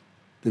space.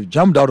 They've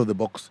jumped out of the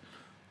box,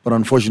 but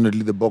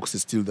unfortunately the box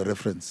is still the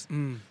reference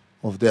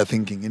of their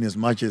thinking. In as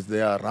much as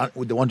they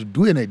want to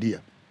do an idea,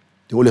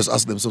 they always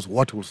ask themselves,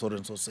 what will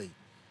so-and-so say?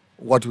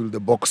 What will the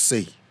box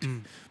say?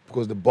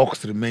 Because the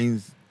box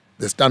remains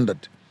the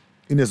standard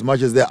in as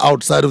much as they're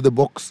outside of the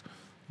box,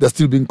 they're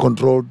still being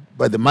controlled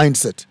by the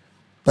mindset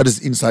that is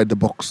inside the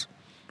box.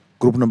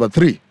 Group number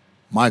 3,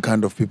 my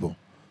kind of people,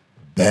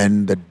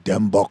 ban the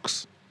damn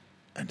box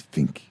and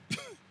think.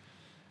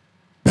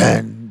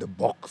 Ban the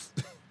box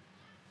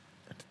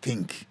and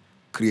think.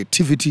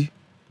 Creativity,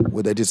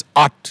 whether it is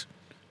art,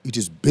 it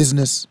is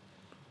business,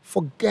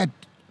 forget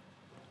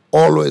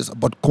always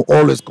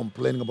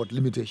complaining about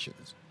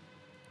limitations.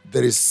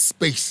 There is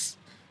space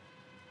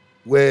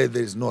where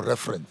there is no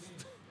reference,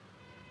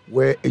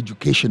 where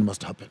education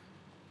must happen,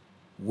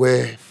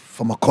 where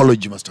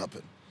pharmacology must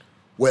happen,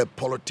 where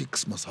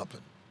politics must happen,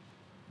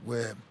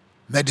 where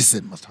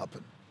medicine must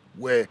happen,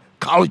 where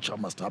culture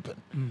must happen,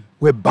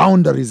 where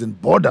boundaries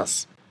and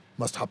borders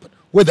must happen,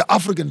 where the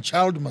African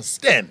child must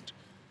stand.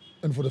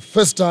 And for the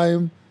first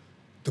time,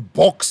 the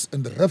box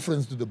and the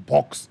reference to the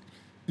box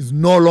is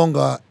no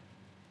longer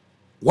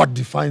what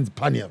defines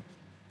Paniel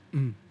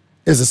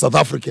as a South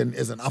African,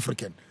 as an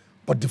African,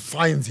 but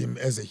defines him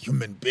as a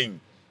human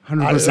being,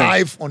 100%.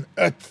 alive on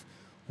earth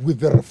with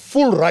the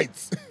full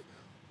rights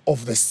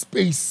of the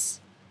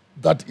space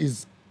that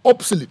is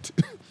obsolete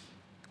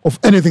of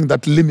anything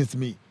that limits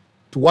me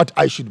to what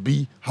I should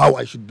be, how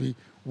I should be,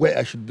 where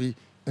I should be,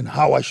 and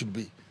how I should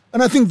be.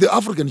 And I think the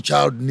African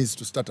child needs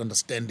to start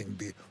understanding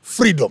the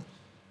freedom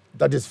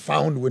that is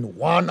found when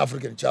one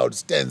African child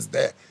stands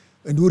there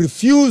and who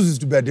refuses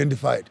to be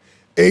identified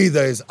either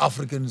as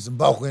African,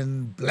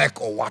 Zimbabwean,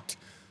 black or what,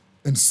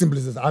 and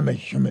simply says, I'm a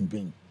human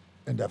being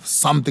and have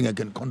something I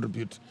can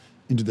contribute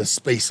into the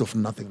space of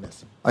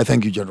nothingness. I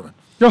thank you, gentlemen.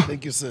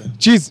 Thank you, sir.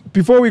 Geez,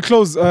 before we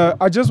close,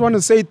 I just want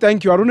to say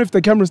thank you. I don't know if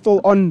the camera's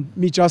still on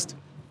me, just.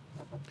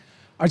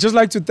 I'd just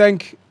like to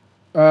thank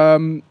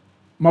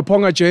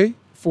Maponga J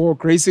for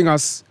gracing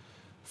us,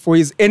 for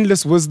his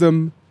endless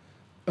wisdom.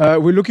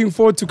 We're looking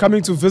forward to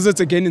coming to visit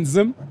again in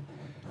Zim.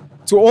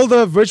 To all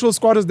the virtual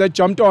squatters that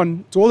jumped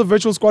on,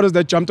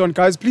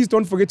 guys, please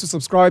don't forget to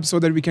subscribe so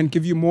that we can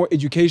give you more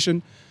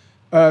education.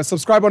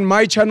 Subscribe on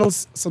my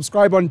channels,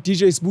 subscribe on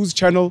DJ Spoo's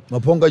channel.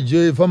 Maponga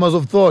J, Farmers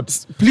of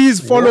Thought. Please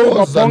follow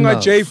What's Maponga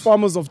enough? J,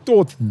 Farmers of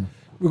Thought.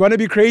 We're going to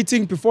be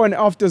creating before and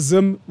after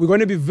Zim. We're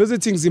going to be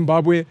visiting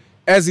Zimbabwe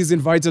as he's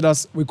invited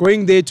us. We're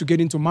going there to get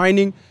into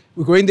mining.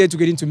 We're going there to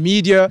get into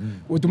media.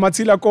 With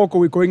Matsila Koko,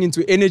 we're going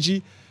into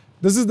energy.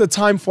 This is the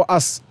time for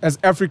us as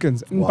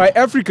Africans. And by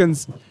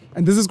Africans,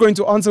 and this is going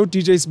to answer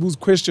DJ Spoo's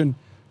question,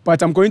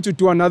 but I'm going to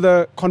do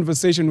another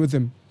conversation with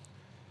him.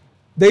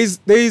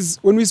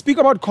 When we speak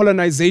about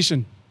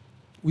colonization,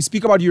 we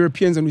speak about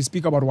Europeans and we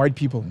speak about white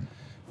people.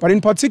 But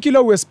in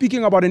particular, we're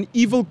speaking about an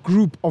evil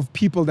group of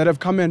people that have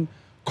come and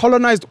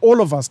colonized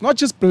all of us, not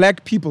just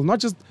black people, not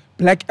just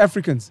black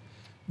Africans.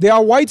 There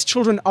are white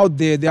children out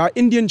there, there are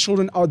Indian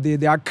children out there,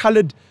 there are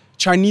colored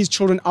Chinese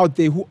children out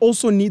there who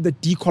also need the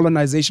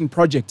decolonization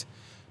project.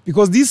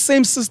 Because these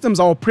same systems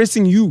are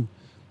oppressing you.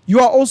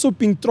 You are also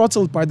being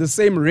throttled by the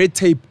same red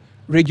tape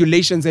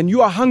regulations, and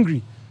you are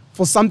hungry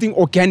for something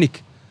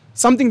organic,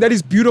 something that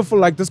is beautiful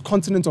like this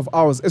continent of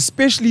ours,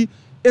 especially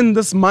in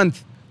this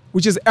month,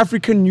 which is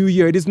African New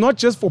Year. It is not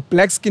just for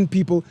black-skinned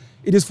people,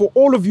 it is for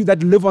all of you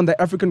that live on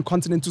the African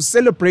continent to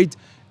celebrate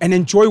and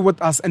enjoy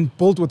with us and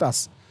build with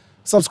us.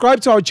 Subscribe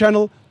to our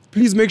channel.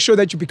 Please make sure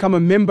that you become a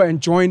member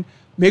and join.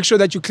 Make sure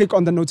that you click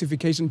on the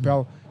notification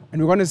bell.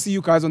 And we're going to see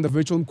you guys on the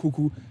virtual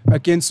Mkuku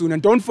again soon.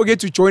 And don't forget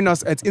to join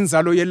us at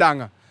Inzalo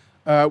Yelanga,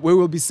 where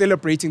we'll be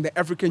celebrating the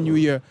African New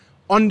Year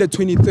on the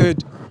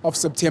 23rd of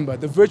September,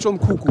 the virtual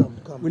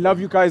Mkuku. Come. We love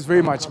you guys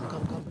very much.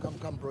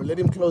 Come, bro. Let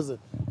him close it.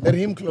 Let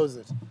him close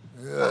it.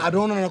 I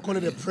don't want to call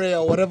it a prayer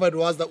or whatever it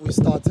was that we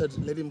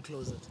started. Let him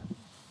close it.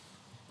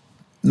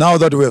 Now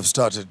that we have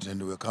started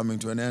and we're coming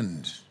to an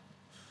end,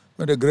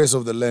 may the grace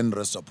of the land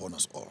rest upon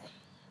us all.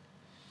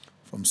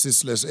 From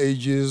ceaseless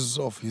ages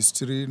of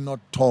history not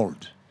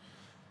told,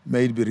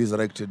 may it be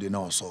resurrected in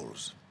our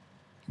souls.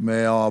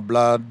 May our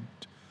blood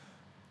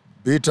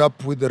beat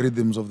up with the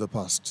rhythms of the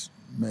past.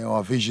 May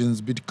our visions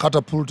be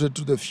catapulted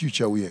to the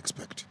future we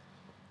expect.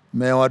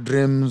 May our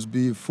dreams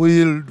be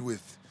filled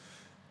with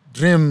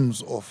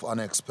dreams of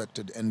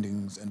unexpected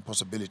endings and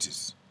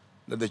possibilities.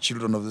 Let the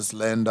children of this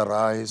land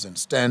arise and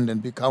stand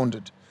and be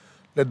counted.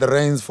 Let the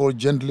rains fall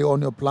gently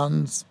on your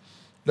plants.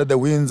 Let the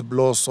winds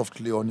blow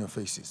softly on your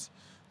faces.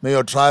 May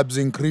your tribes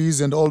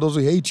increase and all those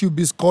who hate you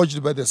be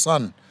scorched by the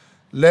sun.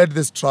 Let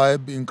this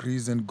tribe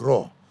increase and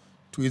grow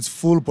to its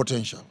full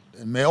potential.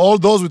 And may all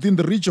those within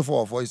the reach of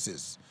our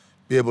voices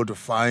be able to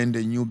find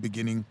a new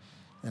beginning.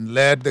 And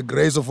let the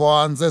grace of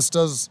our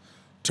ancestors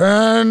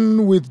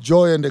turn with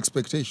joy and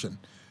expectation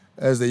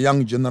as the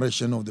young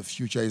generation of the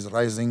future is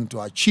rising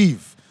to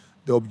achieve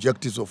the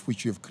objectives of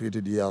which you have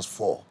created years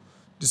for.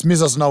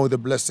 Dismiss us now with a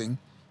blessing.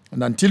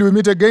 And until we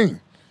meet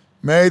again,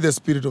 may the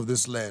spirit of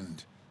this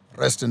land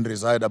rest and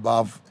reside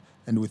above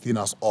and within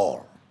us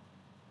all.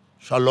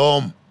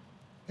 Shalom.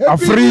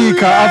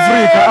 Africa,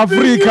 Africa,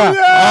 Africa.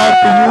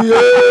 Happy New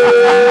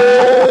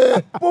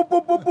Year.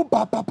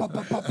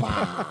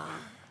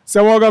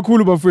 Siyabonga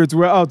kakhulu bafowethu,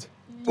 we're out.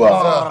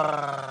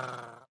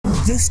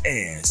 This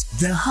is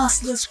the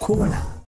Hustler's Corner.